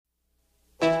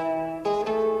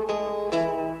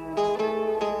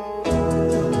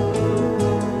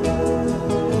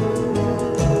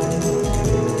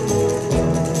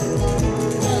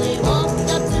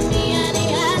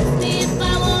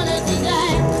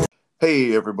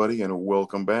Hey, everybody, and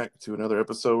welcome back to another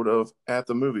episode of At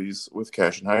the Movies with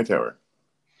Cash and Hightower.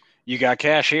 You got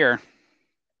Cash here.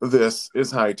 This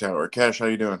is Hightower. Cash, how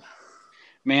you doing?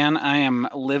 Man, I am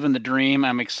living the dream.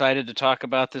 I'm excited to talk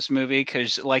about this movie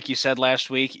because, like you said last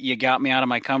week, you got me out of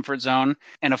my comfort zone.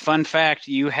 And a fun fact,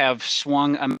 you have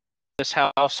swung this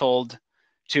household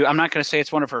to, I'm not going to say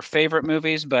it's one of her favorite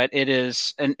movies, but it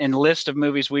is in list of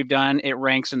movies we've done, it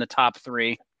ranks in the top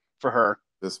three for her.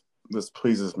 This this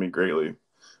pleases me greatly.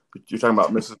 You're talking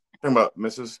about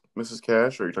Mrs.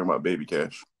 Cash, or you're talking about Baby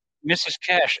Cash? Mrs.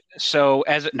 Cash. So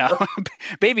as it no,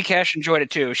 Baby Cash enjoyed it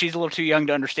too. She's a little too young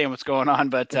to understand what's going on,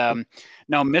 but no,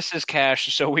 Mrs.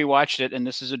 Cash. So we watched it, and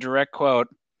this is a direct quote.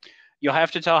 You'll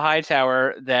have to tell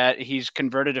Hightower that he's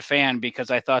converted a fan because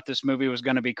I thought this movie was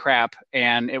going to be crap,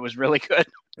 and it was really good.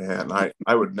 And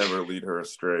I would never lead her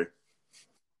astray.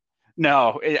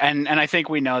 No, and I think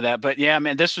we know that, but yeah,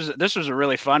 man, this was a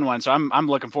really fun one. So I'm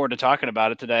looking forward to talking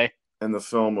about it today. And the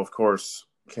film, of course,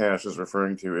 Cash is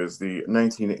referring to is the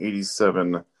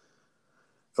 1987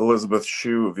 Elizabeth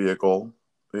Shue vehicle,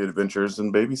 The Adventures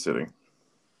in Babysitting.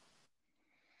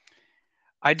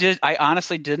 I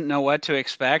honestly didn't know what to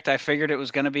expect. I figured it was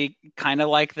going to be kind of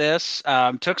like this.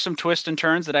 Took some twists and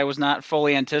turns that I was not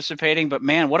fully anticipating, but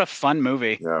man, what a fun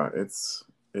movie. Yeah, it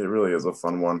really is a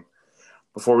fun one.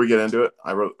 Before we get into it,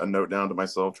 I wrote a note down to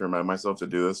myself to remind myself to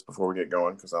do this before we get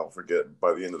going because I'll forget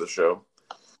by the end of the show.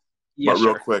 But Yes,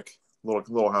 real sir. quick,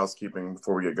 little housekeeping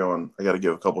before we get going. I got to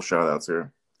give a couple shout outs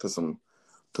here to some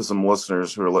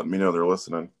listeners who are letting me know they're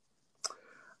listening.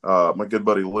 My good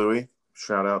buddy Louie,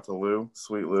 shout out to Lou,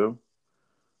 sweet Lou.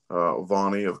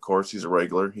 Vonnie, of course, he's a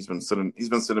regular. He's been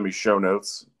sending me show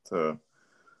notes to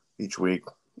each week.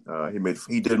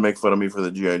 He did make fun of me for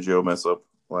the GI Joe mess up,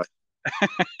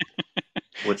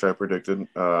 which I predicted.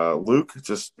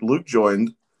 Luke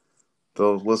joined the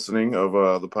listening of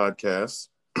the podcast.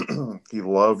 He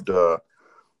loved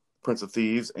Prince of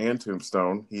Thieves and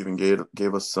Tombstone. He even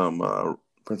gave us some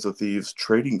Prince of Thieves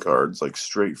trading cards, like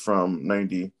straight from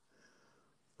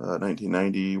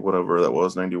 1990, whatever that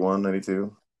was, 91,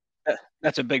 92.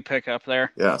 That's a big pickup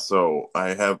there. Yeah, so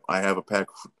I have a pack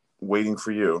waiting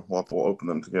for you. We'll open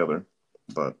them together.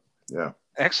 But yeah.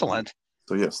 Excellent.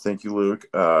 So yes, thank you, Luke.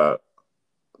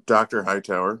 Dr.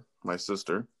 Hightower, my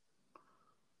sister.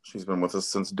 She's been with us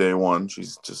since day one.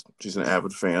 She's an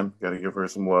avid fan. Got to give her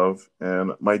some love.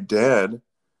 And my dad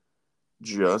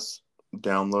just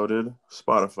downloaded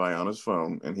Spotify on his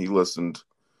phone, and he listened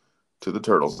to the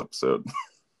Turtles episode.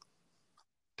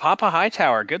 Papa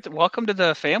Hightower, good. Welcome to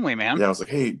the family, man. Yeah, I was like,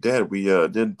 "Hey, Dad, we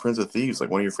did Prince of Thieves,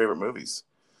 like one of your favorite movies."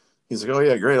 He's like, "Oh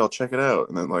yeah, great. I'll check it out."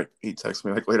 And then like he texts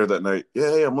me like later that night, "Yeah,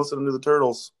 hey, I'm listening to the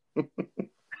Turtles."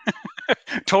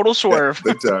 Total Yeah, swerve.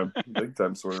 big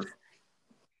time swerve.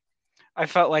 I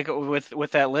felt like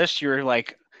with that list, you're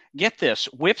like, get this: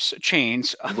 whips,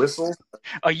 chains, Whistle.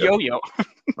 a Yep. yo-yo.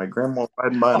 My grandma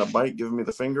riding by A on a f- bike, giving me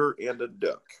the finger and a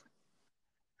duck.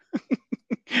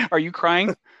 Are you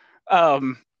crying?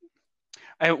 Um,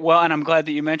 well, and I'm glad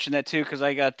that you mentioned that too, because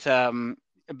I got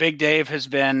Big Dave has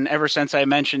been ever since I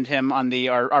mentioned him on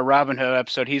our Robin Hood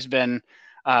episode. He's been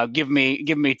giving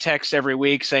me texts every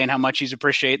week saying how much he's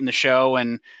appreciating the show,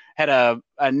 and had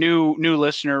a new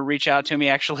listener reach out to me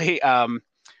actually.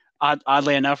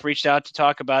 Oddly enough, reached out to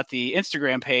talk about the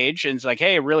Instagram page, and it's like,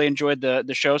 hey, really enjoyed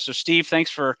the show. So Steve,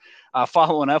 thanks for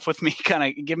following up with me, kind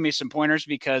of giving me some pointers,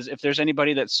 because if there's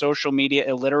anybody that's social media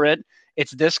illiterate,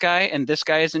 it's this guy, and this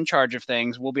guy is in charge of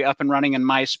things. We'll be up and running in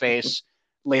MySpace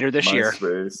later this year.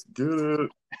 MySpace. Get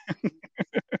it.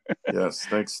 Yes,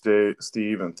 thanks,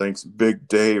 Steve, and thanks, Big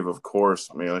Dave, of course.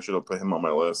 Man, I should have put him on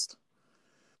my list.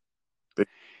 Big,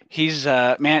 He's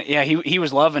man, yeah, he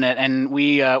was loving it, and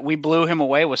we blew him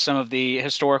away with some of the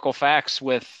historical facts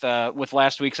with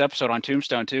last week's episode on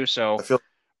Tombstone too. I So feel like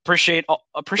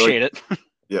appreciate it.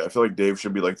 yeah, I feel like Dave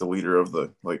should be like the leader of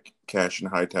the like Cash and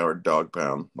Hightower dog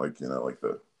pound, like like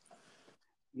the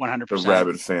 100%.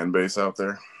 rabid fan base out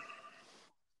there.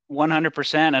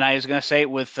 100%. And I was going to say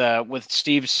with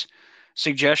Steve's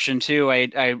suggestion too,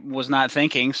 I was not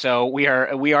thinking. So we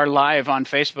are live on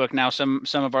Facebook now. Some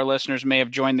of our listeners may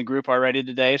have joined the group already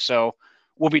today. So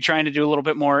we'll be trying to do a little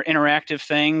bit more interactive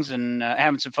things, and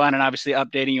having some fun, and obviously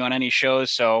updating you on any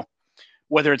shows. So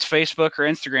whether it's Facebook or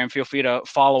Instagram, feel free to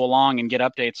follow along and get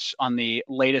updates on the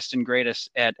latest and greatest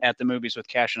at the movies with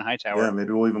Cash and Yeah, Hightower.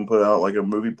 maybe we'll even put out like a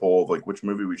movie poll of like which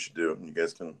movie we should do. You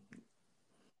guys can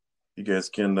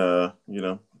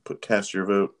put cast your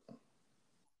vote.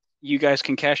 You guys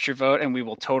can cast your vote, and we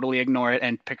will totally ignore it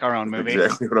and pick our own That's movie.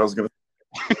 exactly what I was gonna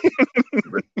say.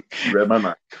 You read my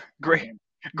mind. Great.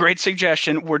 Great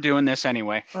suggestion. We're doing this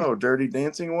anyway. Oh, Dirty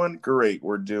Dancing one? Great.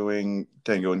 We're doing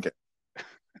Tango and Cash.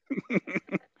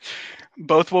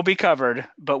 Both will be covered,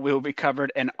 but we will be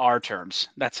covered in our terms.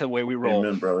 That's the way we roll.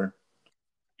 Amen, brother.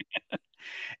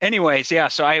 Anyways, yeah,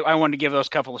 so I wanted to give those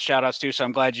couple of shout outs too. So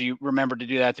I'm glad you remembered to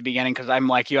do that at the beginning because I'm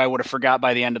like you, I would have forgot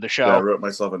by the end of the Yeah, I show. wrote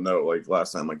myself a note like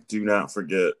last time, like, do not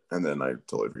forget. And then I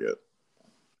totally forget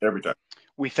every time.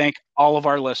 We thank all of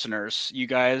our listeners. You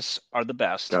guys are the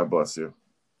best. God bless you.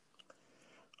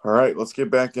 All right, let's get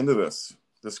back into this.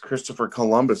 This Christopher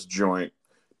Columbus joint,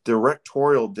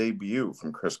 directorial debut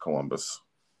from Chris Columbus.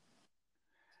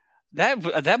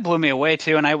 That blew me away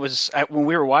too. And when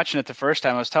we were watching it the first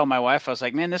time, I was telling my wife, I was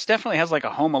like, man, this definitely has like a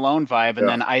Home Alone vibe. And Yeah.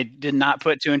 then I did not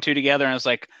put two and two together, and I was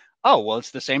like, oh, well,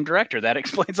 it's the same director. That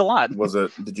explains a lot.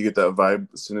 Did you get that vibe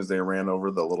as soon as they ran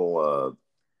over the little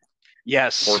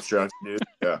Yes, horse jockey dude?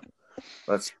 Yeah.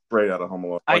 That's straight out of Home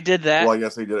Alone. I did that. Well, I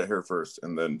guess they did it here first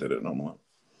and then did it in Home Alone.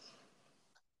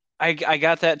 I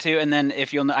got that too, and then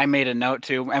if you'll, I made a note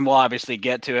too, and we'll obviously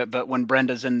get to it. But when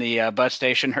Brenda's in the bus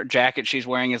station, her jacket she's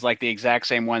wearing is like the exact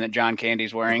same one that John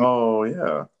Candy's wearing. Oh,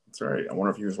 yeah. That's right. I wonder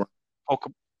if he was wearing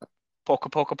Polka, polka,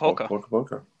 polka, Polka polka. Polka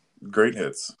Polka. Great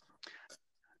hits.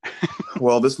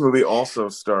 Well, this movie also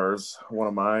stars one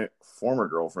of my former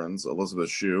girlfriends, Elizabeth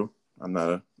Shue. I'm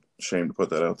not ashamed to put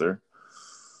that out there.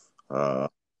 I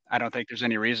don't think there's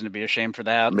any reason to be ashamed for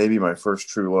that. Maybe my first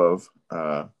true love.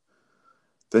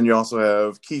 Then you also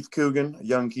have Keith Coogan, a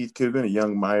young Keith Coogan, a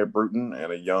young Maya Bruton,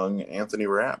 and a young Anthony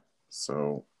Rapp.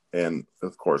 So, and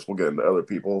of course, we'll get into other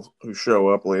people who show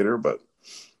up later, but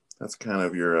that's kind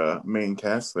of your main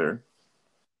cast there.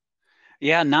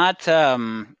 Yeah, not.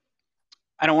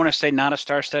 I don't want to say not a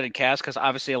star-studded cast because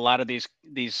obviously a lot of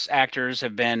these actors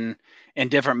have been in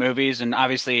different movies and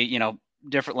obviously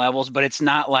different levels, but it's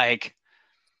not like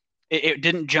it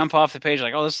didn't jump off the page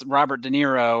like, oh, this is Robert De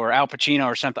Niro or Al Pacino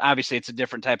or something. Obviously, it's a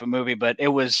different type of movie, but it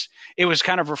was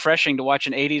kind of refreshing to watch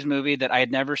an '80s movie that I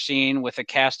had never seen with a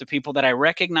cast of people that I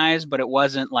recognized, but it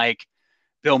wasn't like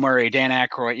Bill Murray, Dan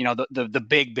Aykroyd, the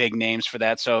big names for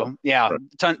that. So yeah,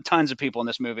 Right. tons of people in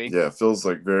this movie. Yeah, it feels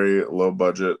like very low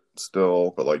budget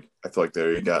still, but like I feel like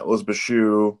there you got Elizabeth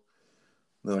Shue.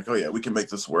 They're like, oh yeah, we can make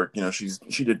this work.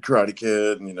 She did Karate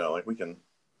Kid, and like we can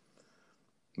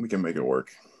make it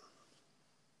work.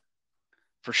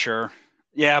 For sure.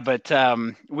 Yeah, but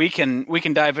we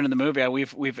can dive into the movie.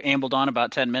 We've ambled on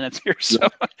about 10 minutes here, so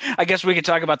yeah. I guess we could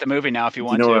talk about the movie now if you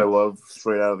want to. What I love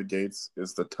straight out of the gates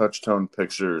is the Touchstone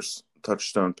Pictures,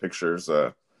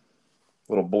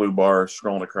 little blue bar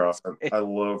scrolling across. I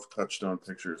love Touchstone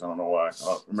Pictures. I don't know why. I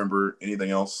don't remember anything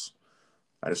else.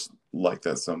 I just like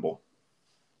that symbol.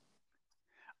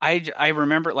 I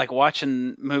remember like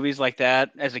watching movies like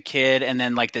that as a kid, and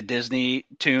then like the Disney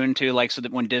tune too. Like so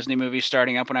that when Disney movies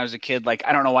starting up when I was a kid, like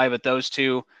I don't know why, but those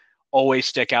two always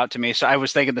stick out to me. So I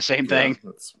was thinking the same thing.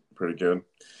 That's pretty good.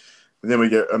 And then we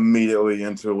get immediately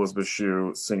into Elizabeth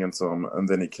Shue singing some "And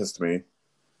Then He Kissed Me"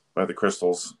 by the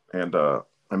Crystals, and I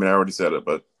already said it,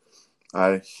 but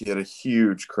I had a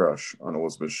huge crush on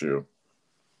Elizabeth Shue.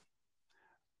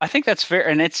 I think that's fair,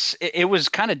 and it was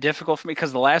kind of difficult for me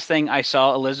because the last thing I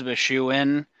saw Elizabeth Shue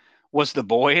in was The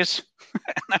Boys,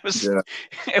 and that was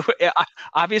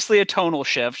obviously a tonal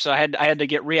shift. So I had to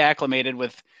get reacclimated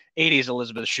with '80s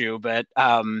Elizabeth Shue. But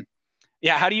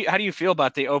yeah, how do you feel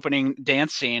about the opening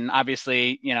dance scene?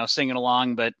 Obviously, singing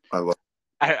along, but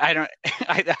I don't.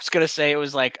 I was gonna say it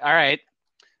was like, all right,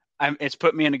 it's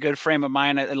put me in a good frame of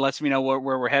mind. It lets me know where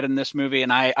we're headed in this movie,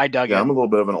 and I dug it. Yeah, I'm a little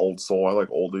bit of an old soul. I like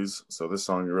oldies, so this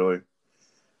song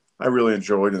I really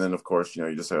enjoyed. And then of course,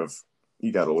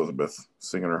 you got Elizabeth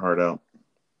singing her heart out.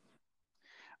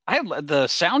 The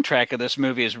soundtrack of this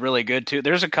movie is really good too.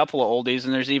 There's a couple of oldies,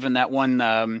 and there's even that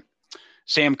one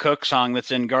Sam Cooke song that's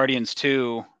in Guardians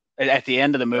 2 at the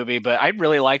end of the movie. But I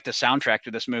really like the soundtrack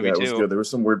to this movie too. Yeah, it was good. There were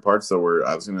some weird parts though where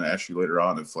I was going to ask you later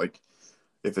on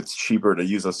if it's cheaper to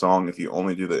use a song if you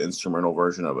only do the instrumental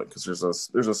version of it, because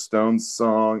there's a Stones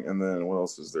song, and then what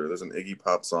else is there? There's an Iggy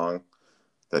Pop song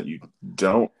that you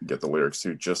don't get the lyrics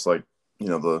to, just like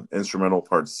the instrumental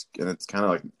parts, and it's kind of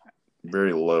like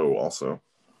very low also.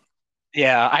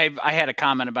 Yeah, I had a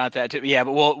comment about that too. Yeah,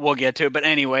 but we'll get to it. But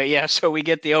anyway, yeah, so we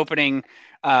get the opening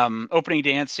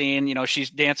dance scene. She's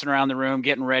dancing around the room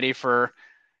getting ready for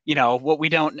what we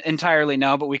don't entirely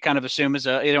know, but we kind of assume is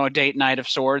a date night of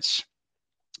sorts.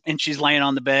 And she's laying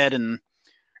on the bed, and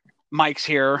Mike's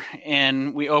here,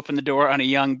 and we open the door on a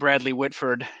young Bradley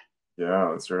Whitford. Yeah,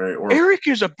 that's right. Eric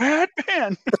is a bad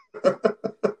man. I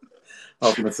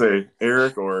was going to say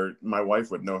Eric, or my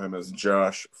wife would know him as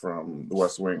Josh from The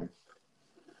West Wing.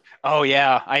 Oh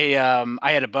yeah, I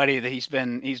had a buddy that he's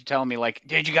telling me like,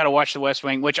 dude, you got to watch The West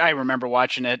Wing, which I remember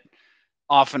watching it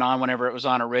off and on whenever it was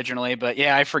on originally. But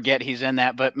yeah, I forget he's in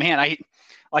that. But man,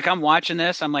 I'm watching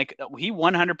this, I'm like, he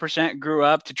 100% grew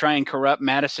up to try and corrupt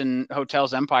Madison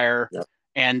Hotel's empire, Yep.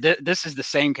 and this is the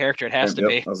same character. It has And to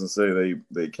yep, be. I was gonna say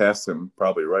they cast him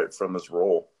probably right from this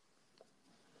role.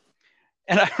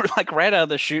 And I like right out of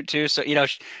the shoot too. So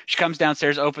she comes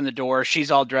downstairs, open the door.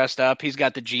 She's all dressed up. He's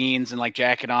got the jeans and like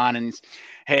jacket on, and he's,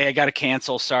 hey, I got to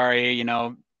cancel. Sorry,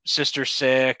 sister's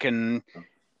sick, and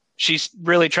she's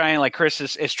really trying. Like Chris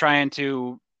is trying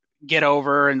to get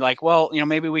over and like, well,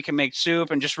 maybe we can make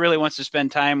soup, and just really wants to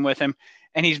spend time with him.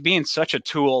 And he's being such a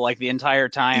tool like the entire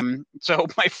time. So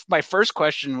my first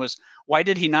question was, why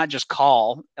did he not just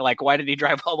call? Like, why did he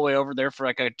drive all the way over there for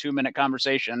like a 2-minute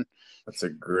conversation? That's a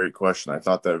great question. I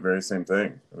thought that very same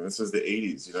thing. I mean, this is the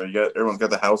 '80s. You got everyone's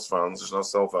got the house phones. There's no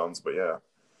cell phones, but yeah,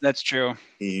 That's true.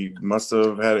 he must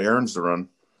have had errands to run.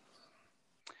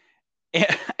 And,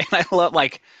 and I love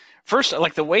like first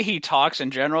like the way he talks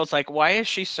in general. It's like, why is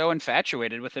she so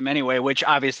infatuated with him anyway? Which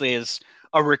obviously is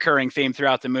a recurring theme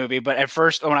throughout the movie. But at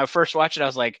first, when I first watched it, I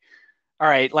was like, all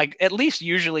right, like at least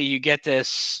usually you get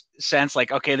this sense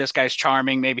like, okay, this guy's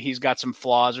charming, maybe he's got some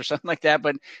flaws or something like that.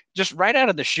 But just right out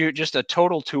of the shoot, just a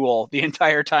total tool the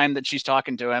entire time that she's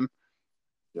talking to him.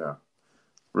 Yeah.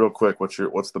 Real quick, what's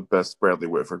the best Bradley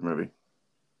Whitford movie?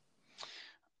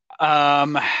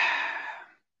 Um,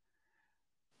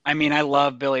 I mean, I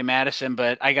love Billy Madison,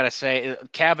 but I gotta say,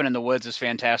 Cabin in the Woods is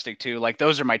fantastic too. Like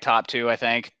those are my top two, I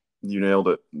think. You nailed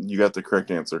it. You got the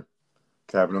correct answer.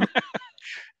 Cabin in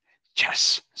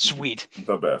Yes, sweet.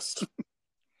 the best.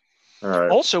 All right.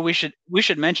 Also, we should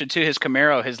mention too his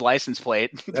Camaro, his license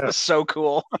plate. Yeah. That's so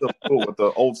cool. So cool with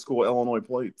the old school Illinois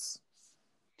plates.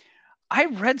 I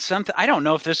read something. I don't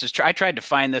know if this is true. I tried to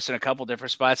find this in a couple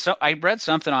different spots. So I read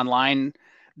something online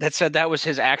that said that was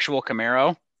his actual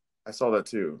Camaro. I saw that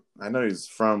too. I know he's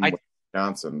from I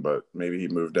Wisconsin, but maybe he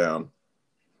moved down.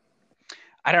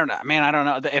 I don't know, man. I don't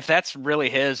know if that's really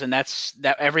his, and that's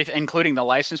that everything, including the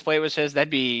license plate, was his. That'd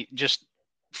be just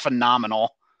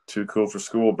phenomenal. Too cool for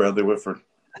school, Bradley Whitford.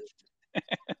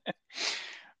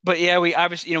 But yeah, we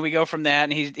obviously, we go from that,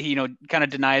 and he kind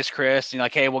of denies Chris, and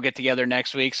like, hey, we'll get together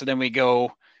next week. So then we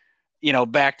go,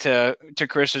 back to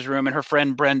Chris's room, and her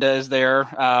friend Brenda is there,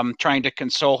 trying to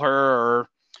console her or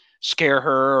scare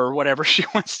her or whatever she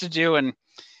wants to do. And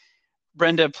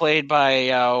Brenda, played by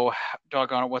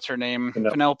doggone it, what's her name?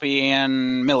 Penelope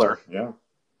Ann Miller. Yeah.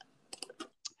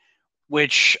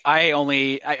 Which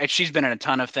she's been in a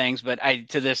ton of things, but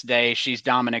to this day, she's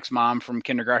Dominic's mom from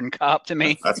Kindergarten Cop to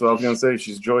me. That's what I was gonna say.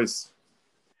 She's Joyce.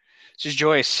 She's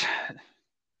Joyce.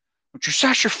 Would you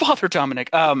sash your father, Dominic?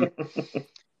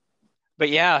 But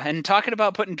yeah, and talking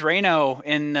about putting Drano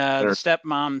in the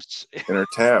stepmom's in her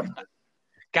tab.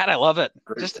 God, I love it.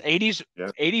 Great. Just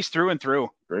 80s through and through.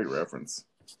 Great reference.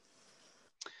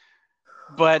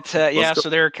 But yeah, so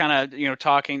they're kind of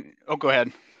talking. Oh, go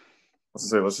ahead.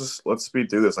 Let's speed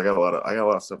through this. I got a lot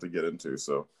of stuff to get into,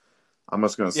 so I'm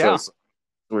just gonna say. So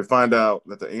we find out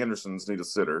that the Andersons need a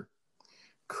sitter.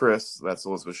 Chris, that's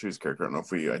Elizabeth Shue's character. I don't know if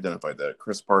we identified that.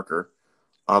 Chris Parker.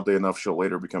 Oddly enough, she'll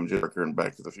later become Jay Parker in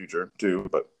Back to the Future too,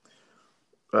 but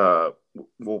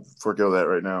we'll forego that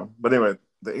right now. But anyway,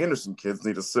 the Anderson kids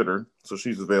need a sitter, so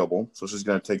she's available. So she's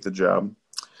gonna take the job.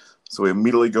 So we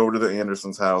immediately go to the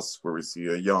Andersons' house where we see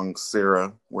a young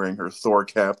Sarah wearing her Thor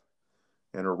cap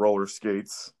and her roller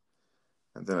skates,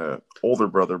 and then an older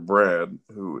brother, Brad,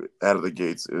 who out of the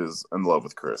gates is in love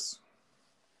with Chris.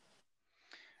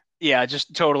 Yeah,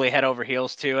 just totally head over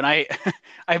heels too. And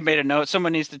I've made a note.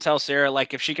 Someone needs to tell Sarah,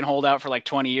 like, if she can hold out for like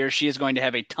 20 years, she is going to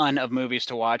have a ton of movies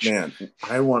to watch. Man,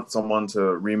 I want someone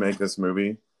to remake this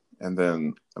movie, and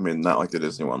then, I mean, not like the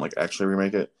Disney one, like actually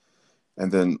remake it, and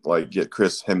then like get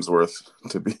Chris Hemsworth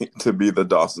to be the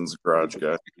Dawson's Garage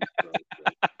guy.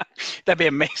 That'd be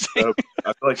amazing.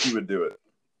 I feel like he would do it.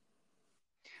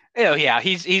 Oh yeah,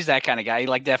 he's that kind of guy.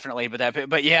 Like definitely,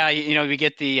 but yeah, we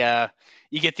get the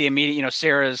you get the immediate,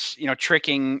 Sarah's,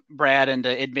 tricking Brad into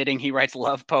admitting he writes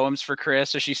love poems for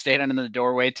Chris, so she's standing in the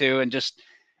doorway too, and just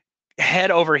head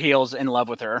over heels in love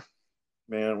with her.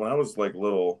 Man, when I was like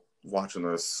little watching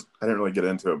this, I didn't really get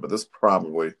into it, but this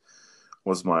probably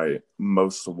was my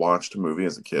most watched movie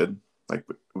as a kid. Like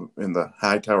in the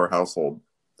Hightower household,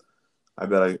 I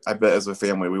bet as a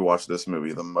family we watched this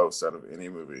movie the most out of any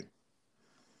movie.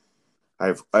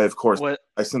 I of course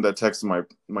I sent that text to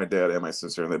my dad and my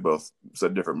sister, and they both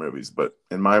said different movies, but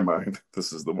in my mind,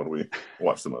 this is the one we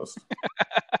watched the most.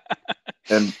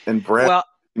 and Brad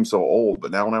seems so old,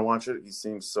 but now when I watch it, he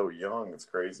seems so young. It's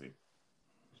crazy.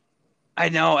 I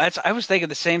know. I was thinking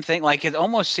the same thing. Like it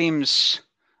almost seems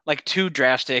like too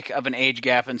drastic of an age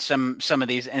gap in some of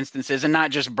these instances, and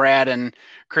not just Brad and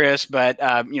Chris, but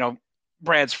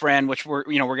Brad's friend, which we're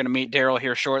going to meet Daryl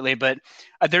here shortly. But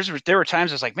there were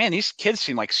times I was like, man, these kids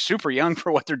seem like super young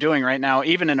for what they're doing right now,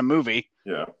 even in a movie.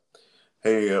 Yeah.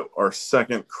 Hey, our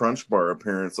second Crunch Bar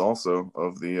appearance also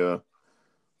of the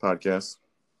podcast.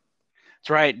 That's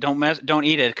right. Don't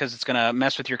eat it because it's going to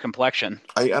mess with your complexion.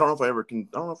 I don't know if I don't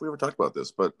know if we ever talked about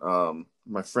this, but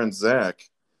my friend Zach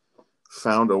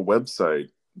found a website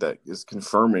that is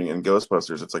confirming in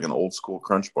Ghostbusters it's like an old school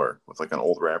Crunch Bar with like an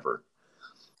old wrapper.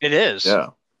 It is. Yeah.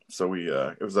 So we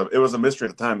it was a mystery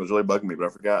at the time. It was really bugging me, but I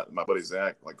forgot. My buddy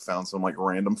Zach like found some like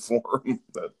random forum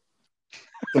that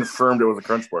confirmed it was a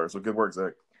Crunch Bar. So good work,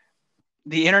 Zach.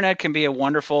 The internet can be a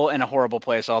wonderful and a horrible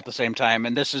place all at the same time,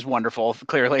 and this is wonderful.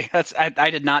 Clearly,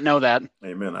 I did not know that.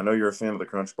 Amen. I know you're a fan of the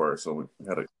Crunch Bar, so we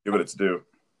had to give it its due.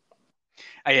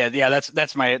 Yeah,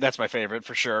 that's my favorite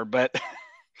for sure. But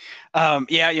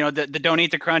yeah, the don't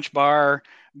eat the crunch bar,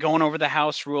 going over the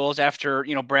house rules after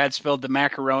Brad spilled the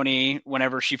macaroni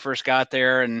whenever she first got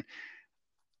there, and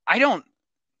I don't.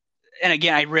 And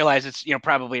again, I realize it's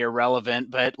probably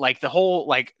irrelevant, but like the whole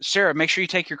like Sarah, make sure you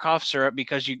take your cough syrup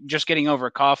because you just getting over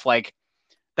a cough like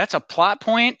that's a plot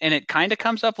point and it kind of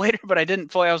comes up later, but I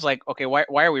didn't fully. I was like, okay, why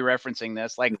are we referencing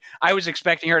this? Like, I was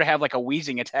expecting her to have like a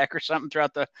wheezing attack or something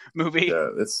throughout the movie. Yeah,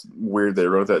 it's weird they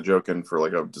wrote that joke in for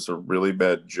like just a really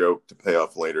bad joke to pay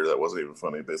off later. That wasn't even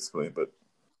funny, basically.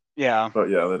 Yeah, But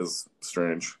yeah, that is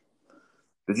strange.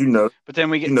 Did you know? but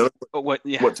then we You get know what?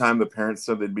 Yeah, what time the parents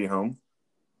said they'd be home?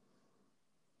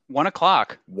 1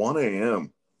 o'clock, 1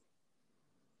 a.m.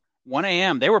 1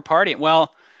 a.m. They were partying.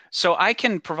 Well, so I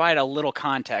can provide a little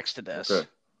context to Okay. this,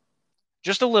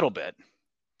 just a little bit.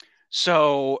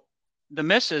 So the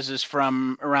missus is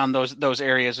from around those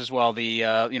areas as well,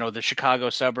 the Chicago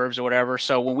suburbs or whatever.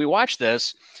 So when we watched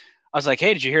this, I was like,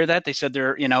 "Hey, did you hear that? They said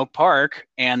they're park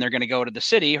and they're going to go to the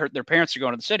city. Their parents are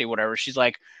going to the city, whatever." She's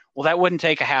like, "Well, that wouldn't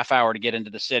take a half hour to get into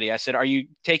the city." I said, "Are you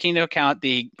taking into account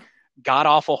the god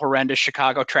awful, horrendous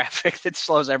Chicago traffic that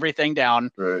slows everything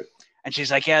down?" Right. And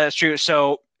she's like, "Yeah, that's true."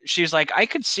 So she's like, "I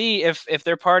could see if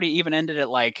their party even ended at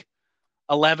like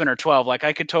 11 or 12. Like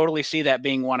I could totally see that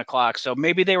being 1 o'clock. So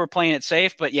maybe they were playing it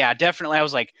safe, but yeah, definitely. I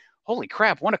was like, holy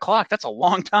crap, 1 o'clock. That's a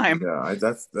long time." Yeah,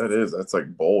 that's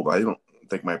like bold. I don't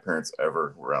think my parents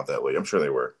ever were out that late. I'm sure they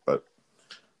were, but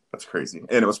that's crazy.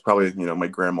 And it was probably my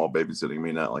grandma babysitting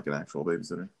me, not like an actual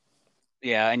babysitter.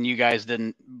 Yeah. And you guys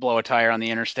didn't blow a tire on the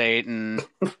interstate and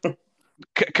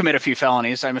commit a few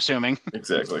felonies, I'm assuming.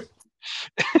 Exactly.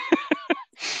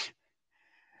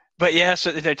 But yeah,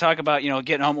 so they talk about,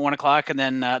 getting home at 1 o'clock and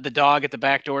then the dog at the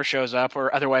back door shows up,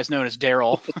 or otherwise known as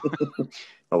Daryl.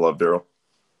 I love Daryl.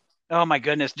 Oh my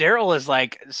goodness. Daryl is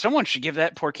like, someone should give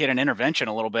that poor kid an intervention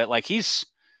a little bit. Like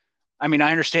I mean,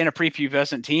 I understand a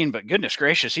prepubescent teen, but goodness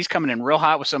gracious, he's coming in real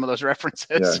hot with some of those Yeah,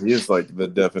 references. he is like the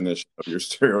definition of your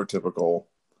stereotypical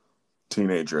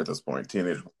teenager at this point.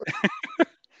 Teenage.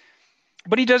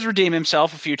 But he does redeem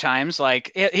himself a few times.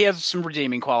 Like he has some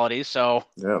redeeming qualities. So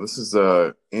Yeah, this is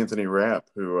Anthony Rapp,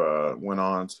 who went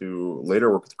on to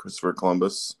later work with Christopher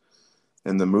Columbus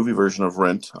in the movie version of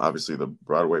Rent. Obviously, the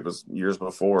Broadway was years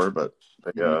before, but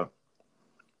mhm.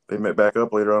 they met back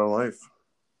up later on in life.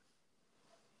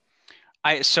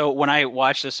 So when I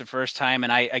watched this the first time,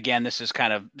 and again, this is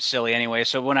kind of silly anyway.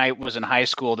 So when I was in high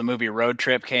school, the movie Road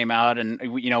Trip came out, and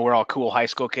we're all cool high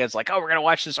school kids, like, oh, we're gonna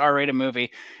watch this R-rated movie.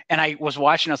 And I was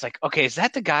watching, I was like, okay, is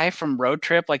that the guy from Road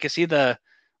Trip? Like, is he the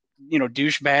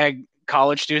douchebag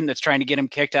college student that's trying to get him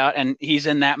kicked out? And he's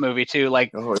in that movie too,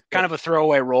 like Oh, yeah. kind of a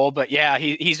throwaway role, but yeah,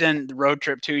 he's in the Road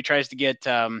Trip too. He tries to get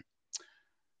oh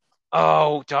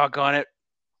doggone it,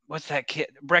 what's that kid?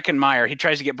 Breckenmeyer. He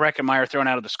tries to get Breckenmeyer thrown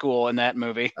out of the school in that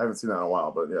movie. I haven't seen that in a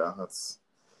while, but yeah,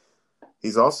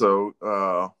 he's also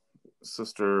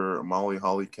Sister Molly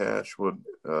Holly Cash would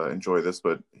enjoy this,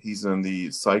 but he's in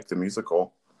the Psych the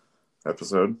Musical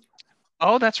episode.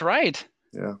 Oh, that's right.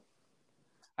 Yeah.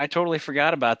 I totally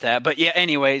forgot about that. But yeah,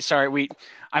 anyway, sorry.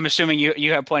 I'm assuming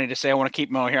you have plenty to say. I want to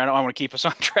keep Mo here. I don't want to keep us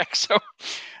on track. So,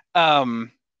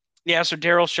 um, yeah. So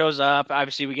Daryl shows up.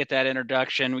 Obviously, we get that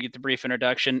introduction. We get the brief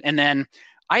introduction, and then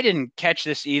I didn't catch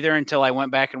this either until I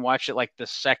went back and watched it like the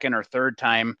second or third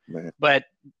time. Man. But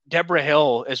Deborah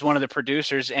Hill is one of the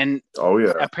producers, and Oh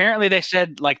yeah. apparently they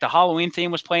said like the Halloween theme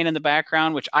was playing in the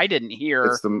background, which I didn't hear.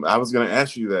 I was going to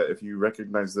ask you that if you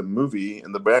recognize the movie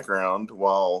in the background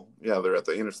while they're at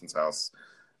the Anderson's house.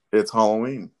 It's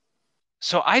Halloween.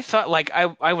 So I thought like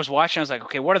I was watching, I was like,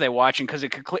 okay, what are they watching? Because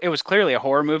it was clearly a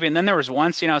horror movie. And then there was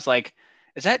one scene I was like,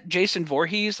 is that Jason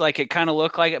Voorhees? Like it kind of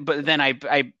looked like it, but then I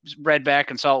read back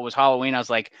and saw it was Halloween. I was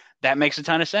like, that makes a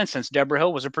ton of sense since Deborah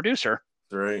Hill was a producer.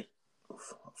 Right.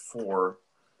 For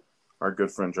our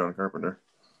good friend John Carpenter.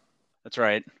 That's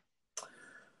right.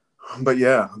 But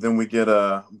yeah, then we get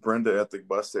Brenda at the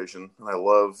bus station, and I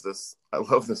love this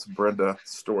Brenda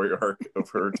story arc of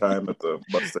her time at the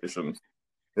bus station.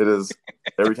 It is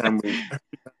every time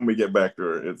we get back to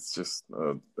her, it's just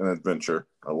an adventure.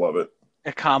 I love it.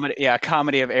 A comedy, yeah, a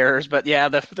comedy of errors. But yeah,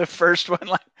 the first one,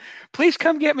 like, please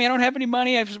come get me. I don't have any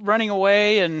money. I was running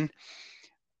away, and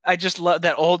I just love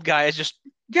that old guy is just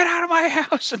get out of my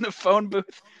house in the phone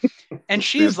booth, and The,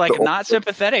 she's the like old, not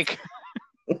sympathetic.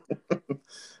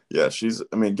 yeah, she's.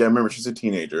 I mean, again, remember she's a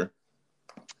teenager,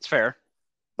 It's fair.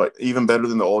 but even better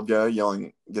than the old guy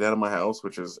yelling "Get out of my house,"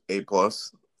 which is A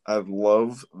plus. I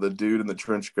love the dude in the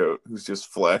trench coat who's just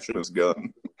flashing his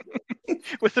gun.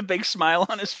 With a big smile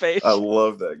on his I face.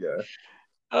 love that guy.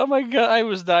 Oh my god, I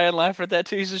was dying laughing at that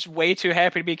too. He's just way too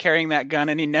happy to be carrying that gun,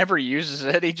 and he never uses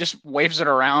it. He just waves it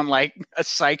around like a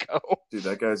psycho. Dude,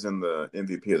 that guy's in the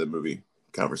MVP of the movie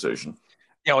conversation.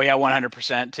 Oh yeah,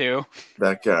 100% too.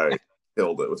 That guy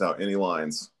killed it without any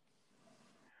lines.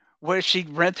 What she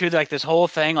read through like this whole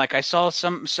thing? Like I saw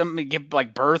somebody give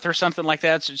like birth or something like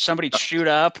that. So somebody shoot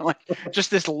up. Like just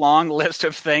this long list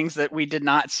of things that we did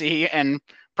not see and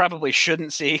probably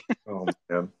shouldn't see. Oh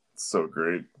man, it's so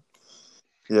great.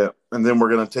 Yeah, and then we're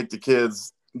gonna take the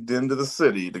kids into the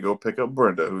city to go pick up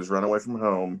Brenda, who's run away from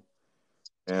home,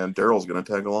 and Daryl's gonna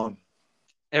tag along.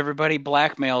 Everybody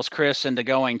blackmails Chris into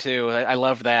going too. I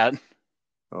love that.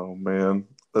 Oh man,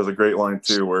 there's a great line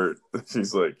too where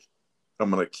she's like, "I'm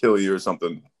gonna kill you" or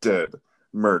something. Dead,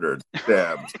 murdered,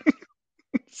 stabbed.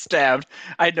 Stabbed.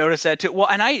 I noticed that too. Well,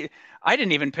 and I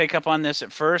didn't even pick up on this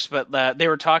at first, but they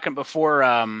were talking before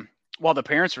while the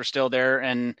parents were still there,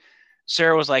 and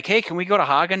Sarah was like, "Hey, can we go to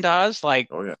Haagen-Dazs? Like,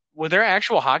 Oh yeah, were there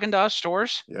actual Haagen-Dazs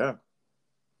stores?" yeah.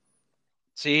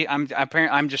 See, I'm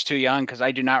just too young because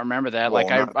I do not remember that. Well,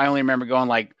 Like, I not I only remember going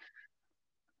like,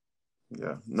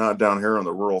 yeah, not down here in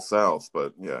the rural South,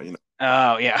 but yeah,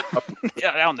 oh yeah, up,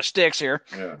 yeah, down the sticks here.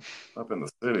 yeah, up in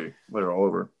the city, they're all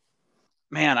over.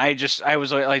 Man, I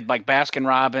was like Baskin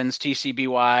Robbins,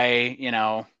 TCBY,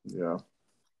 Yeah,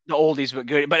 the oldies but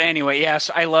good. But anyway, yes,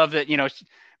 I love that.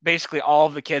 Basically all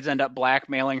of the kids end up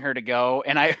blackmailing her to go,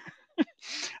 and I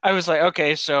was like,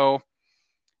 okay, so,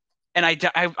 and I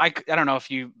don't know if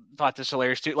you thought this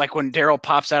hilarious too. Like when Daryl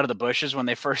pops out of the bushes when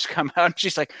they first come out, and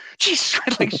she's like, "Jesus!"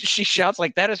 Like she shouts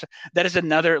like that is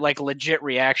another like legit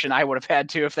reaction I would have had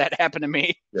too if that happened to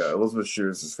me. yeah. Elizabeth Shue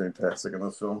is fantastic in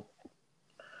this film.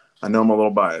 I know I'm a little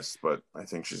biased, but I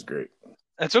think she's great.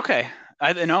 That's okay.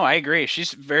 I no, I agree.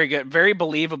 She's very good, very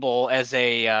believable as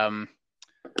a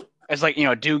as like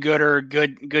do-gooder,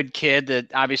 good kid that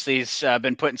obviously has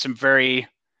been put in some very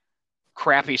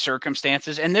crappy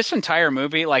circumstances. And this entire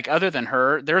movie, like other than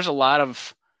her, there's a lot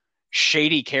of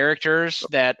shady characters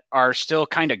that are still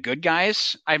kind of good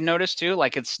guys. I've noticed too.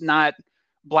 Like it's not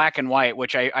black and white,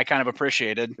 which I kind of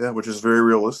appreciated. Yeah, which is very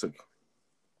realistic.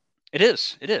 It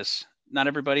is. It is. Not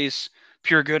everybody's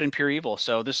pure good and pure evil.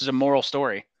 So this is a moral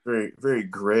story. Very, very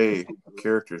gray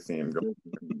character theme.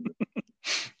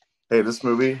 Hey, this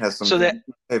movie has some. So that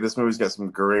Hey, this movie's got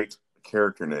some great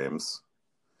character names,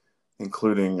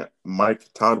 including Mike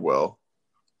Todwell,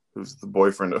 who's the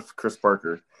boyfriend of Chris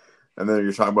Parker, and then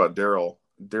you're talking about Daryl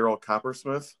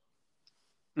Coppersmith.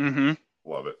 mm-hmm.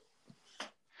 Love it.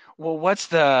 Well, what's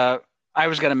the I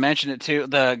was going to mention it too.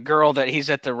 The girl that he's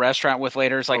at the restaurant with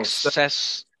later is like Oh,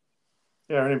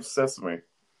 yeah, her name's Sesame.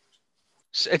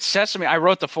 It's Sesame. I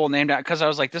wrote the full name down because I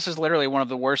was like, this is literally one of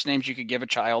the worst names you could give a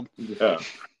child. Yeah,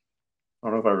 I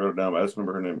don't know if I wrote it down, but I just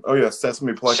remember her name. Oh yeah,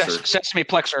 Sesame Plexer. Sesame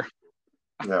Plexer.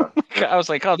 Yeah, I was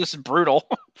like, oh, this is brutal.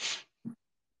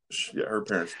 yeah, her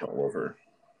parents don't love her.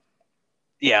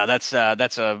 Yeah, that's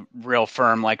a real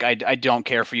firm. Like I don't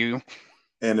care for you.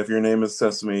 And if your name is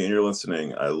Sesame and you're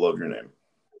listening, I love your name.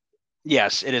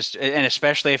 Yes, it is, and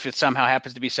especially if it somehow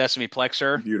happens to be Sesame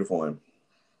Plexer, Beautiful name.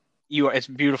 it's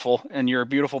beautiful, and you're a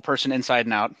beautiful person inside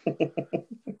and out.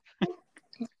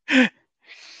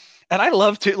 And I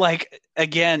love to like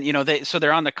again,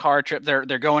 they're on the car trip. They're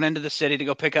going into the city to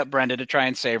go pick up Brenda to try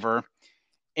and save her,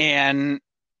 and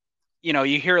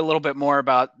you hear a little bit more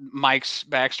about Mike's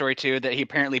backstory too, that he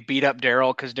apparently beat up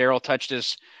Daryl because Daryl touched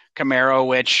his Camaro,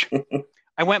 which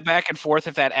I went back and forth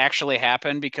if that actually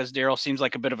happened because Daryl seems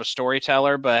like a bit of a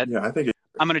storyteller, but Yeah, I think.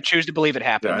 I'm going to choose to believe it Yeah,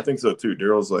 I happened. think so too.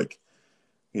 Daryl's like,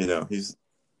 he's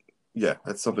yeah,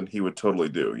 that's something he would totally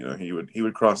do. He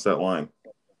would cross that line.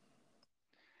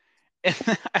 And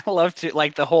I love to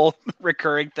like the whole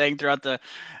recurring thing throughout the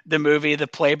movie, the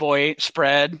Playboy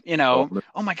spread. Oh,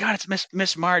 Oh my God, it's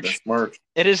Miss March. Miss March.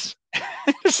 It is.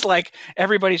 It's like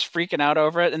everybody's freaking out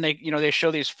over it, and they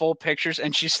show these full pictures,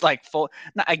 and she's like full.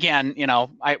 Again,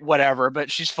 I whatever,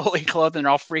 but she's fully clothed, and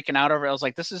they're all freaking out over it. I was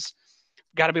like, this is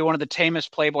got to be one of the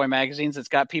tamest Playboy magazines that's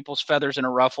got people's feathers in a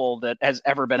ruffle that has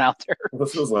ever been out there.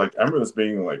 This was like, I remember this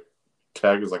being like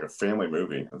tagged as like a family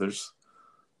movie. There's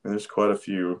quite a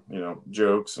few,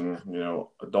 jokes and,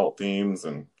 adult themes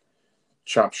and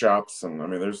chop shops. And I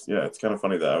mean, it's kind of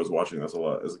funny that I was watching this a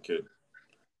lot as a kid.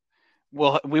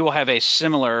 We will have a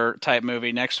similar type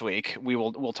movie next week.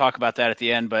 We'll talk about that at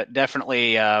the end, but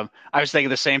definitely, I was thinking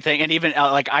the same thing. And even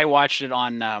like I watched it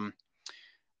on,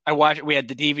 we had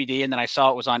the DVD, and then I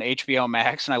saw it was on HBO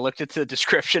Max, and I looked at the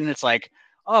description, and it's like,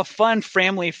 oh, fun,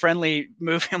 family friendly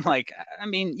movie. I'm like, I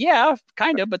mean, yeah,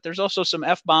 kind of, but there's also some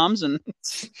F bombs and.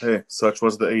 Hey, such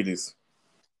was the 80s.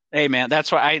 Hey man,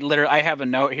 that's why I have a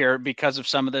note here because of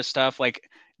some of this stuff. Like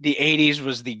the '80s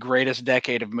was the greatest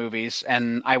decade of movies,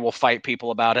 and I will fight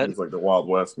people about It it. was like the Wild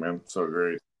West, man. So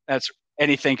great. That's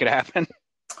anything could happen.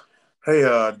 Hey,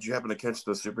 did you happen to catch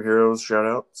the superheroes shout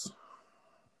outs?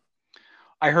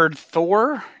 I heard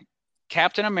Thor,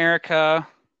 Captain America.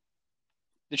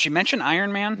 Did she mention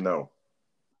Iron Man? No.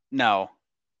 No.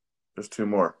 There's two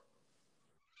more.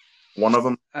 One of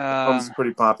them's Um,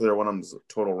 pretty popular. One of them's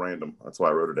total random. That's why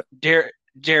I wrote it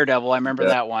Daredevil. I down. remember Yeah,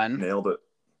 that one. nailed it.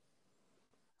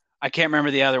 I can't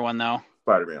remember the other one though.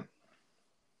 Spider-Man.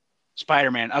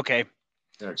 Spider-Man. Okay,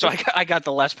 Yeah, so good. I got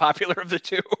the less popular of the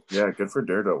two. Yeah, good for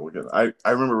Daredevil. Good. I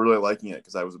remember really liking it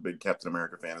because I was a big Captain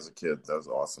America fan as a kid. That was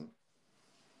awesome.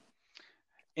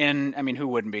 And I mean, who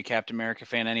wouldn't be a Captain America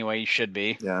fan anyway? You should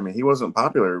be. Yeah, I mean, he wasn't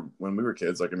popular when we were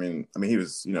kids. Like, I mean, he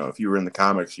was. If you were in the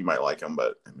comics, you might like him,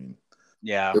 but I mean,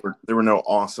 Yeah. there were no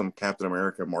awesome Captain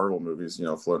America Marvel movies,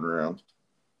 floating around.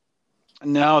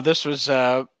 No, this was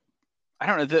I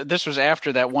don't know. This was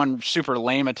after that one super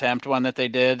lame attempt one that they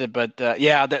did, but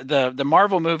yeah, the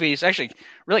Marvel movies, actually,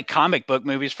 really comic book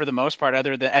movies for the most part.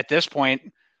 Other than at this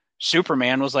point,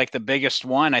 Superman was like the biggest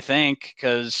one, I think,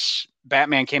 because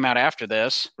Batman came out after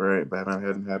this. Right, Batman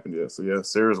hadn't happened yet, so yeah,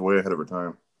 Sarah's way ahead of her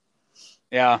time.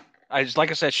 Yeah,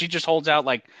 like I said, she just holds out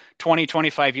like 20,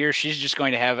 25 years. She's just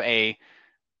going to have a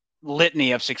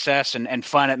litany of success and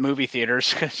fun at movie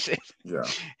theaters because Yeah.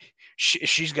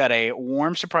 she's got a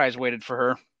warm surprise waited for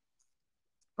her.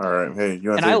 All right. Hey, you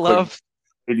want And to take I a quick? love,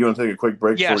 Hey, do you want to take a quick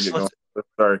break before we yes, get going?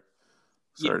 Sorry,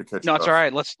 sorry to cut no, you it's all off.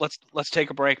 right. Let's take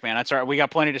a break, man. That's all right. We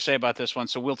got plenty to say about this one,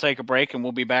 so we'll take a break and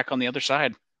we'll be back on the other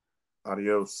side.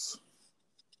 Adios.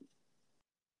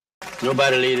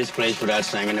 Nobody leave this place without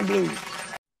singing the blues.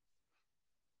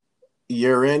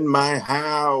 You're in my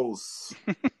house.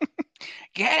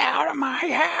 Get out of my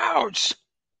house.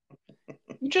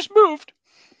 You just moved.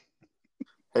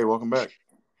 Hey, welcome back.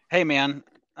 Hey, man,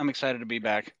 I'm excited to be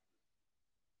back.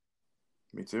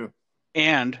 Me too.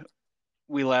 And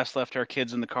we last left our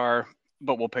kids in the car,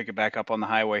 but we'll pick it back up on the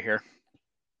highway here.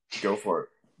 Go for it.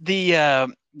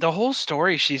 The whole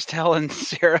story she's telling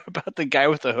Sarah about the guy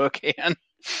with the hook hand.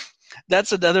 That's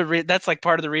that's like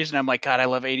part of the reason I'm like, God, I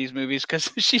love 80s movies, because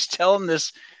she's telling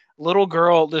this little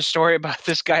girl this story about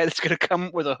this guy that's going to come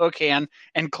with a hook hand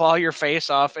and claw your face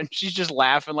off, and she's just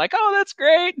laughing like, oh, that's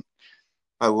great.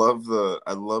 I love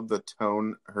the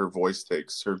tone her voice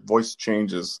takes. Her voice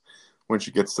changes when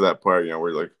she gets to that part,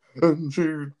 where like, and she,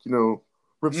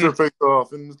 rips her face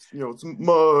off, and it's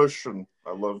mush, and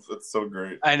I love it's so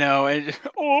great. I know.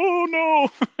 Oh no.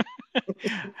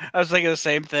 I was thinking the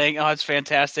same thing. Oh, it's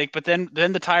fantastic. But then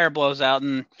the tire blows out,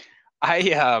 and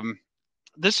I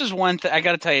this is one thing I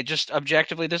got to tell you, just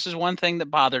objectively, this is one thing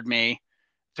that bothered me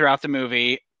throughout the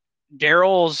movie.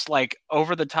 Daryl's like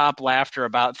over the top laughter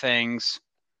about things.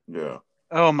 Yeah.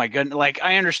 Oh my goodness! Like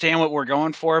I understand what we're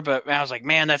going for, but I was like,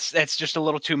 man, that's just a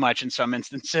little too much in some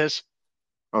instances.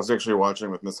 I was actually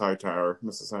watching with Mrs.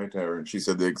 Hightower, and she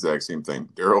said the exact same thing.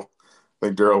 I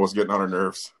think Daryl was getting on her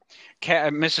nerves.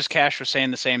 Mrs. Cash was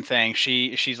saying the same thing.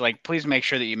 She's like, please make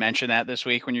sure that you mention that this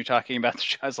week when you're talking about the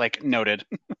show. I was like, noted.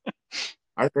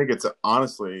 I think it's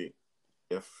honestly,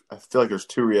 if I feel like there's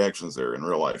two reactions there in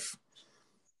real life.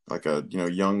 Like a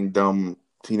young dumb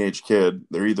teenage kid,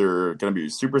 they're either going to be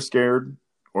super scared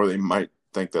or they might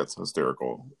think that's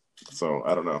hysterical. So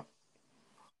I don't know.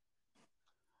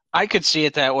 I could see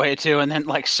it that way too. And then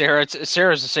like Sarah's the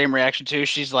same reaction too.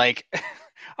 She's like,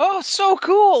 oh, so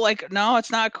cool. Like, no,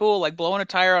 it's not cool. Like blowing a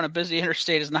tire on a busy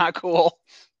interstate is not cool.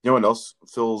 You know what else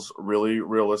feels really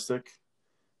realistic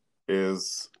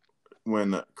is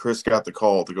when Chris got the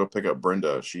call to go pick up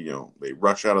Brenda. They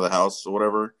rush out of the house or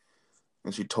whatever,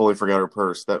 and she totally forgot her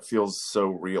purse. That feels so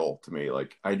real to me.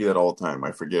 Like I do that all the time.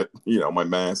 I forget, my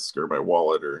mask or my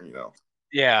wallet or.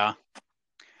 Yeah.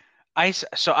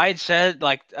 So I'd said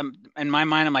like in my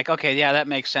mind I'm like, okay, yeah, that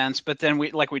makes sense. But then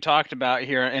we talked about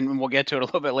here, and we'll get to it a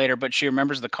little bit later. But she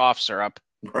remembers the cough syrup.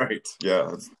 Right.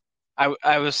 Yeah.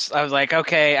 I was like,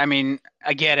 okay, I mean,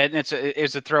 I get it, and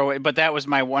it's a throwaway, but that was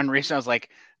my one reason. I was like,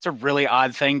 it's a really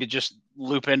odd thing to just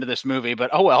loop into this movie,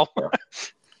 but oh well. Yeah.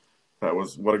 That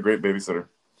was what a great babysitter.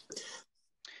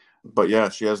 But yeah,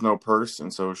 she has no purse,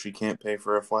 and so she can't pay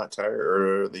for a flat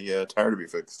tire or the tire to be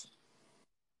fixed.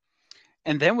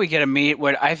 And then we get to meet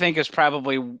what I think is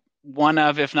probably one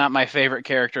of, if not my favorite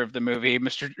character of the movie,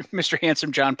 Mr.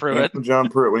 Handsome John Pruitt. Handsome John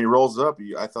Pruitt. When he rolls up,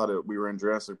 I thought we were in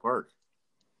Jurassic Park.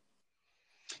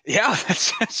 Yeah,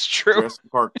 that's true.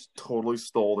 Jurassic Park totally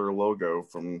stole their logo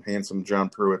from Handsome John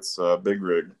Pruitt's Big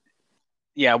Rig.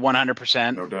 Yeah,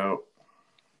 100%. No doubt.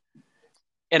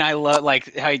 And I love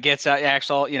like how he gets out, acts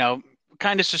all,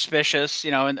 kind of suspicious,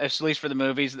 and at least for the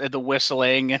movies, the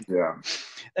whistling. And yeah.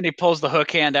 Then he pulls the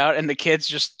hook hand out, and the kids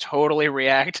just totally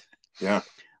react. Yeah.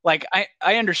 Like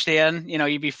I understand,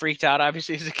 you'd be freaked out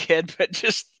obviously as a kid, but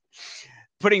just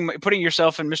putting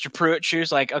yourself in Mr. Pruitt's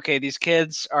shoes, like, okay, these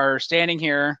kids are standing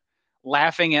here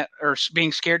laughing at or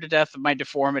being scared to death of my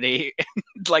deformity,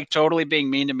 like totally being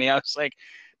mean to me. I was like,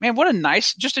 man, what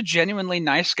just a genuinely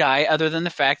nice guy, other than the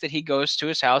fact that he goes to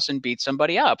his house and beats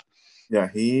somebody up. Yeah,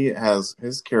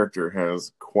 his character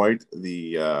has quite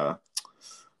the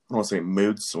I don't want to say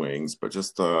mood swings, but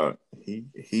just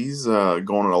he's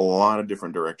going in a lot of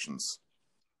different directions.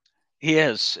 He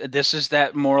is. This is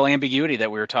that moral ambiguity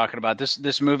that we were talking about.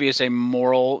 This movie is a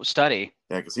moral study.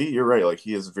 Yeah, because you're right. Like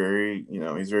he is very,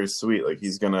 he's very sweet. Like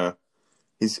he's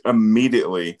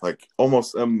immediately, like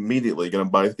almost immediately, gonna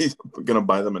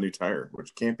buy them a new tire,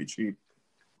 which can't be cheap.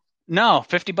 No,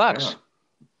 $50. Yeah.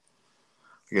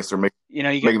 I guess they're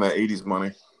making that '80s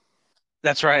money.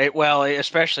 That's right. Well,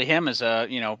 especially him as a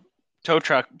tow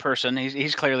truck person.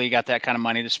 He's clearly got that kind of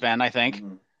money to spend, I think.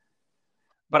 Mm-hmm.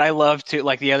 But I love to,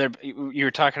 like the other, you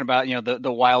were talking about,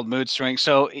 the wild mood swing.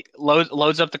 So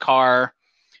loads up the car.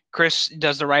 Chris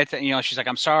does the right thing. She's like,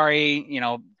 I'm sorry,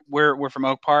 we're from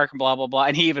Oak Park and blah, blah, blah.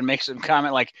 And he even makes a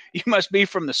comment like, you must be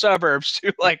from the suburbs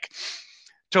too. Like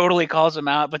totally calls him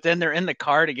out. But then they're in the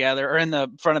car together or in the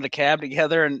front of the cab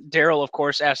together. And Daryl, of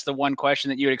course, asks the one question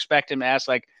that you would expect him to ask,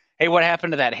 like, hey, what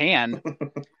happened to that hand?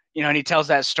 And he tells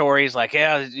that story. He's like,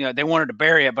 yeah, they wanted to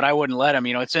bury it, but I wouldn't let him.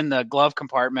 It's in the glove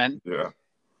compartment. Yeah.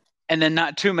 And then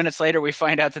not 2 minutes later, we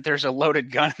find out that there's a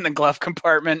loaded gun in the glove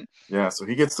compartment. Yeah, so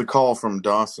he gets the call from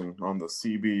Dawson on the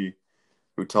CB,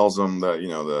 who tells him that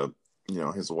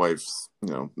his wife's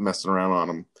messing around on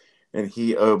him, and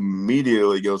he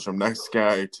immediately goes from nice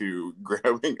guy to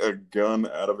grabbing a gun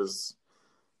out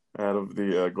of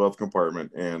the glove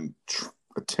compartment and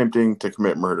attempting to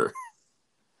commit murder.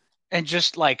 And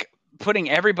just like putting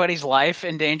everybody's life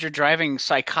in danger, driving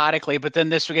psychotically. But then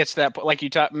this gets to that, like you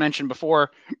mentioned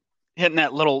before, hitting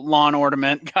that little lawn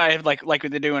ornament guy, like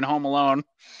they do in Home Alone.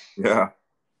 Yeah.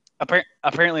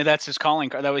 Apparently, that's his calling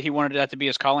card. He wanted that to be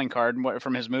his calling card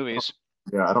from his movies.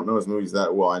 Yeah, I don't know his movies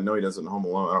that well. I know he does it in Home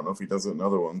Alone. I don't know if he does it in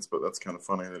other ones, but that's kind of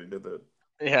funny that he did that.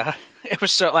 Yeah, it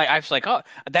was so like I was like, oh,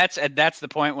 that's the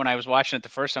point when I was watching it the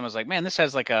first time. I was like, man, this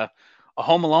has like a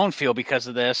Home Alone feel because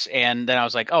of this. And then I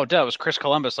was like, oh, duh, it was Chris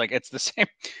Columbus. Like it's the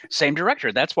same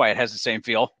director. That's why it has the same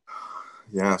feel.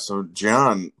 Yeah, so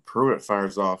John Pruitt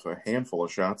fires off a handful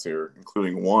of shots here,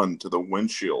 including one to the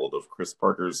windshield of Chris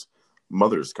Parker's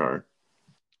mother's car.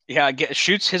 Yeah,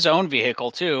 shoots his own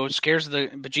vehicle too, scares the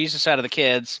bejesus out of the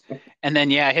kids, and then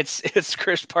hits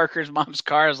Chris Parker's mom's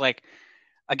car. Is like,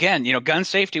 again, gun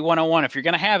safety 101. If you're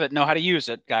gonna have it, know how to use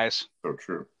it, guys. So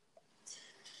true.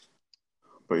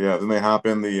 But yeah, then they hop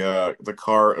in the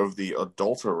car of the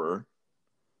adulterer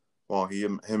while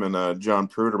him and John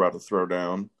Pruitt are about to throw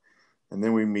down. And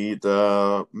then we meet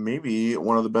maybe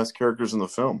one of the best characters in the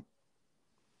film.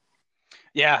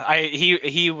 Yeah,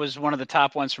 he was one of the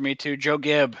top ones for me too. Joe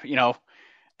Gibb,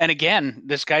 and again,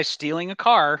 this guy's stealing a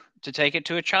car to take it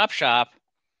to a chop shop,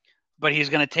 but he's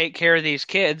going to take care of these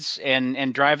kids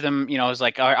and drive them. Is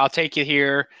like, I'll take you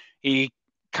here. He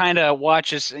kind of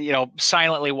watches,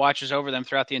 silently watches over them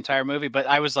throughout the entire movie. But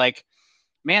I was like,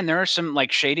 man, there are some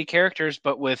like shady characters,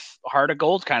 but with heart of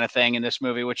gold kind of thing in this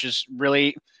movie, which is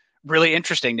really, really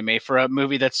interesting to me for a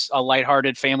movie that's a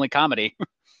lighthearted family comedy.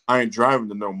 I ain't driving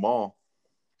to no mall.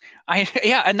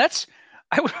 And that's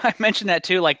I mentioned that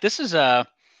too. Like this is a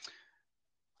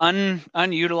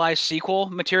unutilized sequel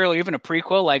material, even a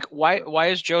prequel. Like why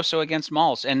is Joe so against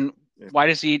malls, and why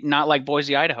does he not like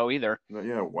Boise, Idaho either?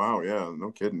 Yeah, wow, yeah,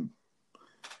 no kidding.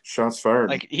 Shots fired.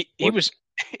 Like he was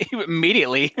he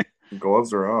immediately.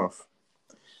 Gloves are off.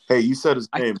 Hey, you said his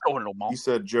name. You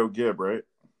said Joe Gibb, right?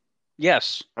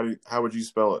 Yes. How would you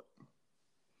spell it?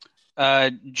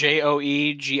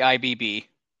 Joegibb.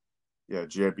 Yeah,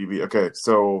 Gibb. Okay,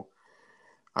 so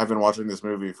I've been watching this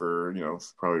movie for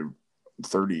probably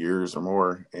 30 years or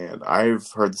more, and I've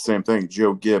heard the same thing.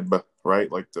 Joe Gibb,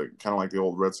 right? Like the kind of like the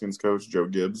old Redskins coach, Joe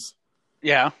Gibbs.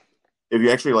 Yeah. If you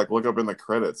actually like look up in the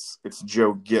credits, it's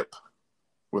Joe Gipp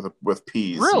with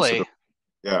P's. Really?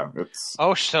 Yeah, it's.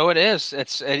 Oh, so it is.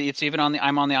 It's even on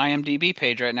I'm on the IMDb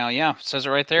page right now. Yeah, it says it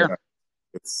right there.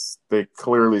 Yeah, they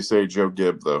clearly say Joe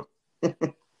Gibb though.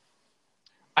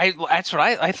 That's what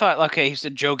I thought. Okay, he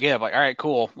said Joe Gibb. Like, all right,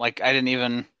 cool. Like I didn't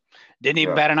even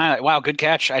Yeah. bat an eye. Like, wow, good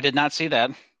catch. I did not see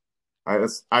that.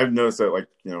 I've noticed that like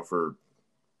for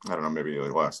I don't know, maybe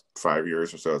like the last 5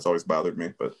 years or so, it's always bothered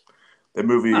me. But the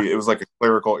movie, It was like a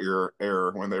clerical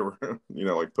error when they were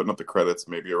like putting up the credits.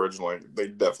 Maybe originally they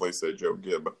definitely said Joe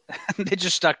Gibb. They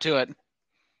just stuck to it.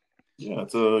 Yeah,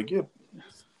 it's a Gibb.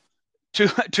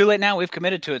 Too late now. We've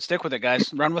committed to it. Stick with it,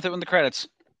 guys. Run with it with the credits.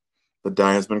 The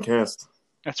die has been cast.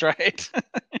 That's right.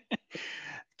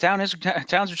 Towns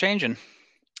are changing.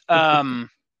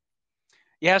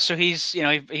 Yeah, so he's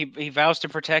he vows to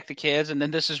protect the kids, and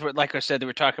then this is what, like I said, they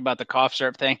were talking about the cough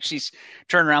syrup thing. She's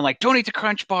turning around like, "Don't eat the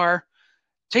Crunch Bar.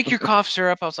 Take your cough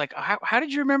syrup." I was like, "How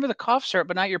did you remember the cough syrup,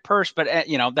 but not your purse?" But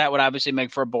that would obviously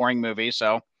make for a boring movie,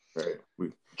 so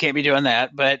can't be doing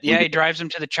that. But yeah, he drives him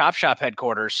to the Chop Shop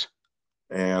headquarters.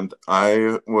 And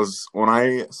when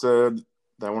I said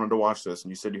that I wanted to watch this,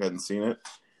 and you said you hadn't seen it,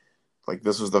 like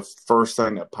this was the first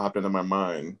thing that popped into my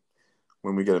mind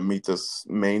when we get to meet this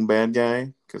main bad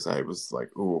guy, because I was like,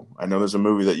 "Ooh, I know there's a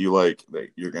movie that you like that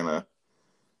you're gonna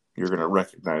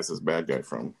recognize this bad guy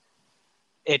from."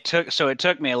 It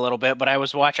took me a little bit, but I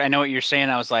was watching. I know what you're saying.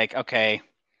 I was like, okay,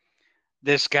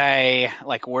 this guy,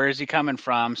 like, where is he coming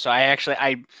from? So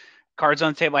I cards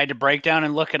on the table. I had to break down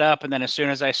and look it up, and then as soon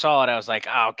as I saw it, I was like,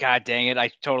 oh god dang it! I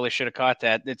totally should have caught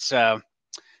that. It's I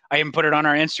even put it on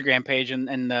our Instagram page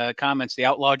in the comments. The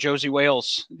outlaw Josie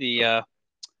Wales, one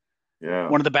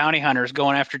of the bounty hunters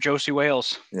going after Josie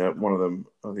Wales. Yeah, one of them.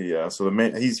 So the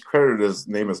man, he's credited, his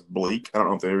name is Bleak. I don't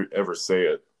know if they ever say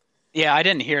it. Yeah, I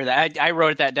didn't hear that. I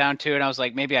wrote that down too, and I was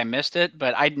like, maybe I missed it,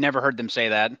 but I'd never heard them say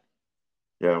that.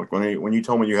 Yeah, like when you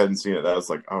told me you hadn't seen it, I was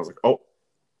like, oh,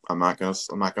 I'm not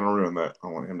gonna ruin that. I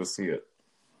want him to see it.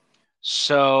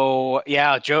 So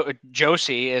yeah,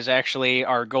 Josie is actually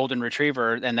our golden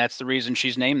retriever, and that's the reason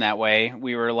she's named that way.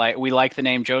 We like the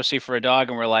name Josie for a dog,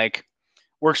 and we're like,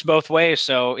 works both ways.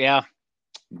 So yeah.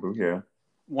 Ooh, yeah.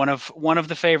 One of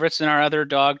the favorites, and our other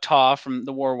dog, Taw, from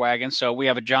the War Wagon. So we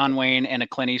have a John Wayne and a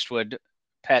Clint Eastwood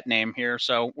pet name here.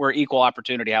 So we're equal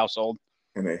opportunity household.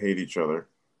 And they hate each other.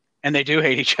 And they do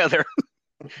hate each other.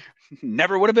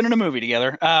 Never would have been in a movie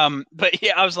together. But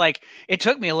yeah, I was like, it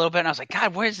took me a little bit, and I was like,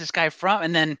 God, where is this guy from?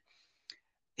 And then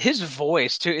his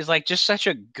voice too is like just such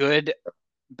a good,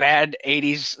 bad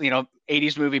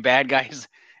 80s movie bad guys.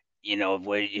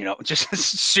 Just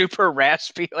super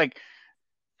raspy, like.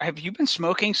 Have you been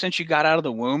smoking since you got out of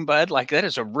the womb, bud? Like, that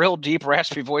is a real deep,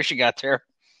 raspy voice you got there.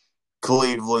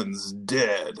 Cleveland's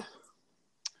dead.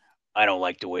 I don't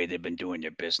like the way they've been doing their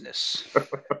business.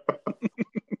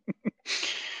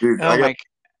 Dude, I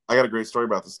got a great story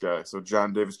about this guy. So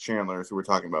John Davis Chandler, who we're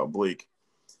talking about, Bleak.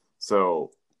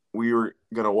 So we were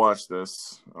going to watch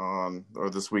this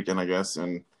this weekend, I guess.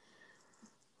 And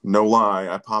no lie,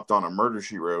 I popped on a Murder,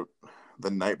 She Wrote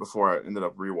the night before I ended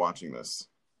up rewatching this.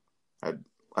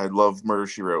 I love Murder,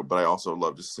 She Wrote, but I also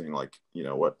love just seeing like,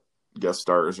 what guest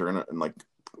stars are in it and like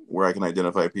where I can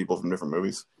identify people from different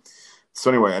movies. So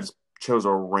anyway, I just chose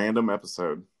a random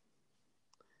episode,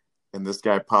 and this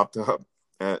guy popped up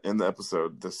in the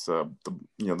episode. This the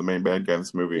main bad guy in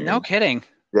this movie. No kidding.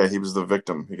 Yeah, he was the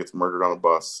victim. He gets murdered on a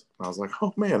bus. And I was like,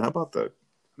 oh man, how about that?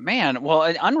 Man, well,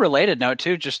 an unrelated note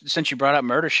too. Just since you brought up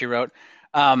Murder, She Wrote,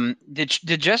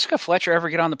 did Jessica Fletcher ever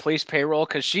get on the police payroll?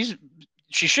 Because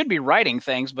she should be writing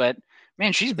things, but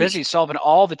man, she's busy solving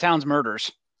all the town's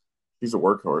murders. She's a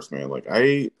workhorse, man.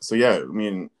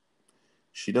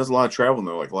 She does a lot of traveling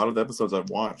though. Like a lot of the episodes I've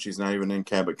watched, she's not even in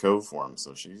Cabot Cove for him.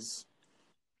 So she's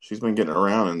been getting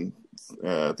around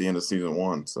at the end of season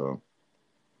 1. So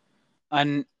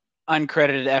uncredited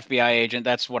FBI agent.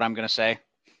 That's what I'm gonna say.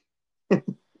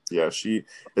 Yeah,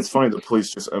 it's funny the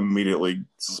police just immediately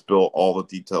spill all the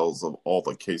details of all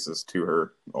the cases to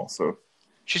her also.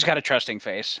 She's got a trusting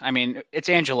face. I mean, it's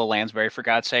Angela Lansbury, for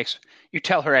God's sakes. You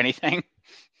tell her anything.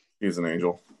 She's an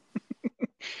angel.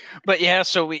 But yeah,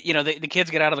 so we, the kids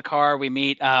get out of the car. We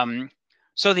meet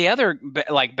So the other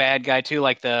like bad guy too,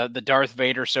 like the Darth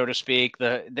Vader, so to speak.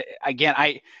 The again,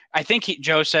 I think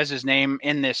Joe says his name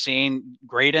in this scene,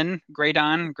 Graydon.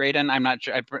 I'm not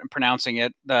sure I'm pronouncing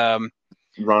it. Ron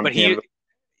But he, Canada.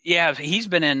 yeah, he's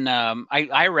been in.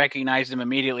 I recognized him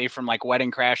immediately from like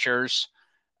Wedding Crashers.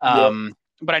 Yep.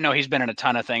 But I know he's been in a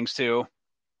ton of things too.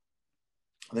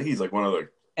 I think he's like one of the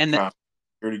And cop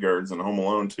security guards in Home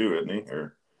Alone too, isn't he?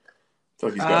 Or I feel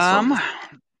like he's got um,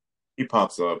 something. He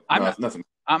pops up. I'm No, nothing.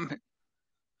 I'm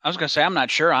I was gonna say I'm not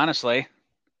sure honestly.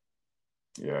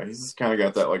 Yeah, he's just kind of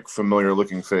got that like familiar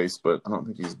looking face, but I don't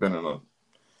think he's been in a.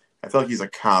 I feel like he's a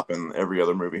cop in every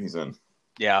other movie he's in.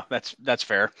 Yeah, that's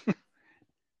fair.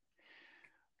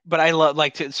 But I love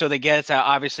like to, so they get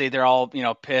obviously they're all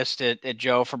pissed at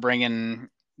Joe for bringing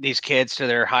these kids to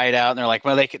their hideout, and they're like,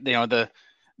 well, they could,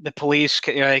 the police,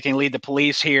 they can lead the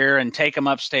police here and take them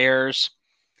upstairs,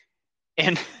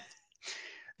 and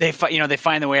they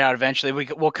find the way out eventually.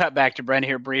 We'll cut back to Brenda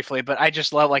here briefly, but I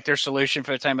just love like their solution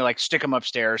for the time, like stick them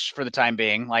upstairs for the time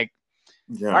being. Like,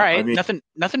 all Yeah, I right, mean,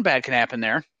 nothing bad can happen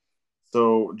there.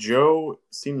 so Joe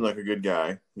seemed like a good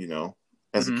guy,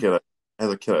 As a Hmm. kid, I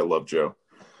loved Joe.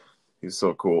 He's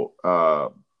so cool.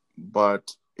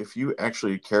 But if you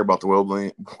actually care about the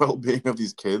well-being of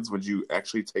these kids, would you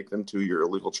actually take them to your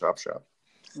illegal chop shop?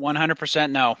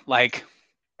 100% no. Like,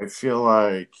 I feel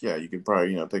like, yeah, you could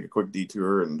probably, take a quick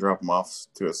detour and drop them off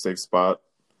to a safe spot.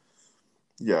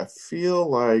 Yeah, I feel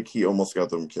like he almost got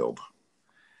them killed.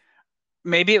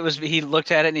 maybe it was he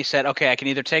looked at it and he said, okay, I can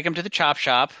either take them to the chop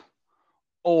shop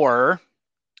or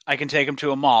I can take them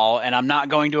to a mall, and I'm not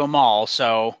going to a mall,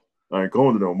 so I ain't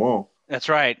going to no mall. that's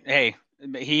right. Hey,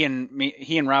 he and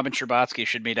Robin Scherbatsky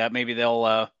should meet up. Maybe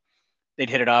they'd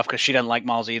hit it off because she doesn't like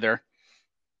malls either.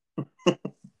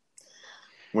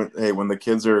 When the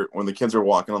kids are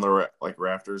walking on the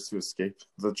rafters to escape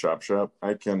the chop shop,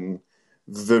 I can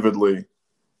vividly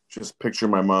just picture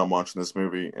my mom watching this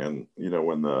movie, and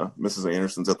when the Mrs.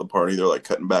 Anderson's at the party, they're like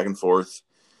cutting back and forth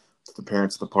to the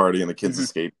parents at the party, and the kids Hmm.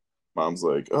 escape. Mom's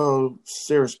like, "Oh,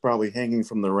 Sarah's probably hanging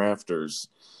from the rafters,"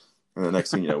 and the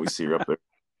next thing you know, we see her up there.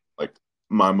 Like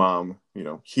my mom,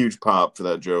 huge pop for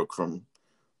that joke from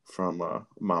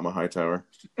Mama Hightower.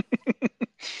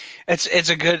 It's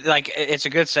a good it's a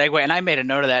good segue, and I made a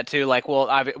note of that too. Like,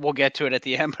 we'll get to it at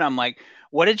the end, but I'm like,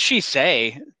 what did she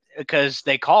say? Because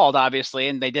they called obviously,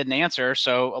 and they didn't answer.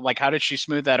 So, like, how did she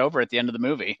smooth that over at the end of the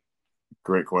movie?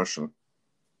 Great question.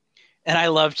 And I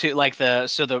love to like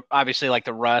the obviously like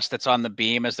the rust that's on the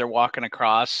beam as they're walking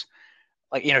across.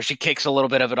 Like, she kicks a little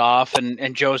bit of it off,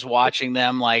 and Joe's watching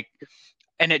them like,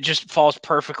 and it just falls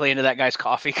perfectly into that guy's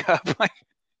coffee cup. Like,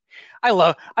 I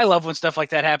love when stuff like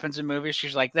that happens in movies.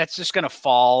 She's like, that's just gonna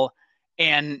fall.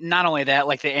 And not only that,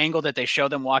 like the angle that they show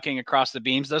them walking across the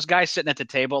beams, those guys sitting at the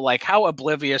table, like how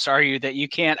oblivious are you that you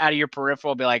can't out of your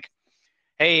peripheral be like,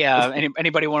 hey,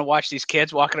 anybody want to watch these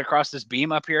kids walking across this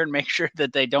beam up here and make sure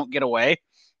that they don't get away?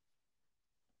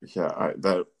 Yeah,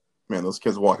 man, those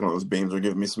kids walking on those beams are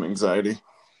giving me some anxiety.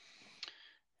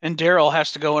 And Daryl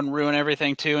has to go and ruin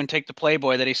everything too and take the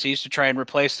Playboy that he sees to try and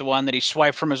replace the one that he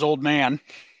swiped from his old man.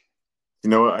 You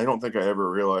know what? I don't think I ever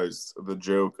realized the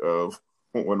joke of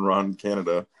when Ron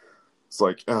Canada. It's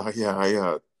like, oh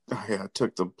yeah, I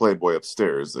took the Playboy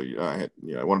upstairs. I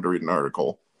wanted to read an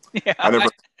article. Yeah, I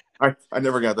never, I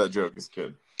never got that joke as a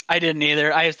kid. I didn't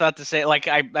either. I just thought to say like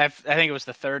I think it was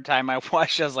the third time I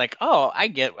watched. I was like, oh, I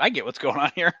get what's going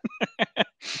on here.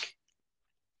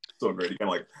 So great. He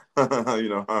kind of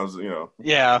like, I was,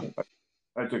 Yeah,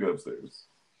 I took it upstairs.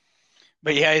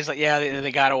 but yeah, he's like, yeah,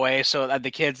 they got away. So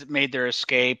the kids made their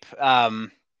escape.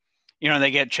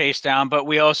 They get chased down. But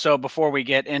we also, before we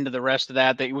get into the rest of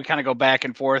that we kind of go back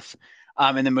and forth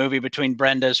in the movie between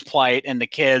Brenda's plight and the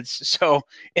kids. So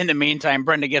in the meantime,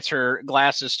 Brenda gets her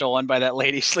glasses stolen by that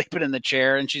lady sleeping in the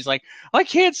chair, and she's like, I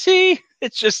can't see.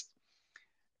 It just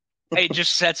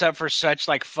sets up for such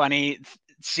like funny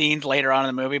scenes later on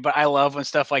in the movie. But I love when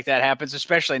stuff like that happens,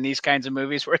 especially in these kinds of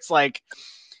movies where it's like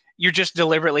you're just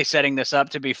deliberately setting this up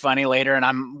to be funny later, and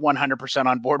I'm 100%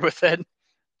 on board with it.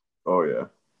 Oh yeah,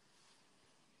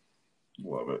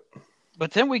 love it.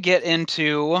 But then we get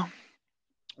into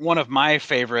one of my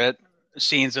favorite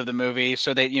scenes of the movie.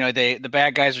 So the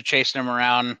bad guys are chasing him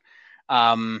around,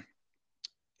 um,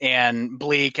 and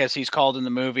Bleak, as he's called in the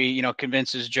movie,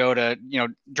 convinces Joe to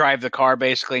drive the car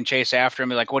basically and chase after him.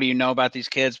 They're like, what do you know about these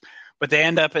kids? But they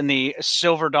end up in the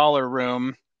Silver Dollar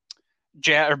Room,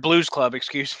 or Blues Club,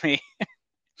 excuse me.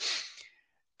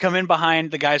 Come in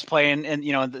behind the guys playing and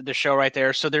the show right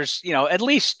there. So there's at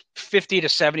least 50 to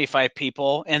 75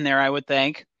 people in there, I would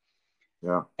think.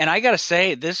 Yeah. And I got to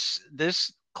say, this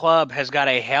club has got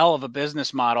a hell of a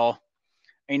business model.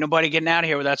 ain't nobody getting out of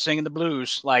here without singing the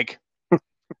blues. Like,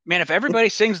 man, if everybody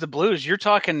sings the blues, you're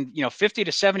talking, 50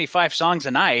 to 75 songs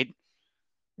a night.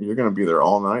 You're gonna be there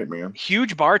all night, man.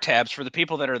 Huge bar tabs for the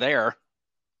people that are there.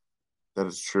 That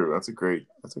is true. That's a great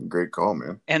call,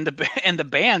 man. And the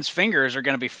band's fingers are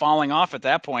going to be falling off at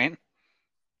that point.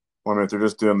 Well, I mean, if they're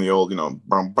just doing the old,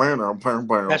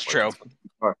 That's true.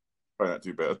 Probably not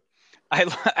too bad.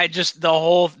 I just the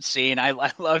whole scene.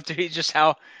 I love to be just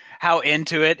how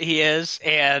into it he is,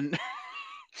 and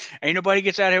ain't nobody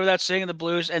gets out here without singing the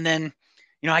blues. And then,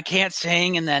 I can't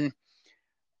sing, and then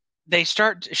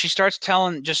she starts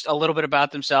telling just a little bit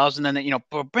about themselves, and then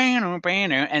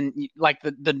and like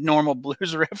the normal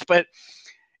blues riff. But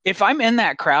if I'm in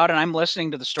that crowd and I'm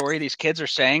listening to the story these kids are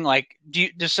saying, like,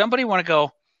 does somebody want to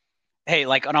go, hey,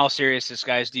 like, on all seriousness,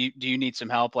 guys, do you need some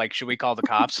help? Like, should we call the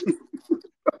cops?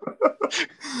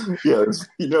 Yeah, there's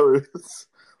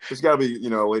got to be,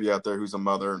 a lady out there who's a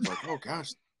mother and like, oh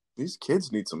gosh, these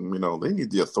kids need some, they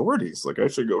need the authorities. Like, I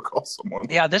should go call someone.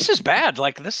 Yeah, this is bad.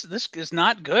 Like, this is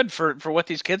not good for what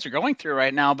these kids are going through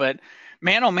right now. But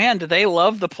man, oh man, do they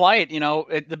love the plight?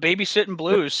 The babysitting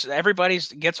blues. Everybody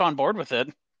gets on board with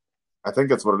it. I think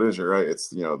that's what it is. You're right. It's,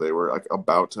 they were like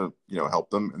about to, help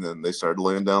them, and then they started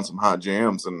laying down some hot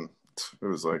jams, and it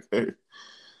was like, hey,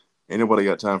 ain't nobody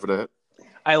got time for that.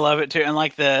 I love it too, and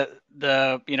like the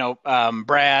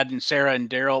Brad and Sarah and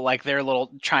Daryl, like their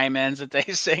little chime ins that they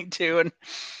sing too, and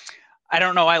I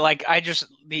don't know,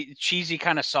 the cheesy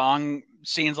kind of song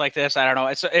scenes like this. I don't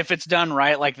know. If it's done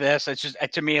right like this, it's just,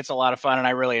 to me, it's a lot of fun, and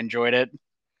I really enjoyed it.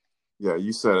 Yeah,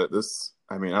 you said it.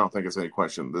 I don't think it's any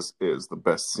question. This is the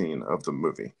best scene of the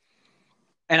movie.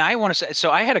 And I want to say, so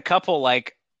I had a couple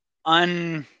like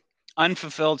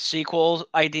unfulfilled sequel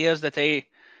ideas that they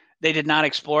did not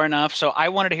explore enough. So I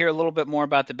wanted to hear a little bit more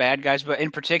about the bad guys, but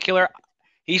in particular,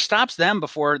 he stops them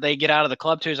before they get out of the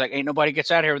club too. He's like, ain't nobody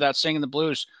gets out of here without singing the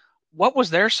blues. What was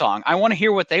their song? I want to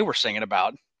hear what they were singing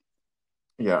about.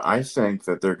 Yeah, I think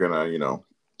that they're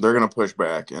gonna push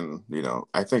back, and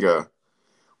I think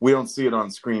we don't see it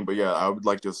on screen, but yeah, I would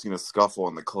like to have seen a scuffle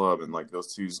in the club, and like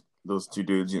those two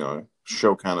dudes,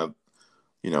 show kind of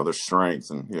their strengths,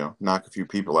 and knock a few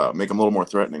people out, make them a little more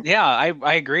threatening. Yeah,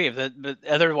 I agree. But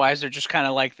otherwise, they're just kind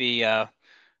of like the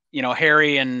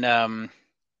Harry and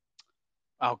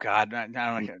oh god, I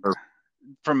don't know,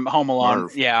 from Home Alone.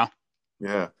 Marv. Yeah.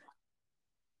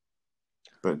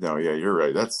 But no, yeah, you're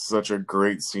right. That's such a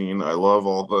great scene. I love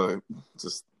all the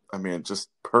just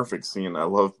perfect scene. I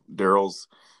love Daryl's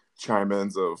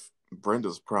chime-ins of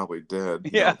Brenda's probably dead.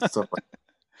 Yeah. Stuff like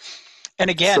and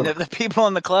again, the people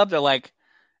in the club, they're like,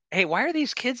 hey, why are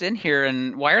these kids in here,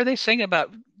 and why are they singing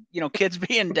about kids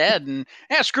being dead? And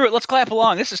yeah, screw it, let's clap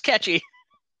along. This is catchy.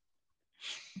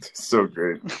 So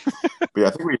great. But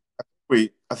yeah,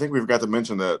 I think we've got to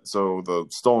mention that. So the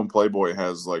stolen Playboy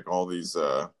has like all these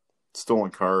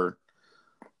stolen car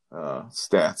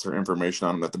stats or information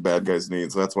on them that the bad guys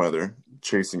need. So that's why they're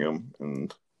chasing him.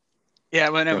 And yeah,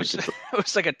 when it was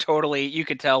like a totally, you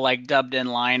could tell, like, dubbed in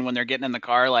line when they're getting in the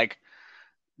car, like,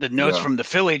 the notes from the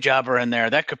Philly job are in there.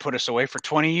 That could put us away for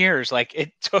 20 years. Like,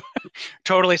 it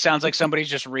totally sounds like somebody's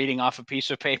just reading off a piece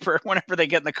of paper whenever they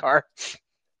get in the car.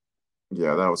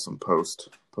 Yeah, that was some post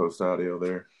audio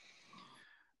there.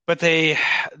 But they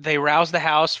rouse the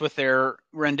house with their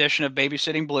rendition of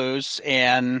Babysitting Blues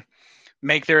and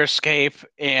make their escape.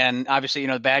 And obviously,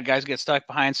 the bad guys get stuck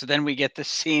behind. So then we get this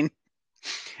scene.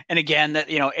 And again, that,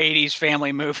 80s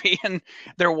family movie, and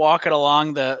they're walking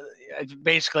along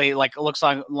basically, like, it looks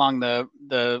like along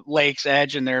the lake's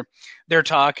edge, and they're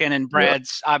talking, and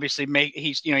Brad's obviously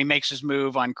he makes his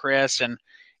move on Chris, and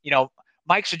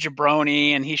Mike's a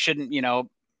jabroni, and he shouldn't,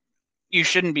 you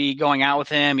shouldn't be going out with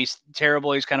him. He's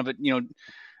terrible. He's kind of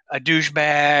a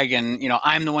douchebag, and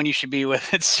I'm the one you should be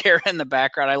with. It's Sarah in the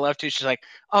background. I love to. She's like,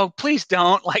 oh, please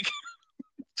don't, like,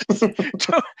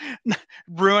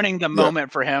 ruining the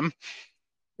moment for him.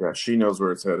 Yeah, she knows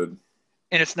where it's headed.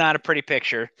 And it's not a pretty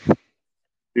picture.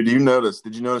 Did you notice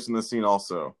in this scene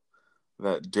also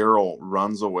that Daryl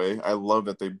runs away? I love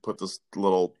that they put this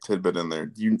little tidbit in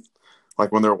there.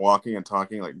 Like when they're walking and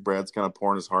talking, like Brad's kind of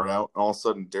pouring his heart out, and all of a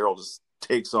sudden Daryl just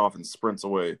takes off and sprints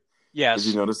away. Yes.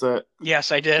 Did you notice that?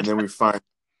 Yes, I did. And then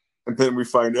we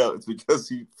find out it's because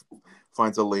he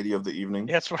finds a lady of the evening.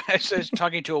 That's what I said.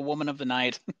 Talking to a woman of the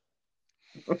night.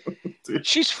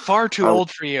 She's far too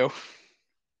old for you.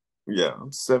 Yeah,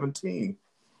 I'm 17.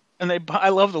 And I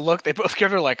love the look they both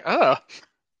give her, like, oh.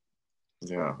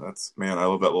 Yeah, I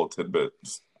love that little tidbit.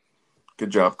 Just, good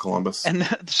job, Columbus. And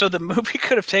so the movie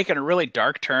could have taken a really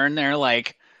dark turn there.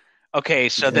 Like, okay,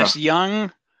 so this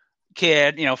young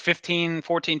kid, 14,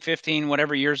 15,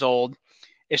 whatever years old,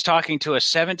 is talking to a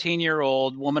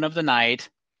 17-year-old woman of the night.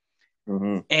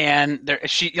 Mm-hmm. And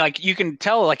she, like, you can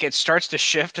tell, like, it starts to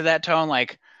shift to that tone,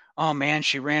 like, oh man,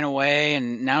 she ran away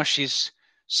and now she's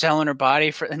selling her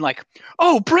body for, and like,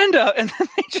 oh, Brenda, and then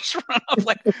they just run off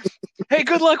like, hey,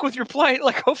 good luck with your plight.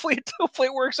 Like, hopefully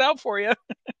it works out for you.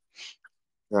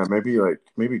 Yeah,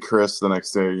 maybe Chris the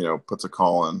next day, puts a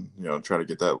call in, try to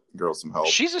get that girl some help.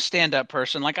 She's a stand-up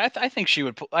person. Like, I think she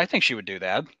would. I think she would do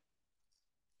that.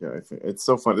 Yeah, I think it's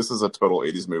so fun. This is a total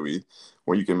 '80s movie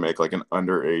where you can make like an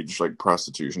underage like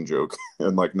prostitution joke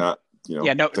and like not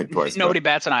think twice. Nobody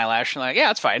bats an eyelash. Like,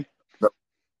 yeah, it's fine.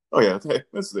 Oh yeah, hey,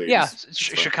 that's the '80s. Yeah,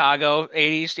 Chicago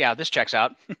 '80s. Yeah, this checks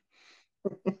out.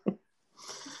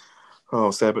 Oh,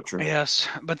 sad but true. Yes,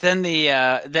 but then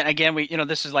then again, we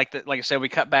this is like I said, we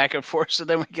cut back and forth, so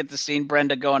then we get the scene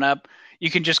Brenda going up. You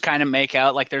can just kind of make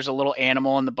out like there's a little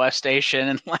animal in the bus station,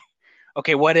 and like,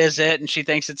 okay, what is it? And she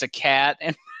thinks it's a cat,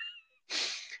 and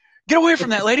get away from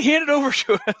that lady, hand it over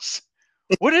to us.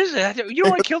 What is it? You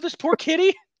don't want to kill this poor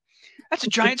kitty? That's a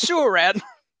giant sewer rat.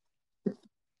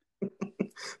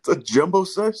 It's a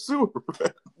jumbo-sized sewer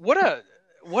rat. What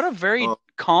a very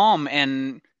calm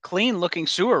and clean-looking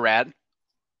sewer rat.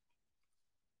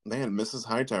 Man, Mrs.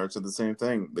 Hightower said the same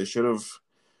thing. They should have.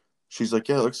 She's like,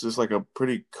 yeah, it looks just like a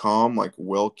pretty calm, like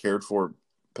well cared for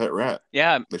pet rat.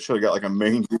 Yeah, they should have got like a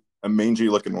mangy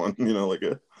looking one. Like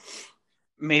a.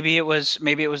 Maybe it was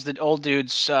the old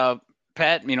dude's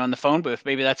pet. In the phone booth.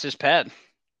 Maybe that's his pet.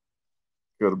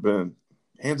 Could have been.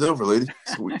 Hands over, lady.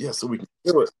 So we can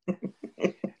kill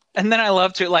it. And then I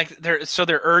love to like they're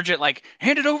urgent, like,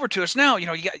 hand it over to us now.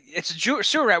 It's a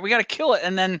sewer rat. We got to kill it.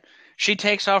 And then she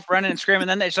takes off running and screaming.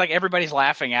 And then it's like everybody's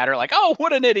laughing at her, like, oh,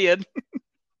 what an idiot.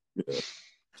 Yeah.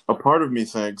 A part of me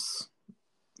thinks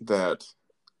that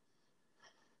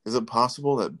is it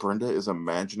possible that Brenda is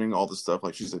imagining all this stuff?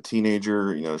 Like she's a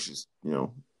teenager, she's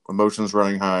emotions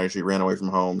running high. She ran away from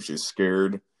home. She's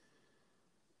scared.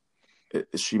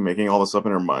 Is she making all this up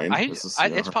in her mind?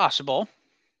 It's possible.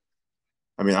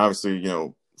 I mean, obviously,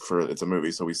 it's a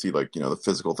movie, so we see like the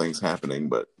physical things happening.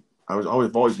 But I've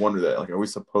always wondered that. Like, are we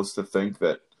supposed to think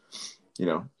that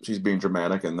she's being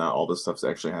dramatic and not all this stuff's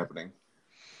actually happening?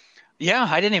 Yeah,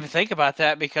 I didn't even think about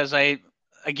that because I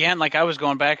was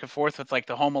going back and forth with like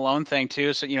the Home Alone thing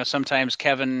too. So sometimes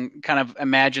Kevin kind of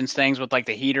imagines things with like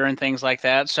the heater and things like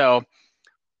that. So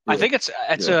yeah. I think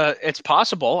it's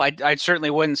possible. I certainly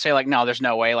wouldn't say like, no, there's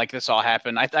no way like this all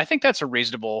happened. I think that's a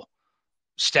reasonable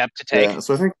step to take. Yeah,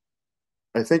 so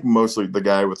I think mostly the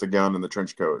guy with the gun and the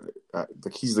trench coat,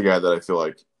 he's the guy that I feel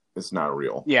like is not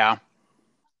real. Yeah.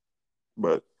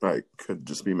 But I could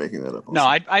just be making that up. Also.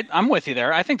 No, I'm with you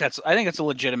there. I think it's a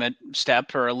legitimate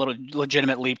step or a little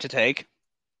legitimate leap to take.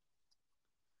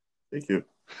 Thank you.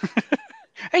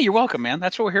 Hey, you're welcome, man.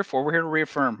 That's what we're here for. We're here to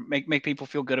reaffirm, make people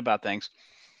feel good about things.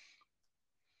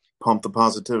 Pump the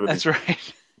positivity. That's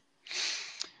right.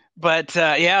 But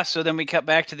yeah, so then we cut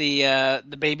back to the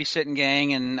babysitting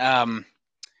gang, and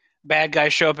bad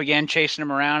guys show up again, chasing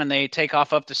them around, and they take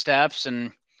off up the steps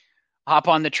and hop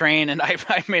on the train. And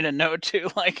I made a note too,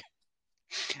 like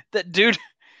the dude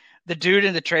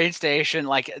in the train station,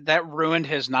 like that ruined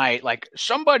his night. Like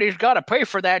somebody's got to pay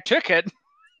for that ticket.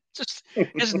 Just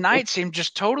his night seemed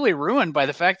just totally ruined by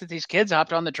the fact that these kids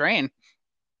hopped on the train.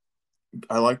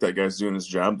 I like that guy's doing his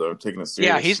job though, taking it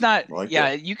serious. Yeah, he's not.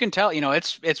 That. You can tell.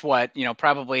 It's what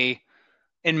probably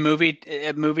in movie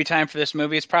time for this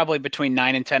movie. It's probably between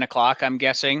 9 and 10 o'clock, I'm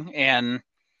guessing. And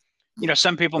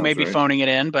some people may be phoning it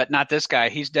in, but not this guy.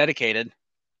 He's dedicated.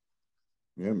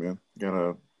 Yeah, man,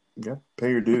 you gotta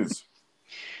pay your dues.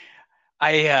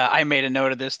 I made a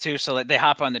note of this too, so that they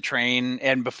hop on the train,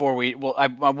 and before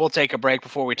we'll take a break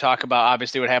before we talk about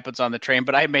obviously what happens on the train.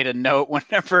 But I made a note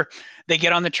whenever they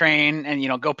get on the train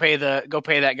and go pay that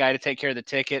guy to take care of the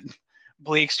ticket.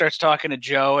 Bleak starts talking to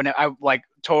Joe, and I like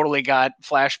totally got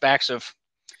flashbacks of,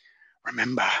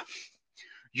 remember,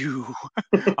 you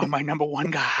are my number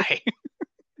one guy.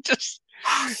 Just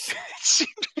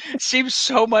it seems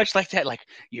so much like that. Like,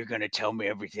 you're gonna tell me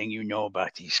everything you know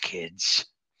about these kids.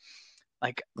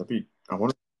 Like,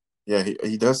 yeah,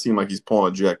 he does seem like he's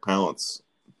pulling a Jack Palance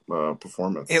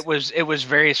performance. It was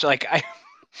very like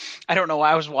I don't know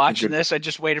why I was watching this. I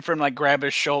just waited for him to like grab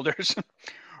his shoulders.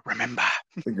 Remember.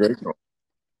 Great.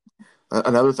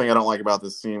 Another thing I don't like about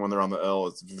this scene when they're on the L,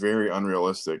 it's very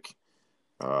unrealistic.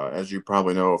 As you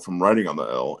probably know from riding on the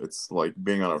L, it's like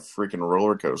being on a freaking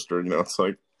roller coaster. It's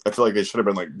like I feel like they should have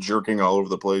been like jerking all over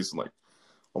the place and like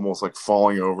almost like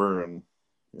falling over and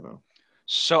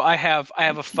So I have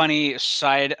a funny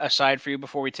aside for you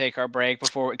before we take our break,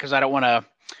 because I don't want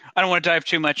to dive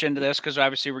too much into this because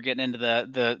obviously we're getting into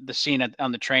the scene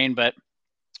on the train. But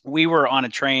we were on a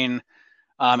train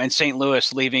in St.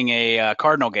 Louis leaving a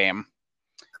Cardinal game.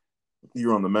 You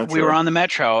were on the Metro. We were on the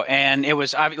Metro, and it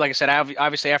was, like I said,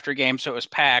 obviously after a game, so it was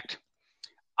packed.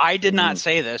 I did not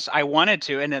say this. I wanted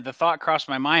to, and the thought crossed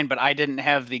my mind, but I didn't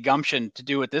have the gumption to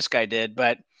do what this guy did.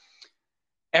 But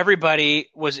everybody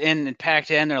was in and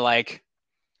packed in. They're like,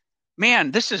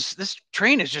 man, this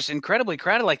train is just incredibly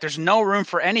crowded. Like, there's no room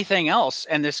for anything else.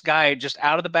 And this guy just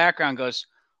out of the background goes,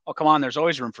 oh, come on, there's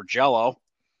always room for Jell-O.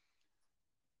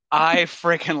 I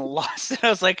freaking lost it. I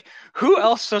was like, who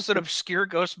else does an obscure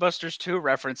Ghostbusters 2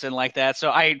 reference in like that? So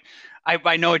I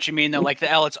know what you mean though. Like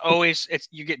the L, it's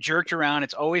you get jerked around.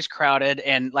 It's always crowded,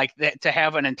 and like to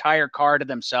have an entire car to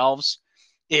themselves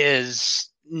is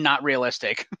not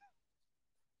realistic.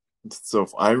 So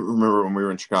I remember when we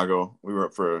were in Chicago, we were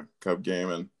up for a Cub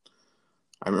game, and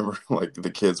I remember like the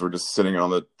kids were just sitting on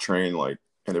the train, like,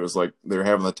 and it was like they were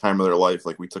having the time of their life.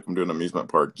 Like we took them to an amusement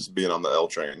park, just being on the L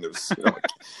train. It was like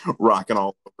rocking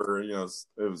all over. It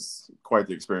was quite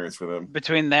the experience for them.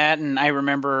 Between that and I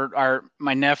remember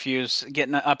my nephews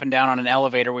getting up and down on an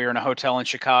elevator. We were in a hotel in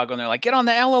Chicago, and they're like, "Get on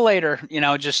the elevator!"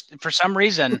 Just for some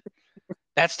reason,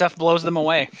 that stuff blows them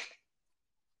away.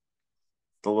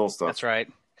 The little stuff. That's right.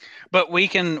 But we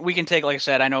can take, like I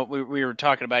said, I know we were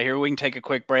talking about here. We can take a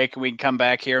quick break, and we can come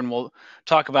back here, and we'll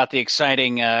talk about the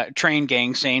exciting train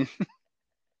gang scene.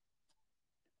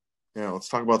 Yeah, let's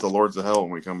talk about the Lords of Hell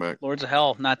when we come back. Lords of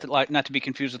Hell, not to be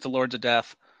confused with the Lords of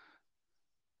Death.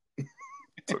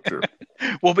 So true.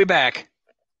 We'll be back.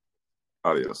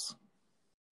 Adios.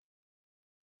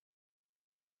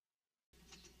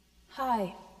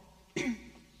 Hi.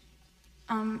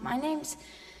 My name's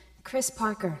Chris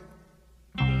Parker.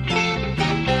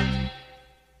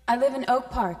 I live in Oak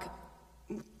Park.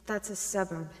 That's a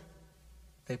suburb.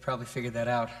 They probably figured that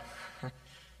out.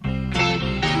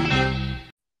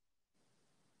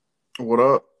 What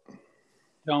up?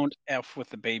 Don't F with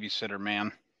the babysitter,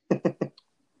 man.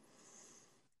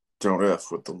 Don't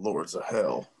F with the Lords of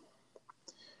Hell.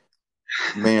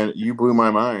 Man, you blew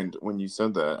my mind when you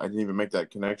said that. I didn't even make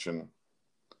that connection.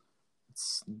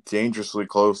 It's dangerously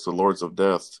close to Lords of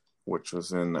Death, which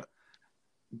was in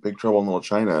Big Trouble in Little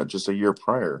China just a year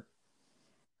prior.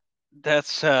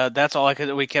 That's all I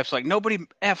could. We kept like, nobody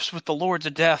F's with the Lords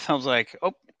of Death. I was like,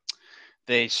 oh,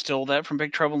 they stole that from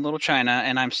Big Trouble in Little China,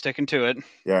 and I'm sticking to it.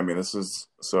 Yeah, I mean, this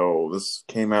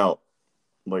came out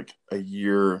like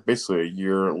basically a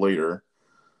year later.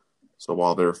 So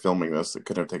while they were filming this, it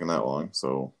couldn't have taken that long.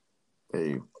 So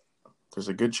there's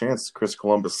a good chance Chris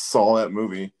Columbus saw that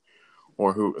movie,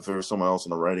 or if there was someone else on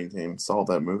the writing team saw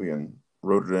that movie and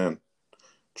wrote it in,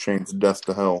 changed Death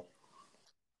to Hell.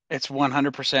 It's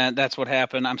 100%. That's what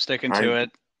happened. I'm sticking to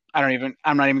it. I'm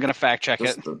not even going to fact check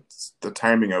it. The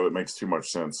timing of it makes too much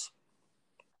sense.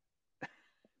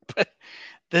 But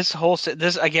this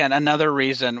again, another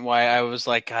reason why I was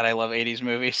like, God, I love 80s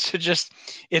movies.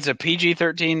 It's a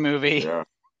PG-13 movie. Yeah.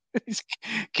 These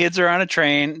kids are on a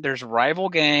train. There's rival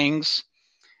gangs,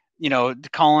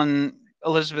 calling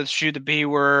Elizabeth Shue the B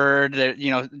word,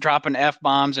 dropping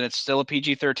F-bombs, and it's still a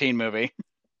PG-13 movie.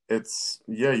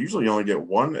 Usually you only get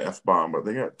one F-bomb, but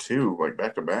they got two, like,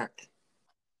 back to back.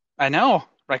 I know,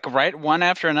 like right one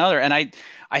after another. And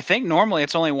I think normally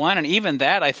it's only one, and even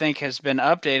that I think has been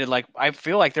updated. Like I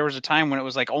feel like there was a time when it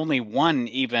was like only one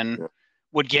even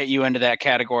would get you into that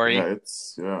category. Yeah,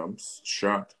 I'm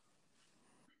shocked.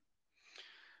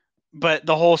 But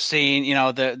the whole scene,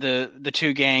 the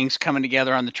two gangs coming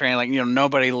together on the train, like,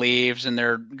 nobody leaves, and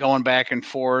they're going back and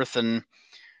forth and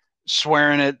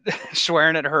swearing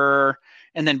at her,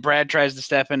 and then Brad tries to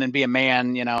step in and be a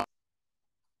man,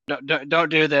 don't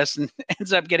do this, and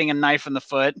ends up getting a knife in the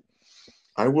foot.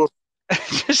 I will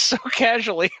just so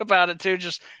casually about it too,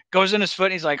 just goes in his foot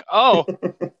and he's like, oh.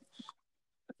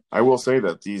 I will say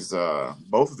that these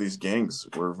both of these gangs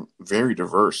were very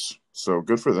diverse, so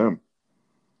good for them.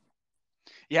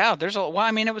 Yeah,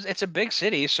 it's a big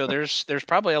city, so there's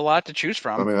probably a lot to choose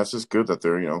from. I mean, that's just good that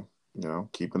they're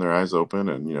keeping their eyes open,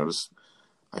 and just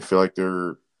I feel like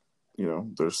they're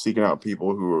seeking out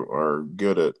people who are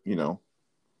good at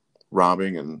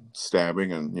robbing and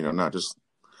stabbing, and not just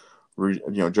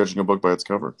judging a book by its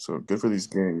cover. So good for these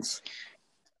gangs.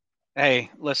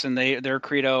 Hey, listen, their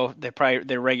credo,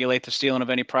 they regulate the stealing of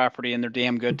any property, and they're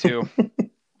damn good too.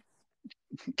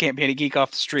 Can't be any geek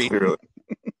off the street. Clearly.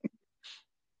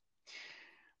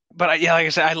 But yeah, like I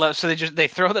said, I love. So they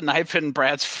throw the knife in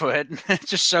Brad's foot,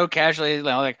 just so casually,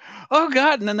 like, oh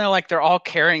God! And then they're all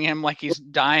carrying him like he's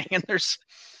dying, and I was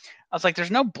like,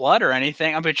 there's no blood or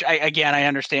anything. Which I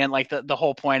understand. Like the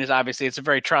whole point is obviously it's a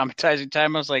very traumatizing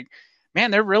time. I was like, Man,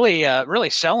 they're really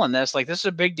selling this. Like, this is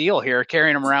a big deal here,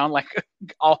 carrying him around like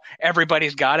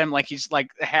everybody's got him like he's like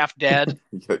half dead.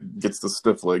 He gets the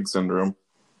stiff leg syndrome.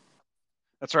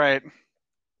 That's right.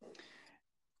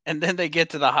 And then they get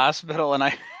to the hospital,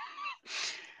 and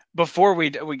before we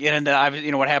get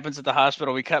into what happens at the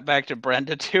hospital, we cut back to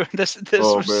Brenda too. This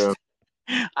Oh, was man.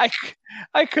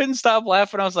 I couldn't stop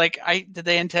laughing. I was like, did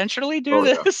they intentionally do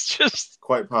this? Yeah. Just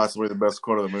Quite possibly the best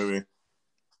quote of the movie.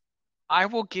 I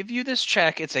will give you this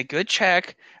check. It's a good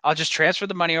check. I'll just transfer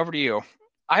the money over to you.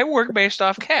 I work based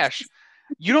off cash.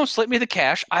 You don't slip me the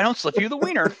cash. I don't slip you the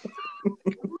wiener.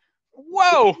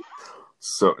 Whoa.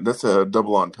 So that's a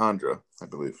double entendre, I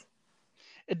believe.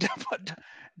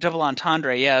 Double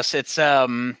entendre. Yes. It's, well,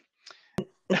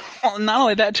 not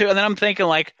only that too. And then I'm thinking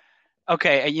like,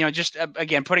 okay, just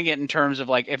again, putting it in terms of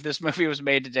like, if this movie was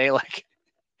made today, like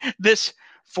this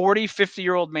 40,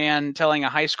 50-year-old man telling a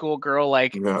high school girl,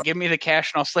 like, give me the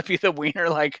cash and I'll slip you the wiener.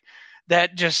 Like,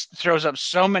 that just throws up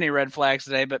so many red flags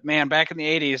today. But man, back in the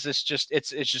 80s, it's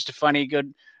just a funny,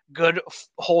 good,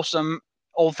 wholesome,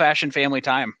 old-fashioned family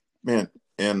time. Man,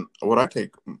 and what I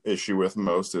take issue with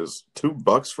most is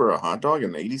 $2 for a hot dog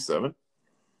in '87.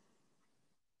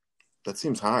 That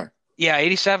seems high. Yeah,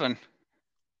 87.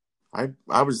 I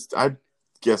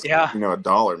guess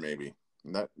 $1 maybe.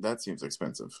 That seems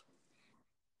expensive.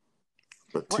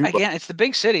 But again, it's the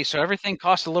big city, so everything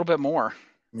costs a little bit more.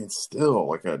 I mean, still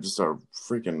like just a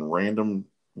freaking random,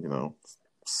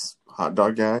 hot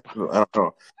dog guy. I don't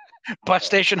know. Bus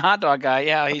station hot dog guy.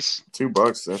 Yeah, he's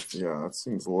 $2. That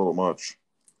seems a little much.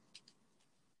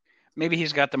 Maybe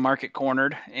he's got the market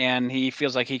cornered, and he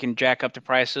feels like he can jack up the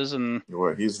prices. And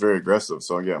well, he's very aggressive,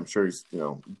 so yeah, I'm sure he's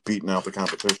beating out the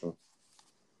competition.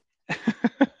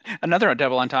 Another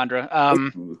double entendre.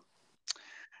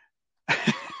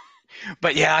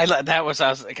 But yeah, I was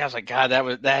like, God,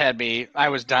 that had me. I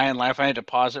was dying laughing. I had to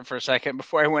pause it for a second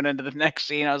before I went into the next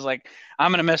scene. I was like,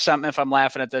 I'm gonna miss something if I'm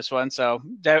laughing at this one. So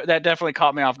that definitely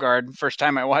caught me off guard first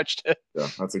time I watched it. Yeah,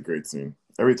 that's a great scene.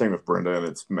 Everything with Brenda and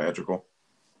it's magical.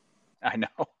 I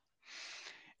know.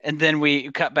 And then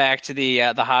we cut back to the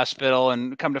hospital,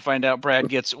 and come to find out, Brad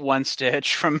gets one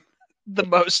stitch from the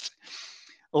most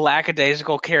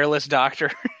lackadaisical, careless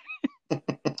doctor.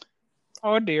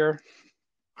 Oh dear.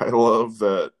 I love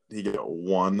that he got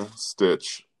one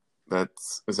stitch.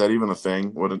 Is that even a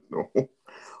thing?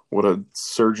 Would a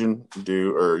surgeon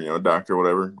do, or a doctor,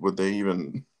 whatever? Would they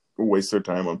even waste their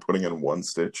time on putting in one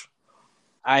stitch?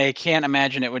 I can't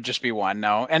imagine it would just be one.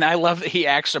 No, and I love that he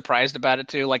acts surprised about it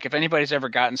too. Like if anybody's ever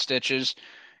gotten stitches,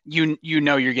 you're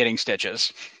getting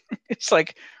stitches. It's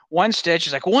like one stitch.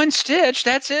 It's like one stitch.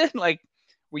 That's it. Like,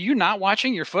 were you not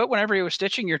watching your foot whenever he was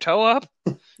stitching your toe up?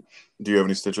 Do you have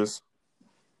any stitches?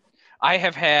 I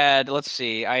have had, let's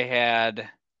see, I had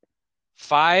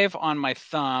 5 on my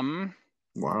thumb.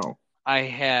 Wow. I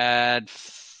had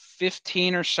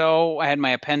 15 or so. I had my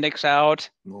appendix out.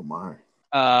 Oh my.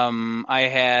 I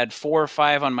had 4 or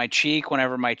 5 on my cheek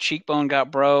whenever my cheekbone got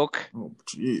broke. Oh,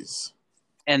 jeez.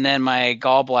 And then my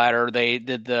gallbladder, they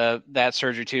did that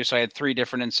surgery too. So I had 3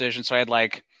 different incisions. So I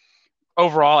had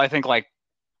overall, I think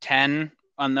 10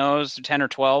 on those, 10 or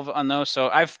 12 on those. So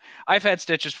I've had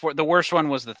stitches for, the worst one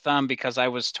was the thumb because I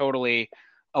was totally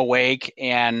awake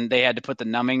and they had to put the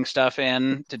numbing stuff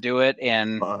in to do it.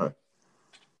 And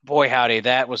boy, howdy,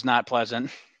 that was not pleasant.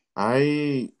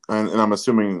 And I'm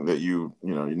assuming that you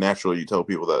naturally you tell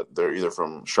people that they're either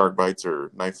from shark bites or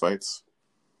knife fights.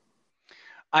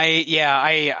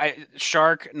 I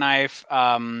shark, knife.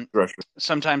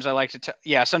 Sometimes I like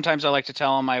to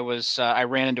tell them I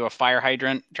ran into a fire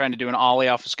hydrant trying to do an ollie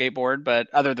off a skateboard, but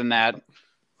other than that,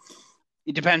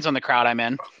 it depends on the crowd I'm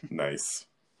in. Nice.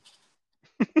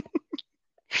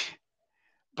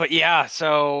 But yeah,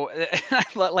 so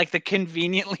like the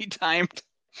conveniently timed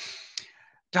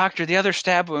doctor, the other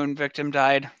stab wound victim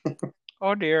died.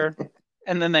 Oh dear.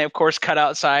 And then they of course cut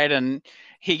outside and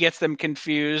he gets them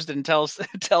confused and tells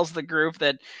the group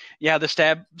that, yeah, the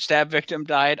stab victim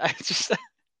died.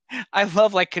 I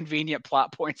love convenient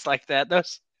plot points like that.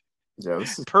 This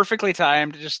is perfectly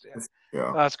timed.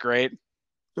 That's great.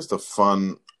 Just a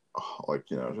fun,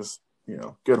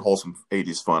 good wholesome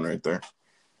 80s fun right there.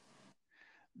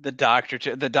 The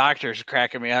doctor's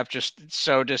cracking me up. Just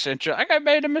so disinterested. I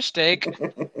made a mistake.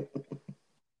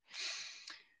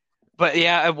 But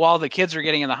yeah, while the kids are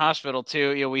getting in the hospital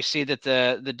too, we see that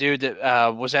the dude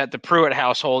that was at the Pruitt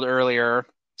household earlier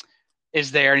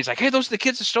is there, and he's like, "Hey, those are the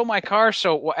kids that stole my car."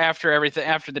 So after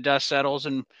the dust settles,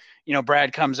 and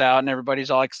Brad comes out, and everybody's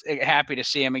all happy to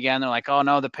see him again. They're like, "Oh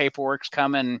no, the paperwork's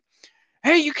coming.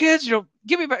 Hey, you kids,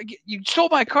 give me back. You stole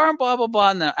my car and blah blah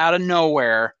blah." And then out of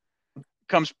nowhere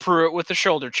comes Pruitt with the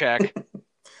shoulder check.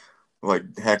 Like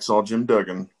Hacksaw Jim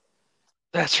Duggan.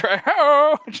 That's right.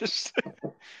 Oh, just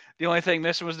the only thing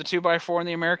missing was the 2x4 and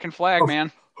the American flag,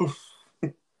 man.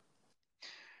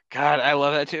 God, I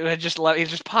love that too. It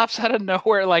just pops out of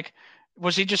nowhere. Like,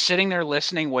 was he just sitting there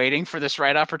listening, waiting for this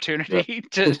right opportunity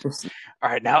to? All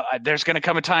right, now there's going to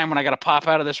come a time when I got to pop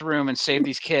out of this room and save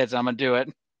these kids. I'm going to do it.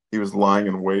 He was lying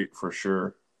in wait for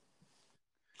sure.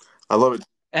 I love it.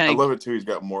 And I love it too. He's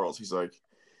got morals. He's like,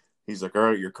 all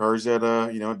right, your car's at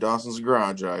Dawson's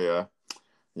garage. I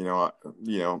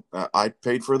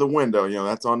paid for the window.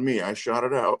 That's on me. I shot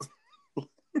it out.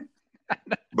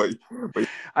 but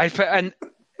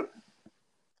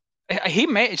he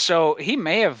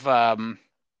may have.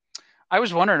 I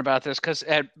was wondering about this because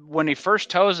when he first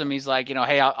tows him, he's like,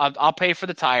 hey, I'll pay for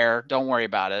the tire. Don't worry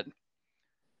about it.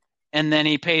 And then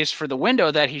he pays for the window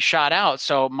that he shot out.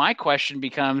 So my question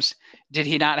becomes, did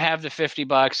he not have the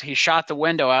 $50? He shot the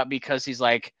window out because he's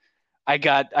like, I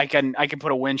can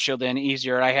put a windshield in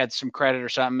easier. I had some credit or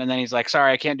something. And then he's like,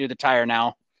 sorry, I can't do the tire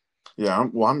now. Yeah.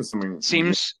 I'm assuming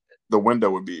the window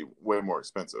would be way more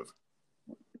expensive.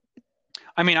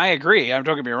 I mean, I agree. Don't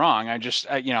get me wrong. I just,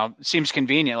 it seems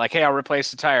convenient. Like, hey, I'll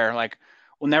replace the tire. Like,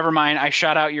 well, never mind. I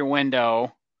shot out your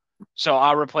window, so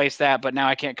I'll replace that. But now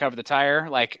I can't cover the tire.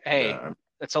 Like, hey,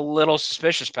 that's a little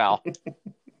suspicious, pal.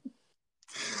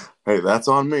 Hey, that's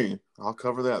on me. I'll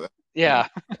cover that. Yeah.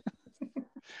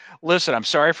 Listen, I'm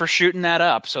sorry for shooting that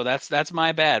up. So that's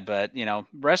my bad. But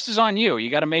rest is on you. You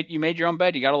made your own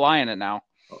bed. You got to lie in it now.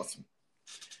 Awesome.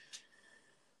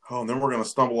 Oh, and then we're going to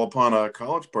stumble upon a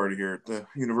college party here at the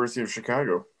University of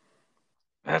Chicago.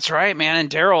 That's right, man. And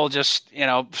Daryl just,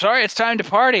 sorry, it's time to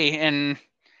party. And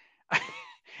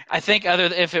I think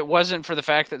if it wasn't for the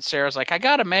fact that Sarah's like, I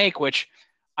got to make, which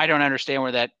I don't understand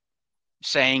where that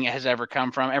saying has ever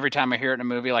come from. Every time I hear it in a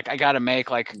movie, like, I got to make,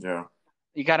 like, yeah,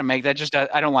 you got to make that. Just,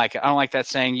 I don't like it. I don't like that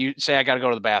saying. You say, I got to go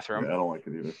to the bathroom. Yeah, I don't like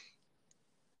it either.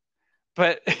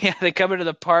 But yeah, they come into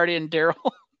the party and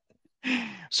Daryl.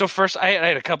 So first, I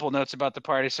had a couple notes about the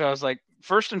party. So I was like,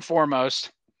 first and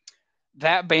foremost,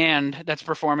 that band that's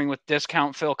performing with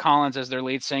Discount Phil Collins as their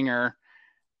lead singer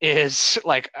is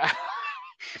like, all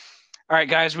right,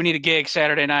 guys, we need a gig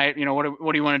Saturday night. What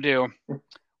do you want to do?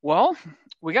 Well,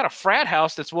 we got a frat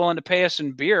house that's willing to pay us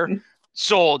in beer.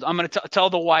 Sold. I'm going to tell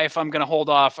the wife I'm going to hold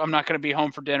off. I'm not going to be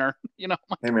home for dinner.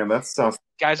 Hey, man, that's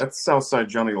Southside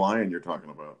Johnny Lyon you're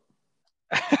talking about.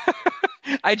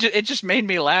 It just made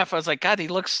me laugh. I was like, God, he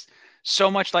looks so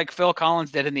much like Phil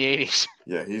Collins did in the 80s.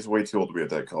 Yeah, he's way too old to be at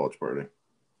that college party.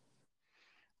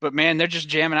 But man, they're just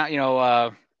jamming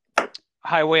out,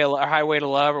 Highway to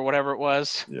Love or whatever it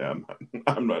was. Yeah,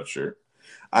 I'm not sure.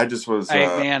 I just was.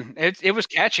 Man, it was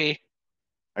catchy.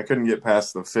 I couldn't get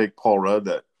past the fake Paul Rudd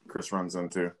that Chris runs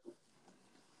into.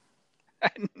 I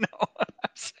know.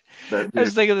 I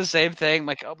was thinking the same thing. I'm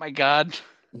like, oh my God.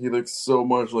 He looks so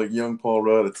much like young Paul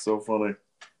Rudd. It's so funny.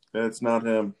 It's not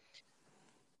him.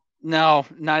 No,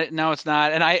 it's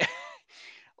not. And I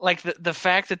like the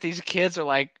fact that these kids are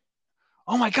like,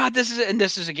 oh my God, this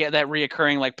is again that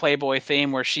reoccurring like Playboy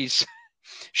theme where she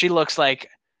looks like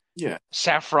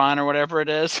Saffron or whatever it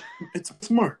is.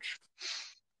 It's March.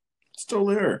 It's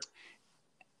totally her.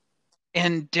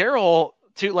 And Daryl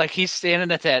too, like he's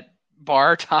standing at that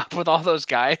bar top with all those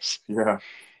guys. Yeah.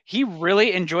 He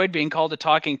really enjoyed being called a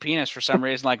talking penis for some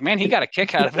reason. Like, man, he got a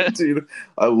kick out of it. Dude,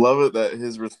 I love it that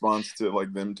his response to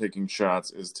like them taking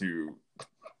shots is to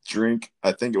drink.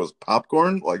 I think it was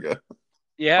popcorn, like a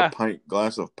pint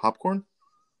glass of popcorn.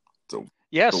 It's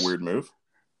a weird move.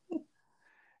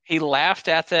 He laughed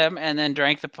at them and then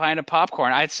drank the pint of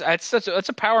popcorn. It's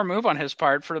a power move on his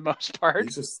part for the most part.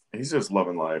 He's just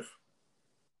loving life.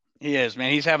 He is,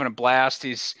 man. He's having a blast.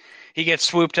 He gets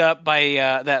swooped up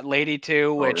by that lady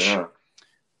too, which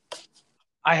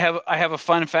I have a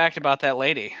fun fact about that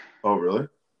lady. Oh, really?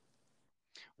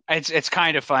 It's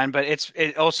kind of fun, but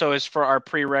it also is for our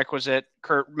prerequisite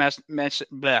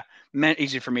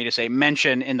easy for me to say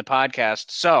mention in the podcast.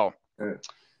 So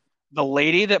the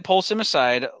lady that pulls him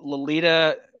aside,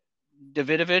 Lolita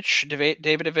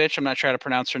Davidovich, I'm not trying to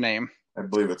pronounce her name. I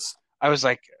believe it's. I was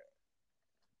like,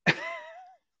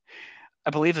 I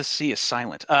believe the C is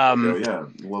silent. Yeah,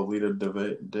 Lolita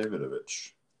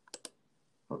Davidovich.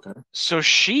 Okay. So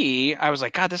I was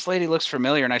like, God, this lady looks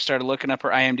familiar, and I started looking up her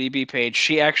IMDb page.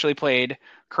 She actually played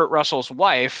Kurt Russell's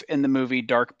wife in the movie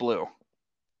Dark Blue.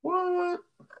 What?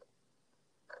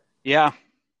 Yeah.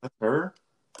 That's her?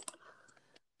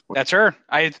 That's her.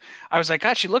 I was like,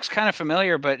 God, she looks kind of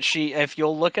familiar, but if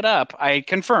you'll look it up, I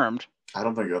confirmed. I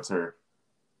don't think that's her.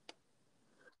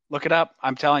 Look it up.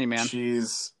 I'm telling you, man.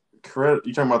 She's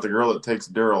You talking about the girl that takes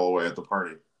Daryl away at the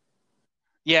party?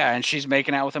 Yeah, and she's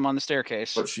making out with him on the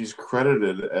staircase. But she's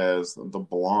credited as the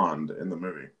blonde in the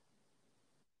movie.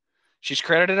 She's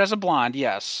credited as a blonde,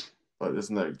 yes. But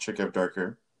isn't that chick have dark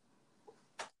hair?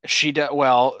 She does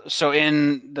well. So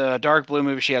in the Dark Blue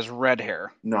movie, she has red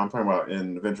hair. No, I'm talking about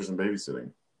in Adventures in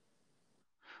Babysitting.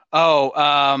 Oh,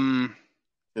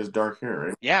 She has dark hair,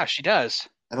 right? yeah, she does.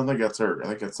 I don't think that's her. I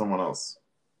think it's someone else.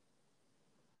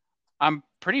 I'm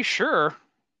pretty sure.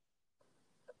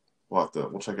 We'll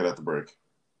check it at the break.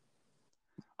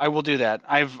 I will do that.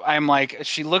 I'm like,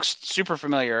 she looks super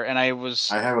familiar, and I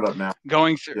have it up now.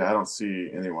 Going through. Yeah, I don't see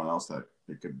anyone else that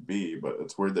it could be, but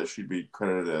it's weird that she'd be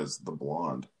credited as the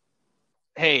blonde.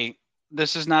 Hey,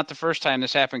 this is not the first time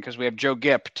this happened because we have Joe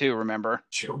Gipp too. Remember?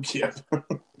 Joe Gipp.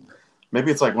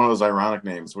 Maybe it's like one of those ironic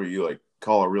names where you like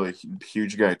call a really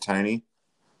huge guy tiny.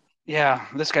 Yeah,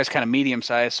 this guy's kind of medium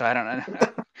sized, so I don't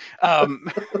know.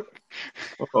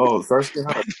 Oh, Starsky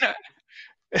Hutch.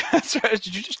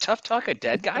 Did you just tough talk a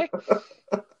dead guy?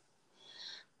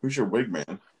 Who's your wig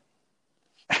man?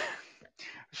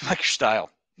 Like your style.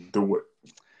 Do it.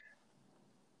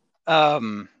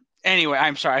 Anyway,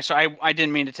 I'm sorry. So I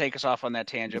didn't mean to take us off on that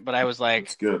tangent, but I was like,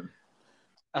 it's good.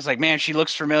 I was like, man, she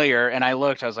looks familiar, and I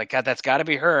looked. I was like, God, that's got to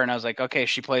be her. And I was like, okay,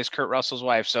 she plays Kurt Russell's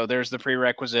wife, so there's the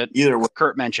prerequisite. Either way,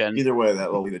 Kurt mentioned. Either way,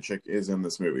 that Lolita chick is in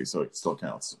this movie, so it still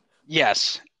counts.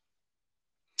 Yes.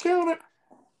 Count it.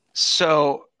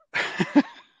 So,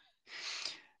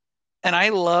 and I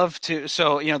love to.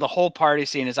 So the whole party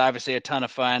scene is obviously a ton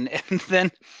of fun, and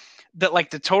then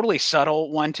the totally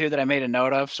subtle one too that I made a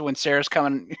note of. So when Sarah's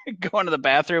going to the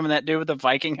bathroom and that dude with the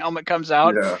Viking helmet comes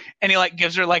out, and he like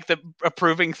gives her like the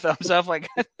approving thumbs up, like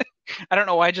I don't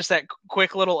know why, just that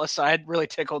quick little aside really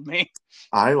tickled me.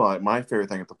 My favorite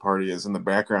thing at the party is in the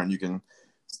background you can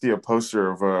see a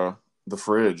poster of the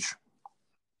fridge.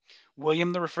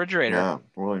 William the Refrigerator. Yeah,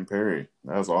 William Perry.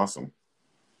 That was awesome.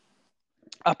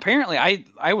 Apparently,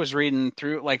 I was reading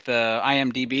through like the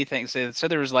IMDb thing. So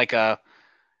there was like a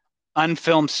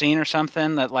unfilmed scene or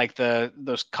something that like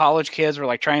those college kids were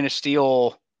like trying to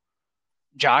steal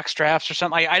jock straps or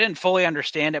something. I didn't fully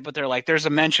understand it, but they're like, there's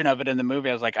a mention of it in the movie.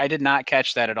 I was like, I did not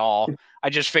catch that at all. I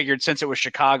just figured since it was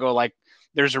Chicago, like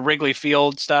there's a Wrigley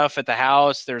Field stuff at the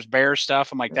house, there's Bears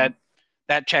stuff. I'm like,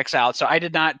 that checks out. So I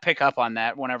did not pick up on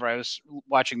that whenever I was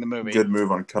watching the movie. Good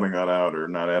move on cutting that out or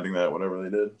not adding that, whatever they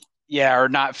did. Yeah, or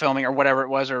not filming or whatever it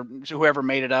was, or whoever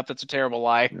made it up. That's a terrible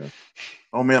lie. Yeah.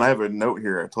 Oh man, I have a note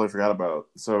here. I totally forgot about.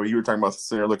 So you were talking about the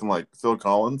singer looking like Phil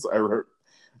Collins. I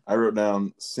wrote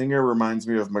down, singer reminds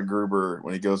me of MacGruber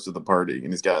when he goes to the party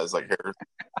and he's got his like hair.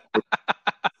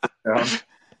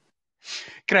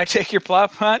 Can I take your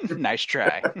plop hunt? Nice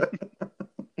try.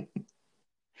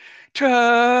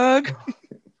 Tug.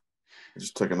 I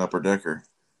just took an upper decker.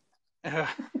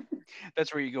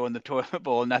 That's where you go in the toilet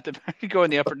bowl, not you go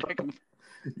in the upper deck.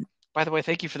 By the way,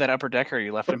 thank you for that upper decker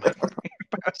you left in my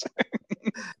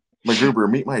MacGruber,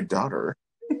 meet my daughter.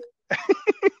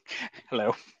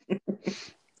 Hello.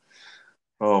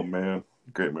 Oh man,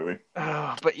 great movie.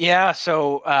 But yeah,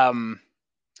 so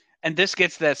and this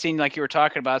gets to that scene like you were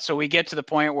talking about. So we get to the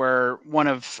point where one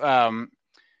of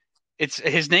it's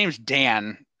his name's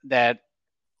Dan that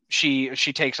she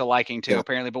takes a liking to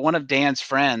apparently, but one of Dan's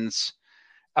friends.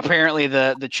 Apparently,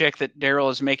 the chick that Daryl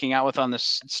is making out with on the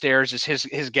stairs is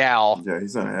his gal. Yeah,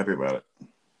 he's not happy about it.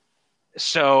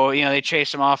 So, they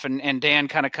chase him off, and Dan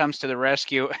kind of comes to the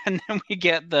rescue. And then we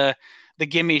get the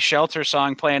Gimme Shelter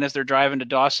song playing as they're driving to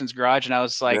Dawson's garage. And I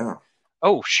was like,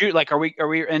 oh, shoot, like, are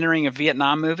we entering a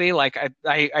Vietnam movie? Like,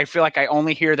 I feel like I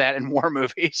only hear that in war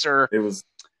movies. Or it was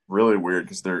really weird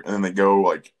because they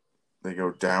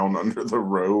go down under the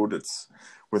road. It's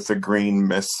with the green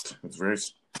mist. It's very,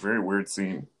 very weird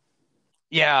scene.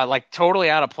 Yeah, like totally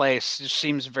out of place. Just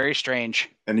seems very strange.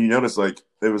 And you notice like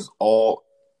it was all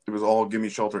Gimme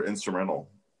Shelter instrumental,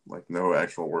 like no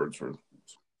actual words for.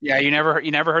 Yeah, you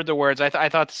never heard the words. I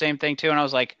thought the same thing too, and I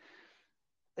was like,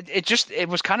 it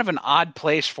was kind of an odd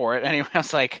place for it. Anyway, I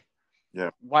was like, yeah,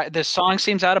 why this song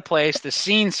seems out of place. The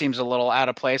scene seems a little out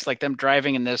of place, like them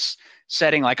driving in this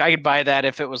setting. Like I could buy that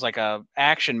if it was like a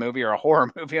action movie or a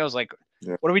horror movie. I was like,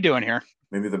 what are we doing here?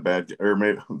 Maybe the bad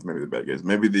guys.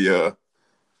 Maybe the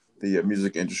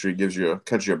music industry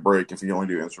cuts you a break if you only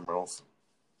do instrumentals.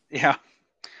 Yeah,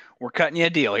 we're cutting you a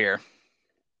deal here.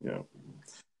 Yeah.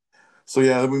 So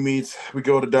yeah, we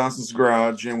go to Dawson's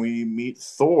garage and we meet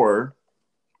Thor,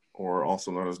 or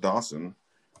also known as Dawson,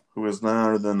 who is none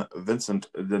other than Vincent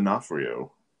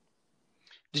D'Onofrio.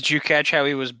 Did you catch how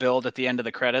he was billed at the end of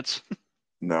the credits?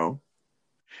 No.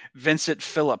 Vincent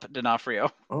Philip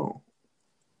D'Onofrio. Oh.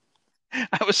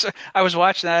 I was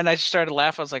watching that and I just started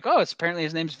laughing. I was like, oh, it's apparently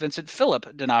his name's Vincent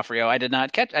Philip D'Onofrio. I did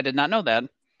not know that.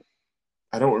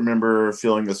 I don't remember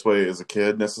feeling this way as a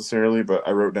kid necessarily, but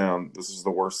I wrote down this is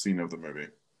the worst scene of the movie.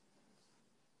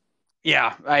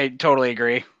 Yeah, I totally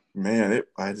agree. Man,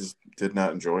 I just did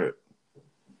not enjoy it.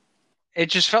 It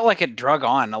just felt like it drug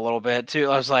on a little bit too.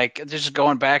 I was like just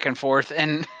going back and forth,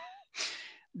 and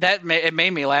it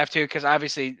made me laugh too because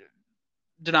obviously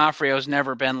D'Onofrio's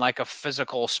never been like a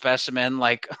physical specimen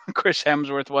like Chris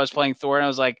Hemsworth was playing Thor, and I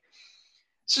was like,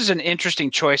 this is an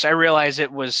interesting choice. I realize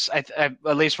it was at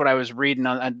least what I was reading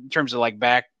on in terms of like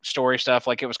backstory stuff,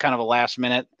 like it was kind of a last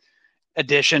minute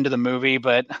addition to the movie,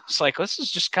 but it's like this is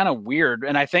just kind of weird.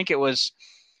 And I think it was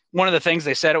one of the things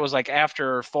they said it was like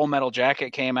after Full Metal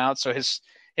Jacket came out, so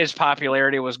his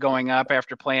popularity was going up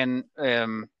after playing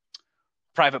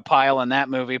Private Pile in that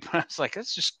movie. But it's like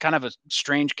it's just kind of a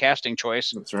strange casting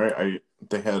choice. That's right.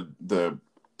 They had the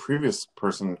previous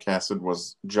person casted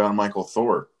was John Michael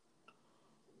Thor.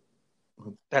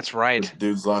 That's right. The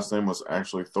dude's last name was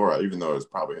actually Thor, even though it was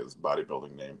probably his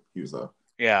bodybuilding name. He was a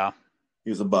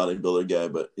bodybuilder guy,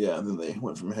 but yeah, and then they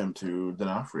went from him to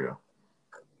D'Onofrio.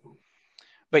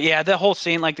 But yeah, the whole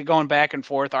scene, like the going back and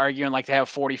forth, arguing, like they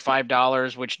have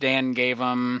 $45, which Dan gave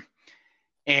him,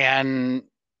 and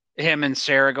him and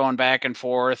Sarah going back and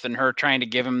forth, and her trying to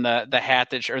give him the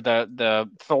hat or the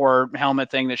Thor helmet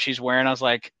thing that she's wearing. I was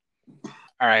like,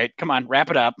 all right, come on,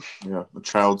 wrap it up. Yeah, a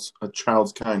child's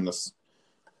kindness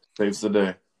saves the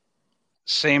day.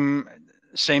 Same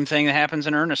thing that happens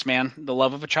in Ernest, man. The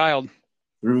love of a child.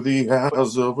 Through the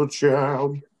eyes of a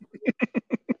child.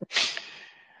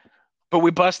 But we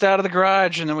bust out of the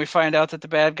garage, and then we find out that the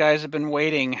bad guys have been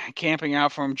waiting, camping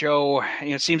out for him. Joe,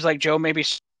 it seems like Joe maybe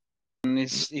they're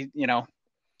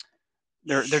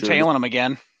tailing him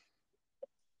again.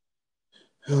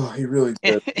 Oh, he really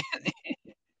did.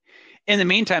 In the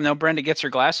meantime, though, Brenda gets her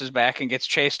glasses back and gets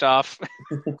chased off.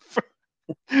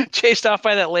 Chased off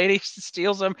by that lady,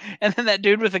 steals them, and then that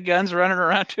dude with the guns running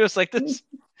around too. It's like this.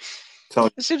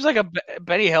 It seems like a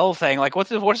Betty Hill thing. Like,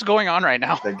 what's going on right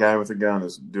now? That guy with the gun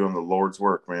is doing the Lord's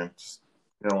work, man. Just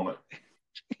killing it.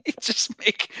 He's just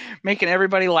making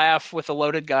everybody laugh with a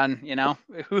loaded gun.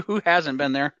 Who hasn't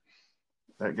been there?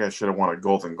 That guy should have won a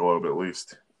Golden Globe at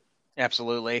least.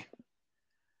 Absolutely.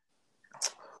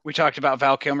 We talked about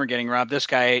Val Kilmer getting robbed. This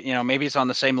guy, maybe it's on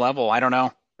the same level. I don't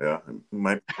know. Yeah, it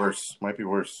might be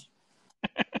worse.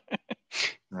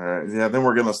 All right. Yeah, then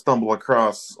we're gonna stumble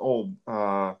across old.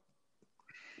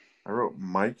 I wrote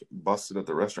Mike busted at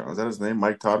the restaurant. Is that his name?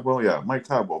 Mike Todwell? Yeah, Mike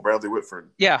Todwell. Bradley Whitford.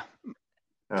 Yeah.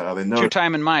 They noticed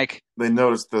Two-time and Mike. They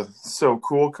noticed the So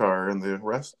Cool car in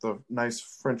the nice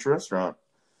French restaurant,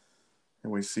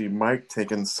 and we see Mike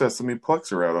taking Sesame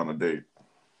Plexer out on a date.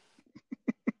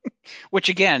 Which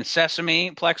again,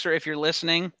 Sesame Plexer, if you're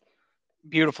listening,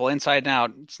 beautiful inside and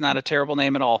out. It's not a terrible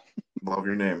name at all. Love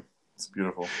your name. It's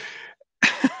beautiful.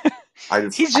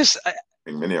 He's just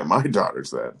many of my daughters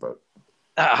that, but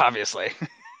obviously.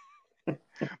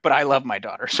 But I love my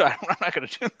daughter, so I'm not going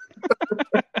to do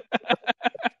that.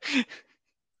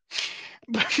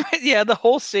 But yeah, the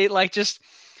whole scene, like, is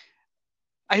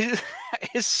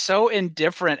so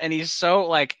indifferent, and he's so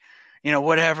like,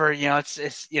 whatever, it's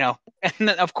and then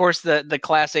of course the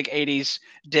classic '80s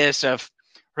diss of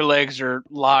her legs are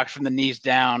locked from the knees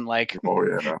down, like, oh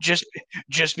yeah, just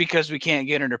because we can't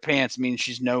get in her pants means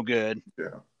she's no good.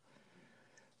 Yeah.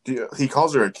 He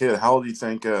calls her a kid. How old do you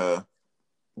think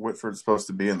Whitford's supposed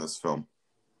to be in this film?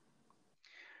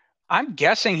 I'm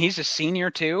guessing he's a senior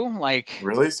too. Like,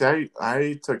 really? See,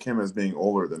 I took him as being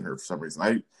older than her for some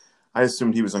reason. I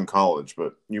assumed he was in college,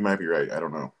 but you might be right. I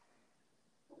don't know.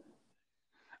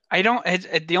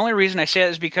 The only reason I say that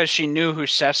is because she knew who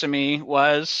Sesame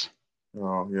was.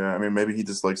 Oh yeah, I mean maybe he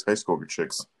just likes high school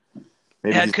chicks.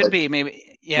 Maybe yeah, it could be.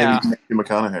 Maybe yeah. Maybe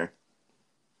McConaughey.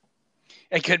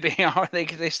 It could be.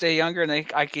 They stay younger, and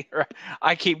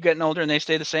I keep getting older, and they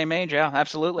stay the same age. Yeah,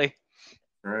 absolutely.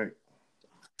 Right.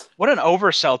 What an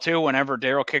oversell too! Whenever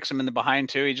Daryl kicks him in the behind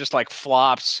too, he just like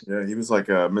flops. Yeah, he was like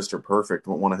Mr. Perfect,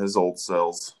 one of his old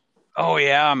cells. Oh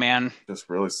yeah, man. Just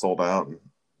really sold out and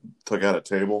took out a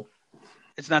table.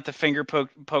 It's not the finger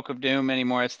poke of doom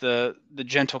anymore. It's the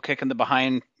gentle kick in the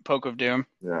behind poke of doom.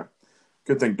 Yeah.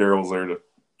 Good thing Daryl's there to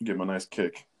give him a nice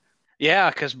kick.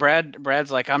 Yeah, because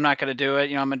Brad's like, I'm not going to do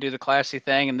it. I'm going to do the classy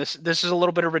thing. And this is a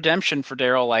little bit of redemption for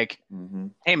Daryl. Like,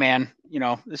 Hey, man,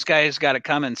 this guy's got it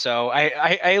coming. So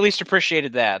I at least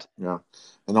appreciated that. Yeah.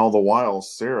 And all the while,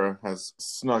 Sarah has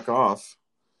snuck off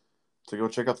to go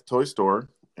check out the toy store.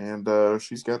 And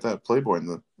she's got that Playboy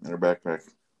in her backpack.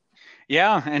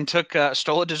 Yeah, and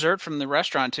stole a dessert from the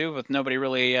restaurant, too, with nobody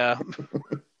really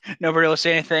Nobody will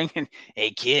say anything. And,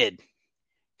 hey, kid,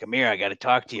 come here. I got to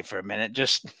talk to you for a minute.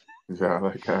 Just Yeah,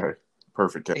 that guy.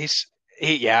 Perfect.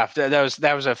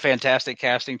 that was a fantastic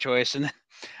casting choice. And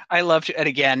I loved it. And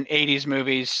again, 80s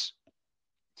movies.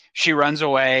 She runs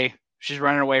away. She's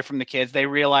running away from the kids. They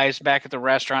realize back at the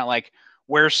restaurant, like,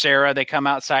 where's Sarah? They come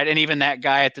outside, and even that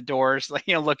guy at the doors, like,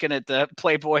 looking at the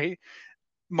Playboy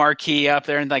marquee up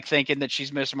there and like thinking that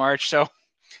she's Miss March. So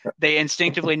they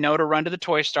instinctively know to run to the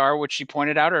toy store, which she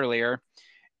pointed out earlier,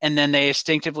 and then they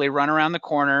instinctively run around the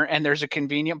corner. And there's a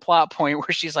convenient plot point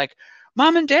where she's like,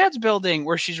 "Mom and Dad's building,"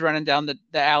 where she's running down the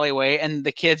alleyway, and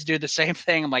the kids do the same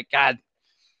thing. I'm like, God,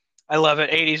 I love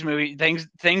it. 80s movie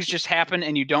things just happen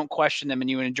and you don't question them and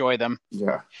you enjoy them.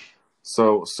 Yeah.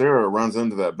 So Sarah runs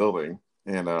into that building,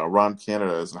 and Ron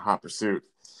Canada is in hot pursuit.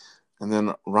 And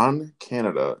then Ron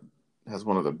Canada has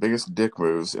one of the biggest dick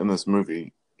moves in this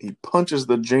movie. He punches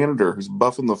the janitor who's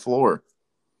buffing the floor.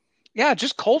 Yeah,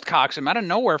 just cold cocks him out of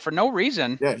nowhere for no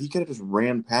reason. Yeah, he could have just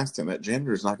ran past him. That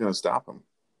janitor's not going to stop him.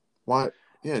 What?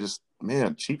 Yeah, just,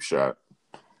 man, cheap shot.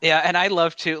 Yeah, and I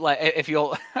love to, like, if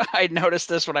you'll, I noticed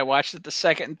this when I watched it the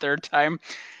second and third time.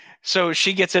 So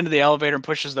she gets into the elevator and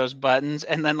pushes those buttons,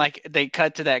 and then like they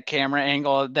cut to that camera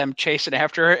angle of them chasing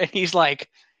after her, and he's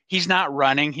not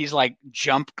running, he's like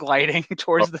jump gliding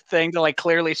towards the thing to like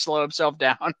clearly slow himself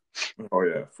down. Oh,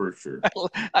 yeah, for sure.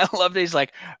 I love that he's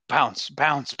like bounce,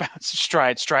 bounce, bounce,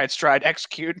 stride, stride, stride,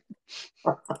 execute.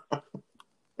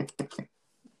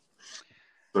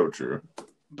 So true.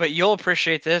 But you'll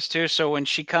appreciate this too. So when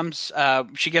she comes,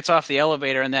 she gets off the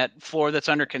elevator and that floor that's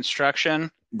under construction.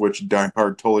 Which Die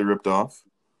Hard totally ripped off.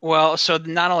 Well, so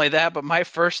not only that, but my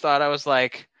first thought, I was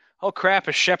like, oh crap,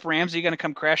 is Shep Ramsey going to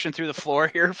come crashing through the floor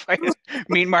here if I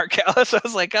meet Mark Callis? I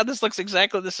was like, God, this looks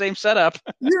exactly the same setup.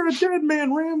 You're a dead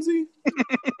man, Ramsey.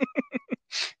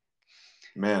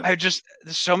 Man. There's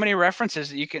so many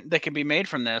references that can be made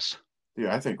from this.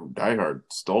 Yeah, I think Die Hard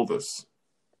stole this.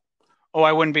 Oh,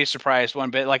 I wouldn't be surprised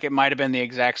one bit. Like, it might have been the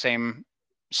exact same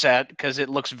set because it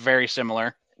looks very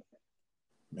similar.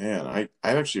 Man, I've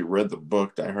actually read the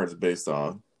book Die Hard's based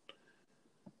on.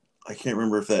 I can't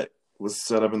remember if that was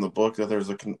set up in the book that there's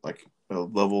a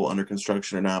level under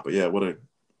construction or not. But yeah, what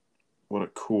a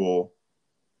cool.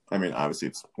 I mean, obviously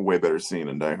it's a way better scene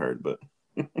in Die Hard, but.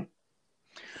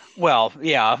 Well,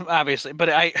 yeah, obviously, but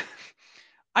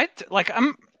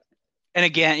I'm. And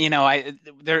again,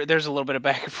 there's a little bit of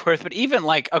back and forth, but even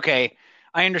like, okay,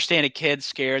 I understand a kid's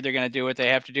scared, they're going to do what they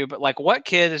have to do, but like what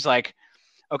kid is like,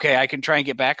 okay, I can try and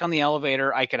get back on the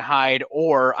elevator, I can hide,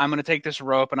 or I'm going to take this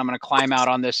rope and I'm going to climb out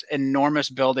on this enormous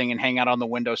building and hang out on the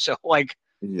windowsill. Like,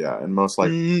 yeah, and most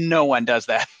likely no one does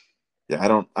that. Yeah,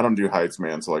 I don't do heights,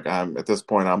 man. So like I'm at this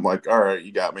point, I'm like, all right,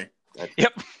 you got me.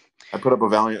 Yep. I put up a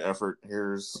valiant effort.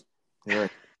 Here,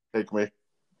 take me.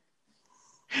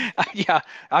 Yeah,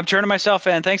 I'm turning myself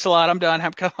in. Thanks a lot. I'm done.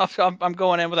 I'm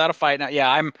going in without a fight now.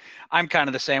 Yeah, I'm kind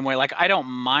of the same way. Like I don't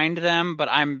mind them, but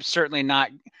I'm certainly not.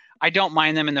 I don't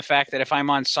mind them in the fact that if I'm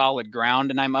on solid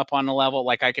ground and I'm up on the level,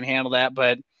 like I can handle that.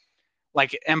 But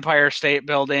like Empire State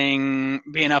Building,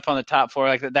 being up on the top floor,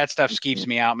 like that stuff skeeves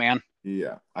me out, man.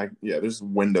 Yeah, there's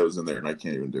windows in there, and I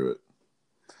can't even do it.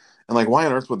 And like, why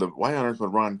on earth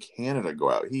would Ron Canada go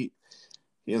out? He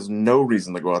has no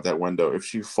reason to go out that window. If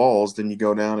she falls, then you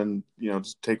go down and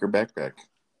just take her backpack.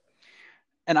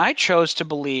 And I chose to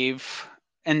believe,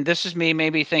 and this is me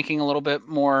maybe thinking a little bit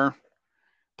more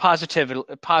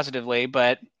positively,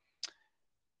 but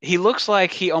he looks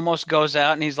like he almost goes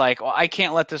out and he's like, well, I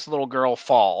can't let this little girl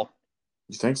fall.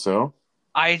 You think so?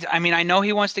 I mean, I know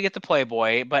he wants to get the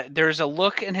Playboy, but there's a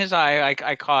look in his eye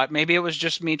I caught. Maybe it was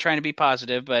just me trying to be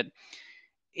positive, but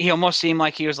he almost seemed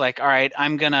like he was like, all right,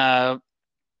 I'm gonna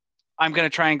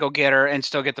try and go get her and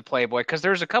still get the Playboy. Because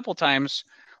there's a couple times,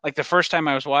 like the first time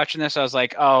I was watching this, I was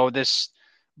like, oh, this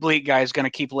bleak guy's gonna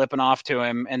keep lipping off to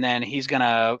him, and then he's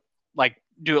gonna like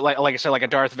do it like I said, like a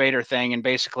Darth Vader thing, and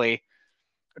basically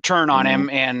turn on him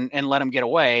and let him get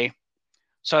away.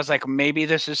 So I was like, maybe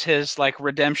this is his like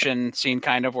redemption scene,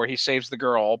 kind of where he saves the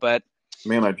girl. But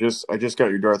man, I just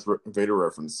got your Darth Vader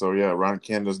reference. So yeah, Ron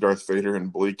Canada's Darth Vader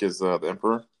and Bleak is the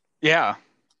Emperor. Yeah.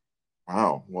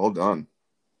 Wow, well done.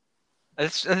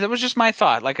 That was just my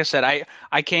thought. Like I said,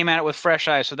 I came at it with fresh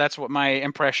eyes, so that's what my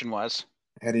impression was.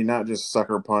 Had he not just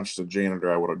sucker punched the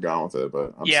janitor, I would have gone with it.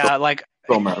 But I'm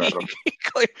still mad at him.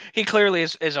 He clearly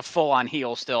is a full on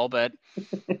heel still, but.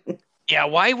 Yeah,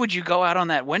 why would you go out on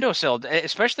that windowsill,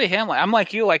 especially him? Like, I'm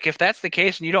like you. Like, if that's the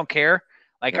case and you don't care,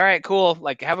 like, all right, cool.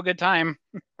 Like, have a good time.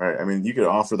 Right. I mean, you could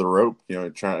offer the rope,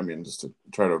 just to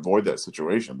try to avoid that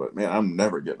situation. But man, I'm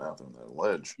never getting out there on that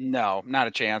ledge. No, not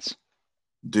a chance.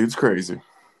 Dude's crazy.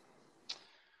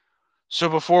 So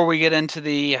before we get into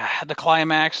the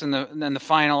climax and the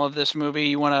final of this movie,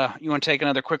 you wanna take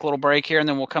another quick little break here, and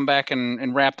then we'll come back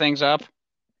and wrap things up.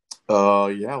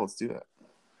 Yeah, let's do that.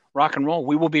 Rock and roll.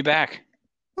 We will be back.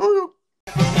 Some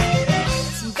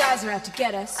guys are out to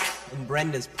get us. And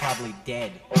Brenda's probably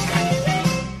dead.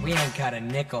 We ain't got a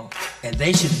nickel. And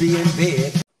they should be in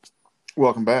bed.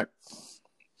 Welcome back.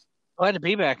 Glad to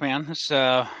be back, man.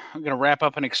 I'm gonna wrap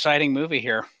up an exciting movie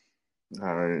here.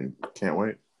 I can't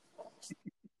wait.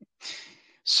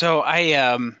 So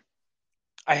I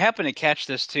happened to catch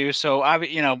this too. So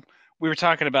we were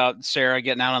talking about Sarah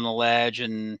getting out on the ledge,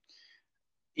 and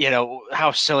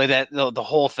how silly that the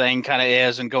whole thing kind of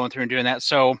is, and going through and doing that.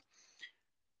 So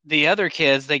the other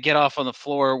kids, they get off on the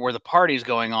floor where the party's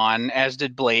going on, as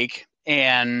did Blake,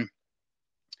 and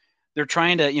they're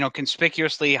trying to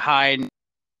conspicuously hide.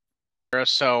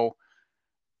 So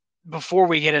before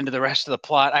we get into the rest of the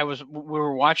plot, we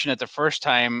were watching it the first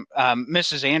time.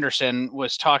 Mrs. Anderson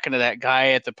was talking to that guy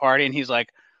at the party, and he's like,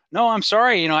 "No, I'm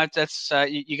sorry. That's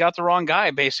you got the wrong guy."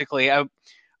 Basically,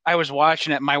 I was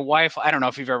watching it. My wife, I don't know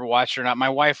if you've ever watched it or not. My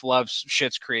wife loves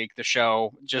Schitt's Creek, the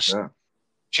show.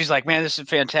 She's like, "Man, this is a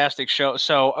fantastic show."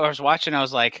 So I was watching. I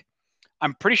was like,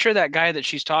 "I'm pretty sure that guy that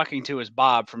she's talking to is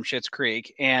Bob from Schitt's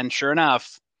Creek." And sure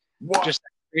enough, just a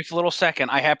brief little second,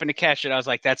 I happened to catch it. I was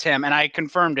like, "That's him," and I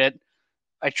confirmed it.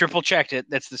 I triple checked it.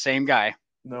 That's the same guy.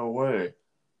 No way.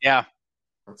 Yeah.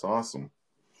 That's awesome.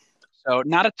 So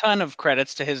not a ton of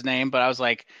credits to his name, but I was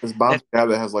like, is Bob the guy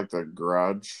that has like the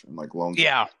garage and like loans?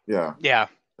 Yeah.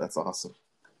 That's awesome.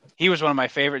 He was one of my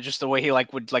favorites. Just the way he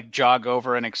would jog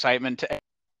over in excitement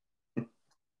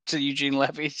to Eugene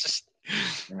Levy. Just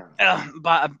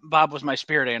Bob was my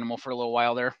spirit animal for a little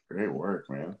while there. Great work,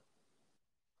 man.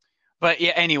 But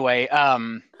yeah, anyway,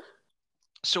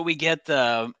 so we get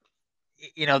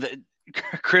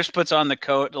Chris puts on the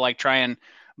coat to try and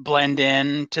blend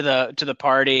in to the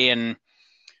party, and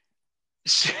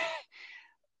so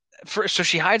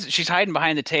she's hiding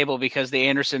behind the table because the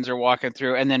Andersons are walking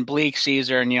through, and then Bleak sees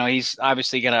her, and he's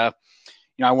obviously gonna,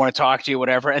 I want to talk to you,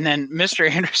 whatever. And then Mr.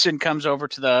 Anderson comes over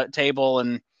to the table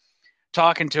and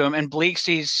talking to him, and Bleak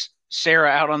sees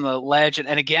Sarah out on the ledge, and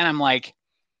again I'm like,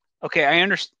 okay, I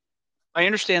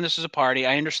understand this is a party.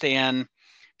 I understand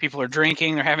people are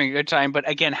drinking, they're having a good time, but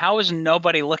again, how is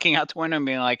nobody looking out the window and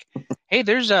being like, hey,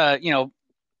 there's a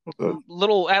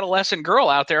little adolescent girl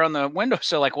out there on the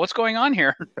windowsill, what's going on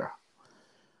here? Yeah.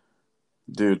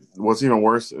 Dude, what's even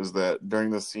worse is that during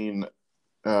the scene,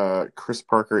 Chris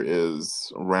Parker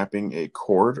is wrapping a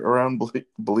cord around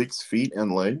Bleak's feet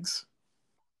and legs.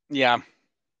 Yeah.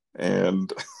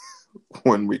 And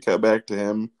when we cut back to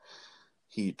him,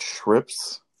 he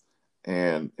trips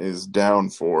and is down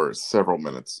for several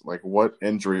minutes. What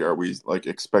injury are we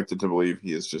expected to believe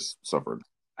he has just suffered?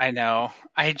 I know.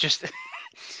 I just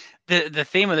the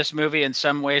theme of this movie in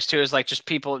some ways too is just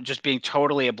people just being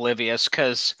totally oblivious,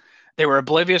 because they were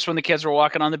oblivious when the kids were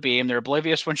walking on the beam. They're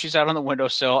oblivious when she's out on the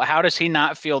windowsill. How does he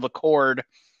not feel the cord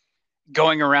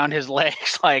going around his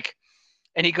legs?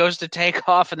 And he goes to take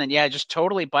off, and then just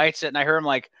totally bites it. And I heard him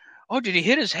like, "Oh, did he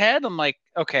hit his head?" I'm like,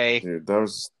 okay. Dude, that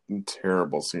was a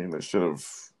terrible scene. They should have,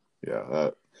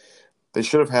 they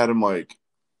should have had him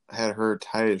had her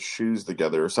tie his shoes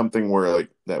together or something where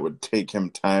that would take him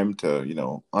time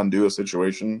to undo a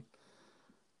situation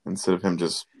instead of him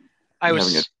just having a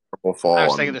terrible fall. I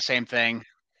was thinking the same thing.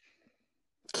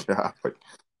 Yeah,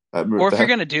 or if you're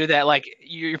gonna do that,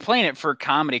 you're playing it for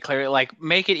comedy, clearly,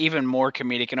 make it even more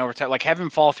comedic and over top. Have him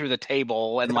fall through the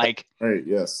table and right,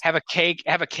 yes, have a cake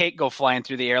go flying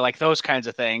through the air, those kinds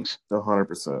of things.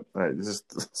 100%. Right, it's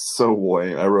just so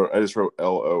lame. I just wrote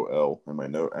LOL in my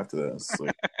note after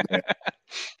that.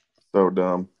 So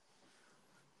dumb.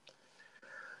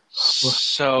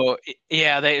 So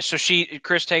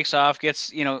Chris takes off, gets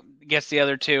the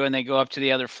other two, and they go up to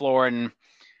the other floor and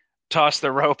toss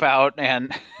the rope out,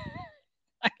 and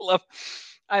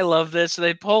I love this. So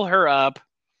they pull her up.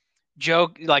 Joe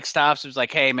stops and is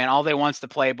like, "Hey man, all they want's the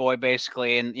Playboy,"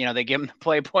 basically, and they give him the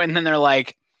Playboy, and then they're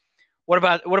like, what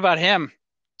about him?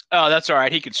 Oh, that's all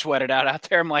right, he can sweat it out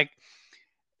there. I'm like,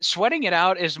 sweating it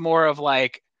out is more of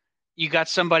you got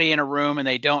somebody in a room and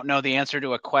they don't know the answer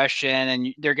to a question,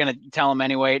 and they're gonna tell them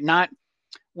anyway. Not,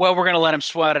 well, we're going to let him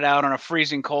sweat it out on a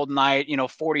freezing cold night,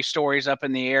 40 stories up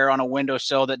in the air on a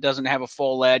windowsill that doesn't have a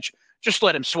full ledge. Just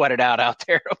let him sweat it out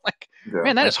there. I'm like,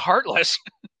 man, that is heartless.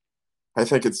 I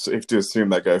think it's safe to assume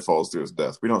that guy falls to his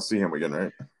death. We don't see him again,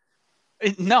 right?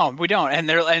 No, we don't. And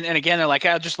again, they're like,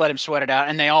 I'll just let him sweat it out.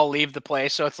 And they all leave the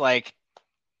place. So it's like,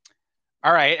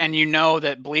 all right. And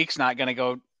that Bleak's not going to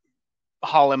go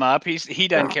haul him up. He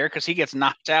doesn't care because he gets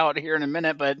knocked out here in a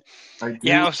minute. But I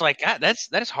yeah, I do. was like, God,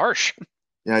 that is harsh.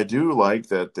 Yeah, I do like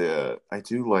that. I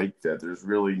do like that. There's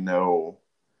really no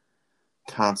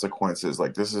consequences.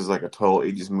 Like this is like a total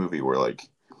 '80s movie where like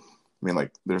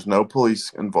there's no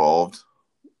police involved.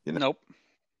 Nope.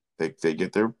 They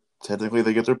get their technically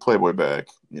they get their Playboy back.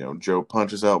 Joe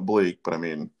punches out Bleak, but I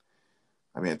mean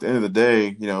at the end of the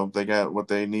day, they got what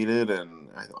they needed, and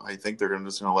I think they're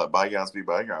just gonna let bygones be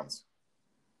bygones.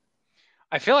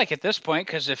 I feel like at this point,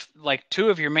 because if like two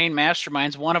of your main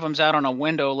masterminds, one of them's out on a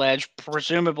window ledge,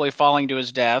 presumably falling to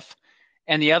his death,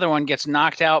 and the other one gets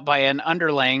knocked out by an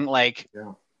underling, like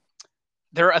Yeah.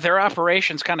 their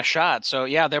operation's kind of shot. So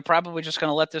yeah, they're probably just going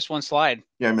to let this one slide.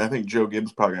 Yeah, I mean, I think Joe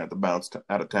Gibbs probably gonna have to bounce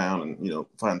out of town and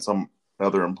find some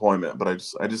other employment. But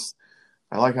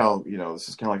I like how this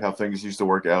is kind of like how things used to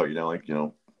work out.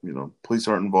 Police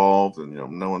aren't involved, and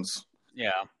no one's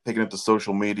taking it to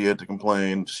social media to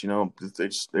complain.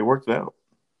 They worked it out.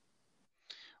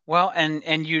 Well, and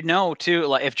too,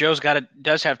 like if Joe's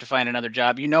does have to find another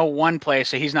job, one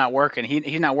place that he's not working.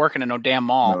 He's not working in no damn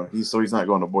mall. No, he's not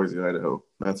going to Boise, Idaho.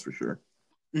 That's for sure.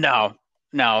 No,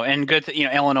 and good that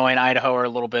Illinois and Idaho are a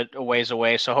little bit a ways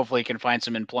away, so hopefully he can find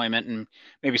some employment in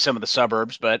maybe some of the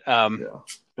suburbs. But yeah,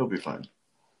 he'll be fine.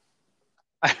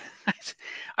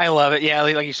 I love it. Yeah,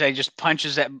 like you say, just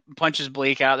punches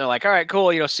Bleak out. They're like, all right,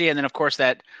 cool, see. And then of course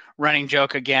that running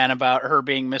joke again about her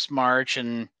being Miss March,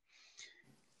 and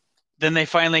then they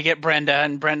finally get Brenda,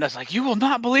 and Brenda's like, you will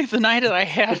not believe the night that I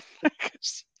had.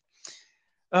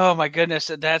 Oh my goodness,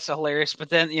 that's hilarious. But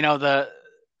then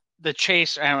the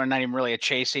chase, I don't know, not even really a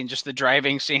chase scene, just the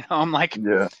driving scene home. Like,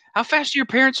 yeah, how fast do your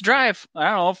parents drive? I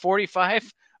don't know,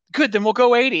 45. Good, then we'll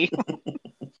go 80.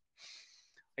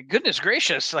 Like, goodness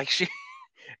gracious, like she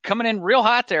coming in real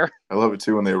hot there. I love it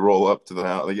too when they roll up to the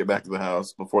house. They get back to the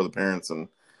house before the parents, and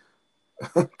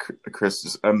Chris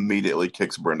just immediately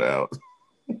kicks Brenda out.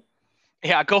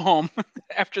 Yeah, go home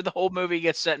after the whole movie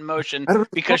gets set in motion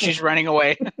because she's running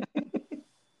away.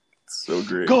 It's so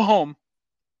great. Go home.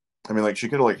 I mean, like she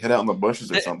could have hid out in the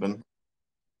bushes or something.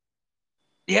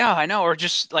 Yeah, I know, or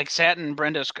just like sat in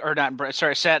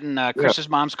Chris's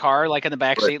mom's car, like in the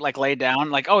back seat, like laid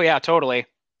down. Like, oh yeah, totally.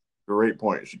 Great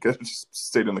point. She could have just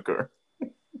stayed in the car.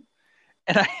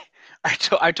 And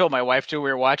I told my wife too. We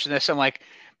were watching this. I'm like,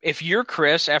 if you're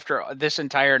Chris after this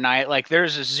entire night, like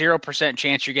there's a 0%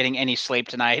 chance you're getting any sleep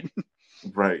tonight.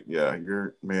 Right. Yeah.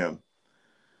 Man.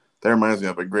 That reminds me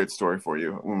of a great story for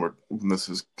you when this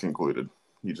is concluded.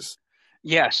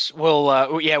 Yes.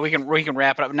 Well, we can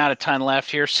wrap it up. Not a ton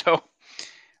left here. So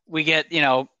we get,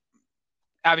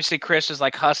 obviously Chris is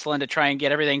like hustling to try and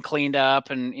get everything cleaned up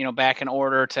and, back in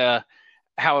order to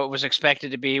how it was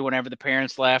expected to be whenever the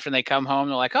parents left, and they come home.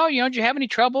 They're like, oh, did you have any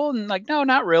trouble? And like, no,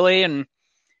 not really. And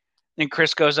then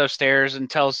Chris goes upstairs and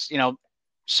tells,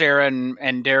 Sarah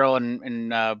and Daryl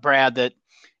and Brad that,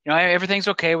 everything's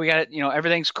okay. We got it.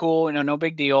 Everything's cool. No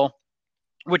big deal.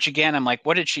 Which again, I'm like,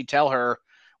 what did she tell her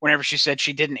whenever she said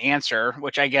she didn't answer?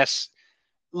 Which I guess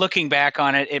looking back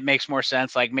on it, it makes more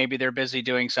sense. Like maybe they're busy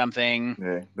doing something.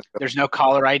 Yeah. There's no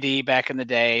caller ID back in the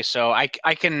day. So I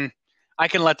can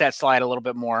let that slide a little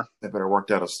bit more. They better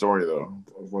worked out a story though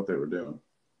of what they were doing.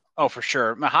 Oh, for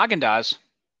sure. Haagen-Dazs.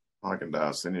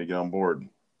 Haagen-Dazs. They need to get on board.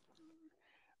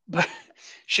 But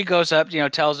she goes up,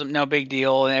 tells them no big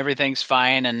deal and everything's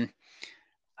fine. And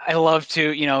I love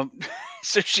to,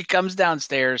 so she comes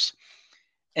downstairs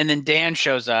and then Dan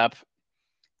shows up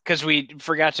because we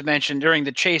forgot to mention during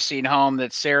the chase scene home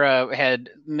that Sarah had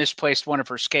misplaced one of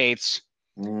her skates.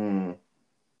 Mm.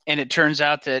 And it turns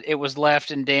out that it was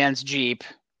left in Dan's Jeep.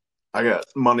 I got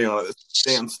money on it.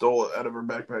 Dan stole it out of her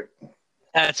backpack.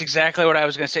 That's exactly what I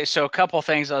was going to say. So a couple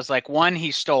things. I was like, one,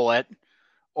 he stole it,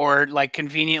 or like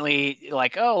conveniently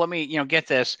like, oh, let me, get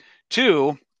this.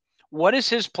 Two, what is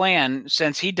his plan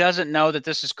since he doesn't know that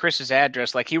this is Chris's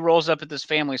address? Like he rolls up at this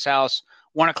family's house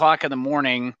 1:00 in the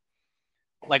morning.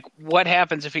 Like what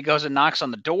happens if he goes and knocks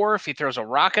on the door, if he throws a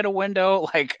rock at a window?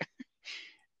 Like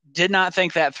did not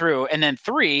think that through. And then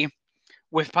three,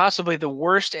 with possibly the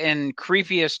worst and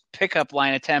creepiest pickup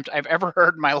line attempt I've ever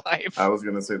heard in my life. I was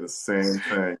gonna say the same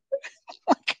thing.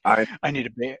 I need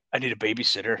a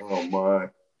babysitter. Oh my!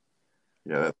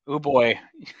 Yeah. Oh boy.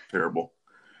 Terrible.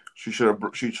 She should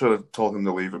have told him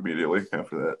to leave immediately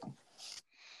after that.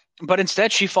 But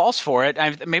instead, she falls for it.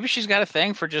 Maybe she's got a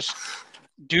thing for just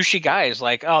douchey guys.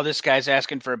 Like, oh, this guy's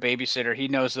asking for a babysitter. He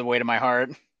knows the way to my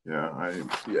heart.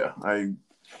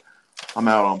 I'm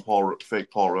out on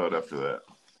fake Paul Rudd after that.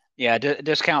 Yeah,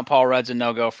 discount Paul Rudd's a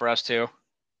no-go for us too.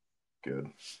 Good.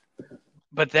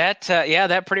 But that, yeah,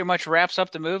 that pretty much wraps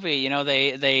up the movie.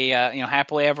 They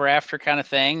happily ever after kind of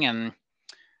thing. And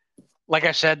like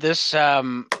I said, this,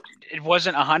 it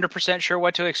wasn't 100% sure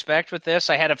what to expect with this.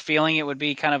 I had a feeling it would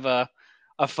be kind of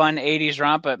a fun 80s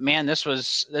romp, but man, this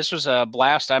was a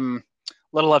blast. I'm a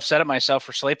little upset at myself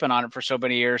for sleeping on it for so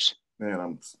many years.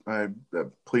 Man,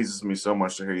 that pleases me so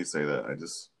much to hear you say that.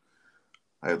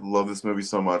 I love this movie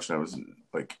so much, and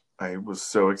I was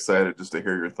so excited just to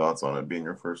hear your thoughts on it being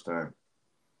your first time.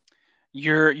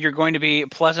 You're going to be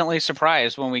pleasantly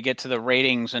surprised when we get to the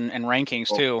ratings and rankings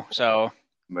Oh, too. So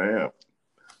man,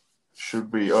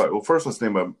 should be. All right, well, first let's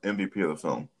name a MVP of the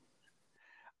film.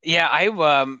 yeah,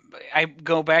 I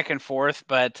go back and forth,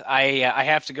 but I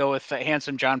have to go with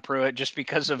handsome John Pruitt just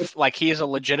because of like he is a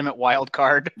legitimate wild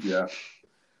card. Yeah.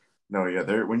 No, yeah.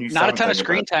 There, when you Not stop a and ton of think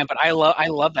about screen it, time, but I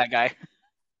love that guy.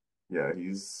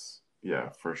 yeah,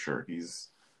 for sure. He's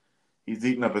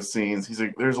eating up his scenes.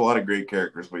 There's a lot of great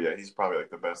characters, but yeah, he's probably like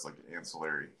the best like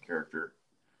ancillary character.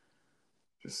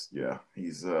 Just yeah,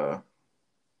 he's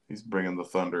bringing the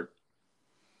thunder.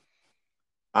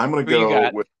 I'm gonna Who you go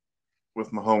got?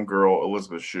 with my homegirl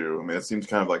Elizabeth Shue. I mean, it seems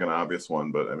kind of like an obvious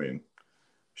one, but I mean,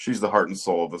 she's the heart and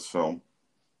soul of this film.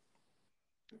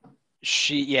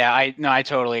 Yeah, I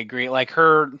totally agree. Like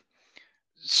her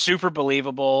super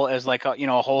believable as like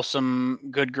a wholesome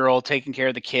good girl taking care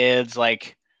of the kids,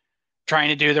 like trying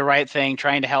to do the right thing,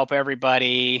 trying to help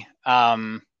everybody.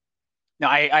 No,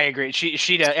 I agree.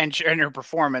 She does, and her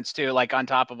performance too, like on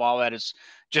top of all that, is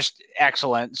just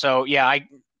excellent. So yeah, I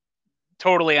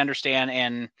totally understand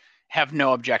and have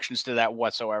no objections to that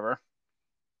whatsoever.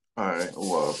 I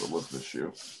love Elizabeth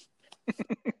Shue.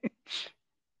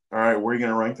 All right, where are you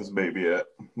gonna rank this baby at?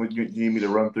 You need me to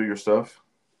run through your stuff?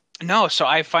 No, so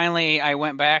I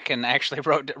went back and actually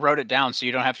wrote it down, so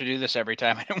you don't have to do this every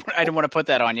time. I didn't want to put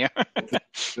that on you. Okay,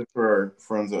 just for our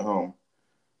friends at home.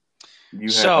 You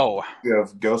have So you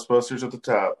have Ghostbusters at the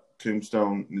top,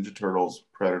 Tombstone, Ninja Turtles,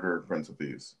 Predator, Prince of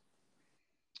Thieves.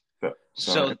 Sound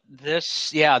So right?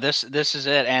 this is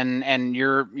it, and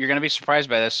you're gonna be surprised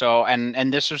by this. So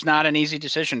and this was not an easy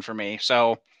decision for me.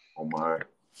 So Oh my!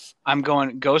 I'm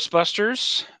going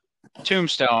Ghostbusters,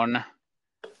 Tombstone,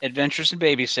 Adventures in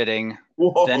Babysitting, then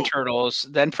Whoa! Turtles,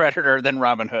 then Predator, then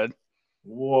Robin Hood.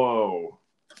 Whoa!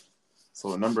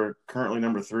 So currently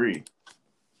number three.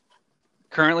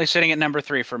 Currently sitting at number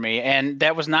 3 for me, and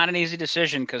that was not an easy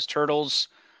decision because Turtles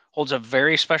holds a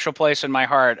very special place in my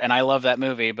heart, and I love that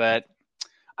movie. But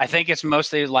I think it's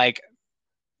mostly like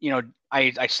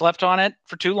I slept on it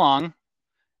for too long,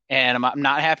 and I'm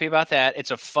not happy about that.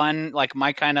 It's a fun, like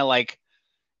my kind of like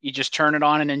you just turn it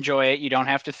on and enjoy it. You don't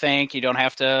have to think, you don't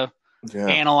have to Yeah.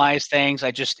 analyze things.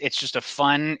 It's just a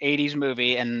fun 80s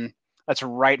movie, and that's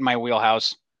right in my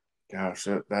wheelhouse. Gosh,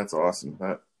 that's awesome.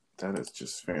 That is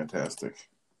just fantastic.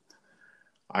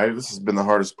 This has been the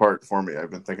hardest part for me. I've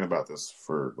been thinking about this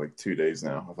for like 2 days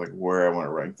now of like where I want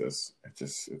to rank this.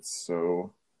 It's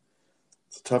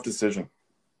a tough decision.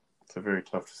 It's a very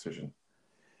tough decision.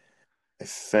 I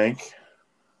think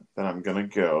that I'm gonna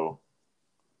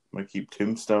keep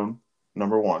Tombstone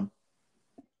number one.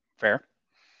 Fair.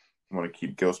 I'm gonna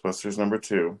keep Ghostbusters number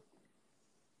two.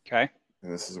 Okay.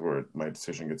 And this is where my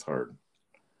decision gets hard.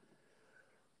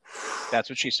 That's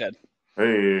what she said.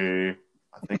 Hey,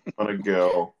 I think I'm gonna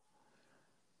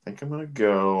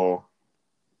go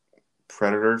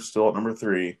Predator still at number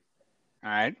three. All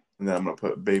right. And then I'm gonna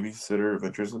put Babysitter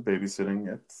Adventures of Babysitting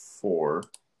at 4.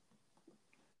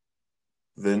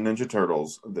 Then Ninja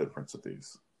Turtles, then Prince of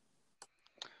Thieves.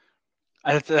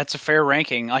 That's a fair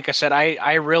ranking. Like I said,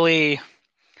 I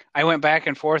went back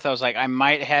and forth. I was like, I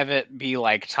might have it be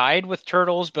like tied with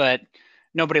Turtles, but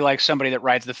nobody likes somebody that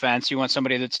rides the fence. You want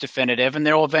somebody that's definitive, and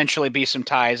there will eventually be some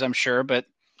ties, I'm sure. But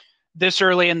this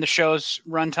early in the show's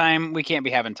runtime, we can't be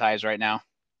having ties right now.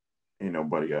 Ain't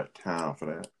nobody got time for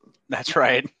that. That's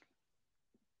right.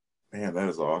 Man, that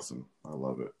is awesome. I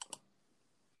love it.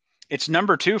 It's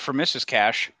number 2 for Mrs.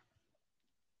 Cash.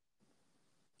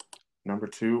 Number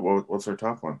 2, what's our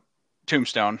top one?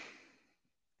 Tombstone.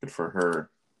 Good for her.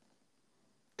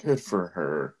 Good for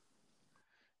her.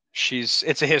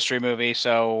 It's a history movie,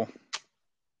 so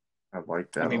I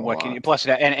like that I mean, a what can lot. you plus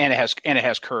that and it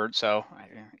has Kurt, so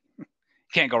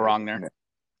can't go wrong there.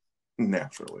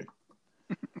 Naturally.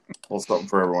 A little something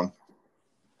for everyone.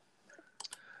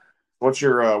 What's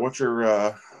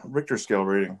your Richter scale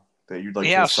rating that you'd like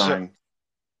to assign? So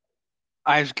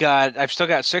I've still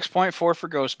got 6.4 for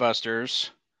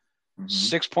Ghostbusters,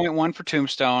 6.1 for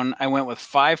Tombstone. I went with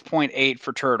 5.8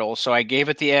 for Turtles, so I gave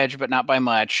it the edge, but not by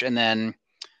much. And then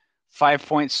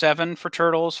 5.7 for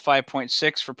Turtles,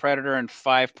 5.6 for Predator, and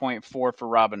 5.4 for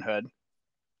Robin Hood.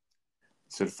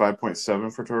 said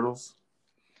 5.7 for Turtles.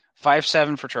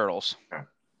 5.7 for Turtles. Okay.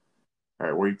 All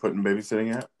right, where are you putting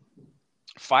Babysitting at?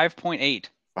 5.8.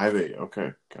 5.8.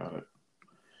 Okay, got it.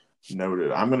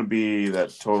 Noted. I'm going to be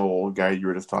that total guy you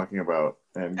were just talking about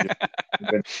and give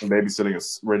Babysitting a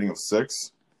rating of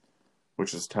 6,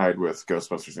 which is tied with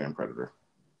Ghostbusters and Predator.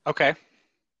 Okay.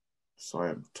 So I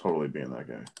am totally being that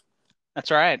guy.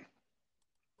 That's all right.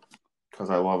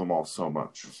 Because I love them all so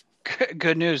much.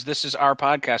 Good news. This is our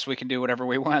podcast. We can do whatever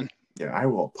we want. Yeah, I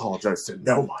will apologize to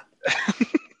no one.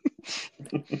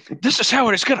 This is how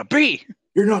it is going to be.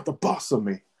 You're not the boss of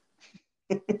me.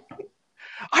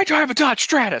 I drive a Dodge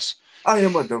Stratus. I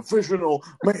am a divisional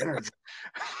manager.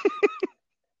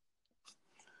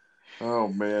 Oh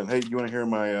man! Hey, you want to hear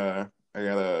my? I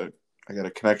got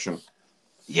a connection.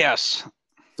 Yes.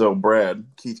 So Brad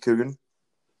Keith Coogan,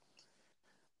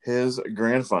 his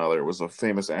grandfather was a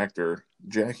famous actor,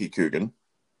 Jackie Coogan,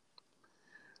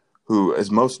 who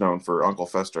is most known for Uncle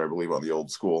Fester, I believe, on the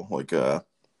old school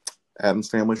Addams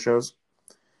Family shows.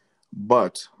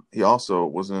 But he also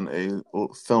was in a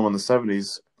film in the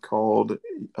 70s called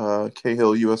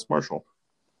Cahill U.S. Marshal.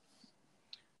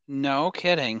 No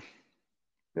kidding.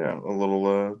 Yeah, a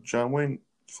little John Wayne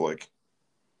flick.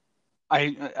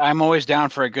 I'm always down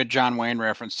for a good John Wayne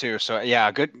reference too. So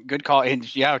yeah, good call.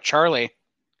 And yeah, Charlie.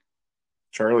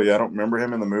 Charlie, I don't remember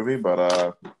him in the movie,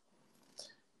 but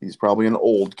he's probably an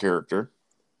old character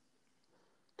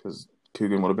because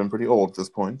Coogan would have been pretty old at this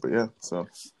point. But yeah, so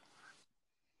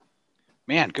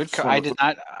man, good. I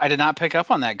did not pick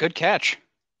up on that. Good catch,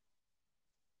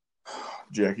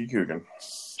 Jackie Coogan.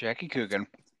 Jackie Coogan.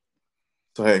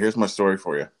 So hey, here's my story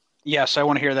for you. Yes, I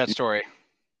want to hear that story.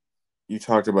 You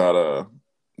talked about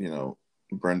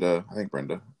Brenda, I think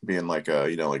Brenda being like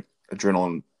like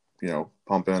adrenaline,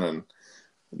 pumping and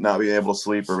not being able to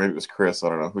sleep, or maybe it was Chris, I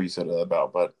don't know who you said that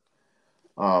about, but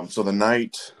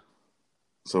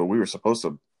so we were supposed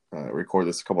to record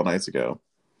this a couple nights ago,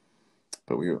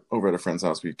 but we were over at a friend's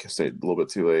house. We stayed a little bit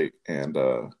too late, and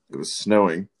it was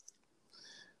snowing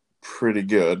pretty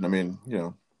good. I mean,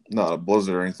 not a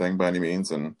blizzard or anything by any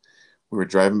means, and we were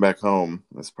driving back home.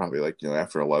 It's probably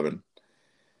after 11.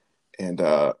 And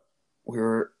we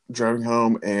were driving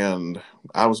home, and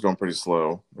I was going pretty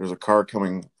slow. There was a car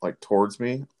coming towards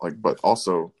me, but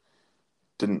also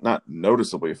not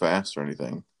noticeably fast or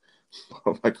anything.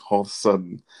 But all of a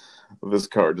sudden, this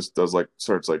car just starts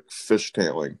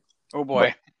fishtailing. Oh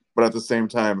boy! But at the same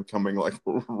time, coming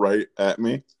right at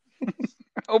me.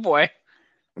 Oh boy!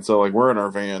 And so we're in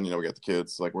our van. We got the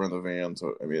kids. We're in the van.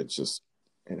 So I mean,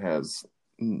 it has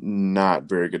not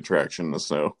very good traction in the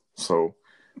snow. So.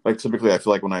 Typically, I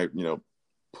feel like when I,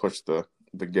 push the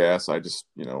gas, I just,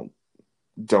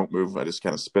 don't move. I just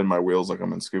kind of spin my wheels like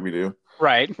I'm in Scooby-Doo.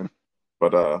 Right.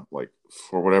 But,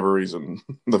 for whatever reason,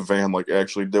 the van,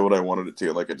 actually did what I wanted it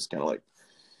to. I just kind of,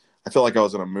 I felt like I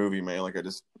was in a movie, man. I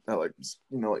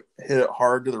hit it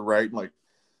hard to the right and,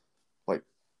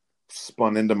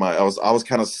 spun into I was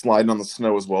kind of sliding on the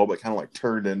snow as well, but kind of,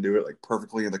 turned into it,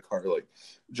 perfectly in the car,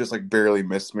 just, barely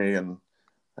missed me, and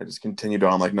I just continued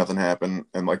on like nothing happened,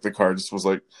 and the car just was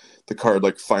the car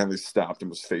finally stopped and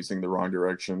was facing the wrong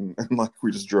direction, and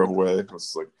we just drove away. It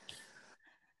was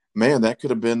man, that could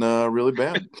have been really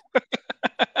bad.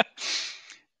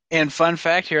 And fun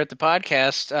fact here at the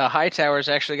podcast, Hightower is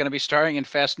actually going to be starring in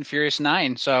Fast and Furious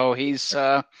 9, so he's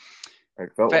I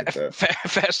felt like that.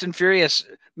 Fast and Furious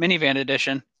minivan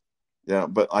edition. Yeah,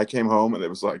 but I came home and it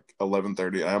was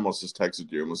 11:30, and I almost just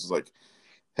texted you and was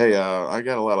hey, I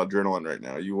got a lot of adrenaline right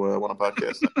now. You want a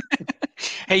podcast?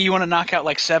 Hey, you want to knock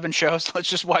out 7 shows? Let's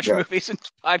just watch movies and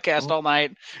podcast all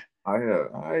night. I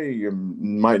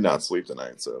might not sleep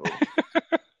tonight, so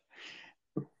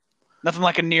nothing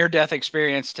like a near-death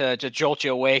experience to jolt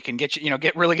you awake and get you,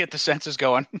 get the senses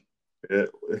going.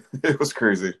 It was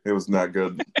crazy. It was not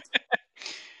good,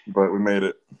 but we made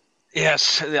it.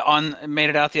 Yes, made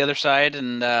it out the other side,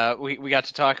 and we got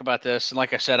to talk about this. And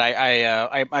like I said,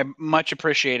 I much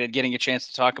appreciated getting a chance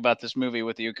to talk about this movie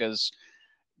with you, because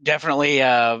definitely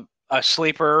a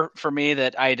sleeper for me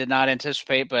that I did not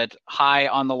anticipate, but high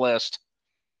on the list.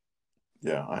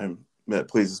 Yeah, that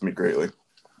pleases me greatly.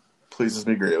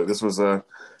 This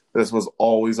was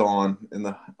always on in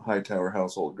the Hightower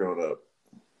household growing up.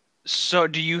 So,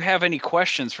 do you have any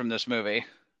questions from this movie?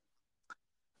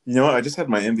 I just had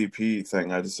my MVP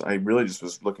thing. I really just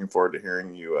was looking forward to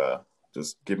hearing you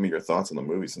just give me your thoughts on the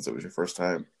movie, since it was your first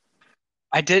time.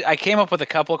 I came up with a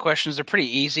couple of questions. They're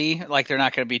pretty easy. They're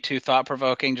not going to be too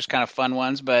thought-provoking, just kind of fun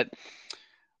ones. But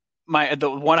the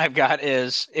one I've got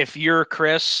is, if you're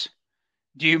Chris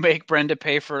Do you make Brenda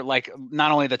pay for like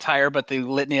not only the tire but the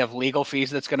litany of legal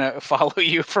fees that's going to follow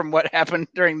you from what happened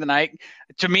during the night?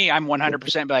 To me, I'm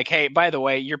 100% be like, hey, by the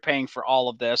way, you're paying for all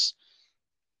of this.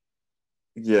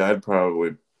 Yeah, I'd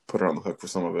probably put her on the hook for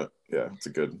some of it. Yeah, it's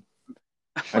a good.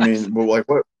 I mean, well, like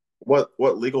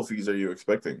what legal fees are you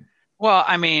expecting? Well,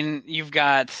 I mean, you've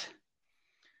got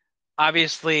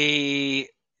obviously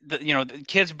the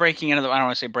kids breaking into the I don't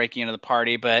want to say breaking into the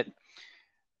party, but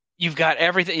you've got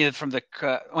everything from the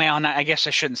well, I guess I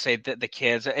shouldn't say the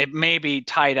kids. It may be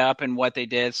tied up in what they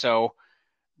did. So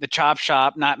the chop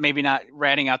shop, not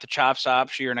ratting out the chop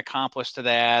shop. So you're an accomplice to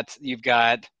that. You've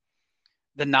got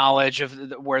the knowledge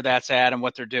of where that's at and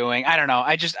what they're doing. I don't know.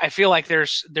 I feel like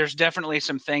there's definitely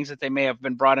some things that they may have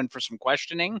been brought in for some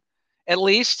questioning. At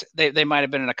least they might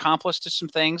have been an accomplice to some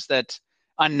things that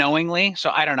unknowingly. So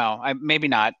I don't know. Maybe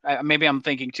not. Maybe I'm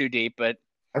thinking too deep, but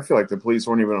I feel like the police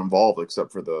weren't even involved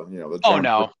except for the oh John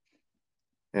no,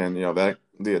 and that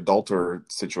the adulterer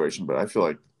situation. But I feel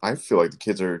like the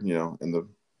kids are in the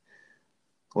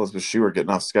Elizabeth Shue getting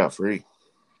off scot free.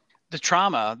 the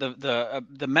trauma,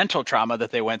 the mental trauma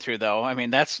that they went through, though. I mean,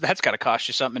 that's got to cost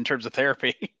you something in terms of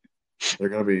therapy. They're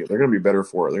gonna be better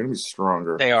for it. They're gonna be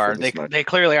stronger They for are. this night. They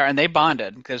clearly are, and they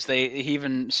bonded because he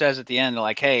even says at the end,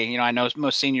 like, "Hey, I know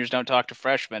most seniors don't talk to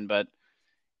freshmen, but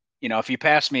if you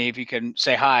pass me, if you can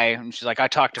say hi." And she's like, "I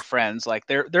talk to friends." Like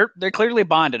they're clearly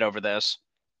bonded over this.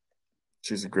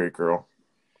 She's a great girl.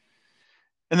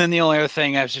 And then the only other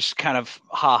thing I was just kind of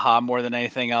ha more than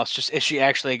anything else, just is she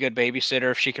actually a good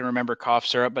babysitter if she can remember cough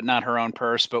syrup but not her own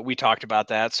purse? But we talked about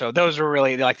that, so those were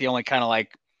really like the only kind of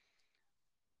like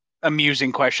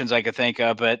amusing questions I could think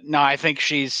of. But no, I think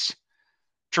she's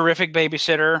terrific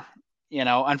babysitter.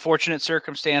 Unfortunate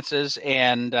circumstances,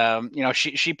 and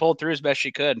she pulled through as best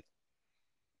she could.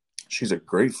 She's a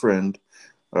great friend,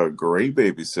 a great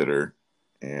babysitter,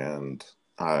 and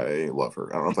I love her.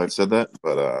 I don't know if I've said that,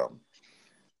 but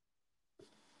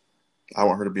I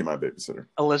want her to be my babysitter.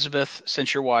 Elizabeth,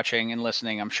 since you're watching and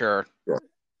listening, I'm sure. Yeah.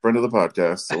 Friend of the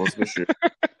podcast, Elizabeth Shue.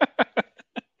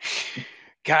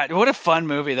 God, what a fun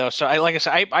movie though. So like I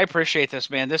said, I appreciate this,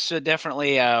 man. This is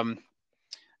definitely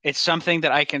it's something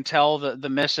that I can tell the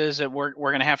misses that we're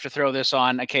gonna have to throw this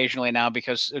on occasionally now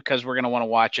because we're gonna want to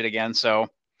watch it again. So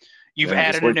you've And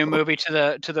added a new movie to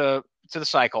the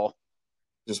cycle.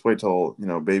 Just wait till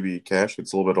baby Cash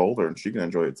gets a little bit older and she can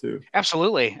enjoy it too.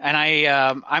 Absolutely, and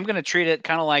I'm gonna treat it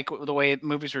kind of like the way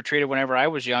movies were treated whenever I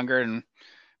was younger, and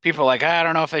people are like, I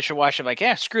don't know if they should watch it. I'm like,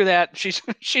 yeah, screw that.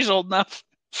 She's old enough.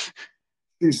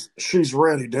 She's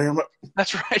ready, damn it.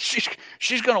 That's right.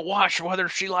 She's gonna watch whether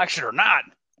she likes it or not.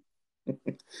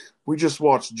 We just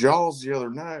watched Jaws the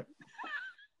other night.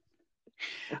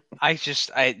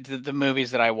 The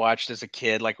movies that I watched as a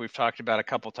kid, like we've talked about a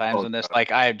couple times on this,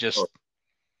 like I can't.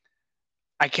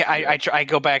 I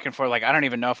go back and forth. Like I don't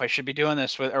even know if I should be doing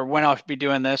this or when I'll be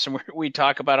doing this. And we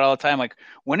talk about it all the time. Like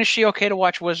when is she okay to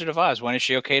watch Wizard of Oz? When is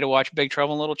she okay to watch Big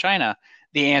Trouble in Little China?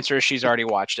 The answer is she's already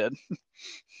watched it.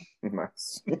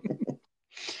 Nice.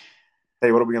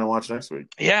 Hey, what are we gonna watch next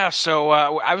week? Yeah, so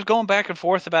I was going back and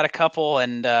forth about a couple,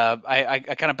 and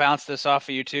I kind of bounced this off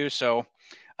of you too. So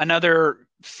another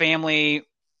family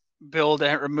build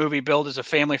or movie build is a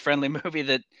family friendly movie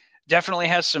that definitely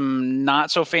has some not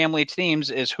so family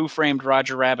themes is Who Framed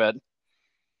Roger Rabbit.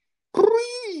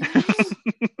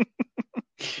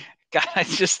 God,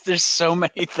 there's so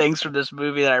many things from this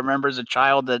movie that I remember as a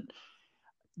child that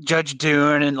Judge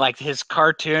Dune and like his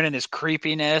cartoon and his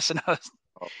creepiness, and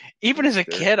even as a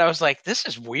kid, I was like, this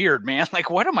is weird, man. Like,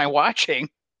 what am I watching?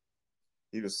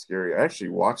 He was scary. I actually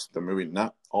watched the movie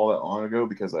not all that long ago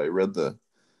because I read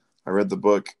the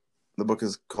book. The book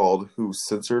is called Who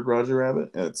Censored Roger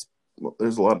Rabbit, and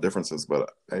there's a lot of differences,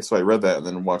 but I read that and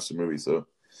then watched the movie. So,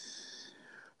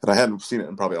 and I hadn't seen it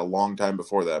in probably a long time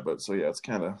before that, but so yeah, it's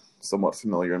kind of somewhat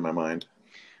familiar in my mind.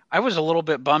 I was a little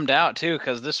bit bummed out too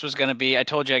because this was going to be. I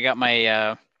told you I got my,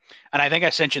 and I think I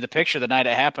sent you the picture the night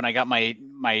it happened. I got my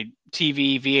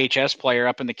TV VHS player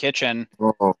up in the kitchen,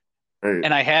 Great.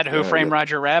 And I had Who Framed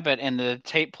Roger Rabbit, and the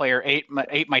tape player ate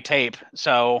my tape.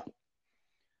 So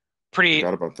pretty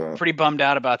bummed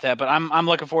out about that. But I'm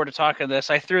looking forward to talking to this.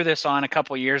 I threw this on a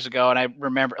couple years ago, and I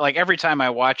remember like every time I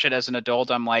watch it as an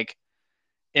adult, I'm like,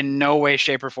 in no way,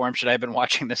 shape, or form should I have been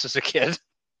watching this as a kid.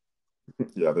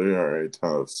 Yeah, there are a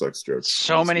ton of sex jokes.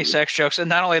 So many sex jokes, and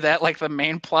not only that, like the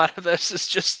main plot of this is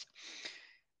just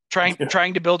trying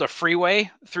to build a freeway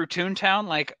through Toontown.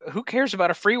 Like, who cares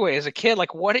about a freeway as a kid?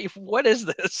 Like, what is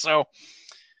this? So,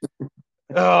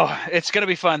 it's gonna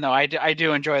be fun though. I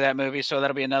do enjoy that movie, so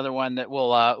that'll be another one that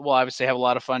we'll obviously have a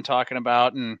lot of fun talking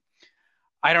about. And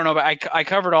I don't know, but I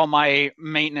covered all my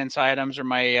maintenance items or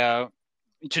my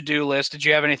to-do list. Did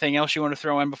you have anything else you want to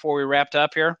throw in before we wrapped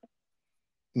up here?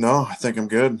 No, I think I'm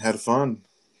good. Had fun.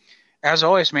 As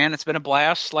always, man, it's been a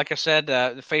blast. Like I said,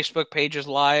 the Facebook page is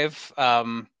live.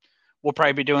 We'll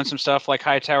probably be doing some stuff like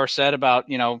Hightower said about,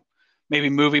 maybe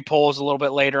movie polls a little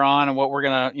bit later on and what we're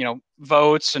going to,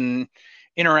 votes and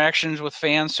interactions with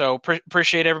fans. So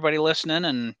appreciate everybody listening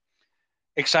and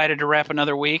excited to wrap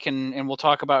another week. And we'll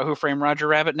talk about Who Framed Roger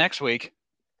Rabbit next week.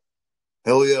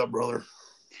 Hell yeah, brother.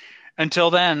 Until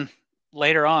then,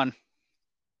 later on.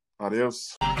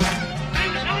 Adios.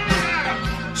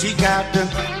 She got the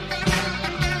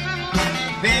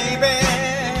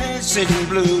babysitting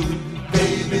blue.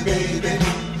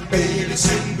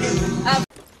 Babysitting blue.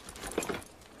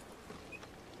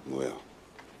 Well,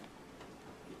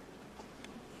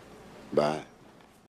 bye.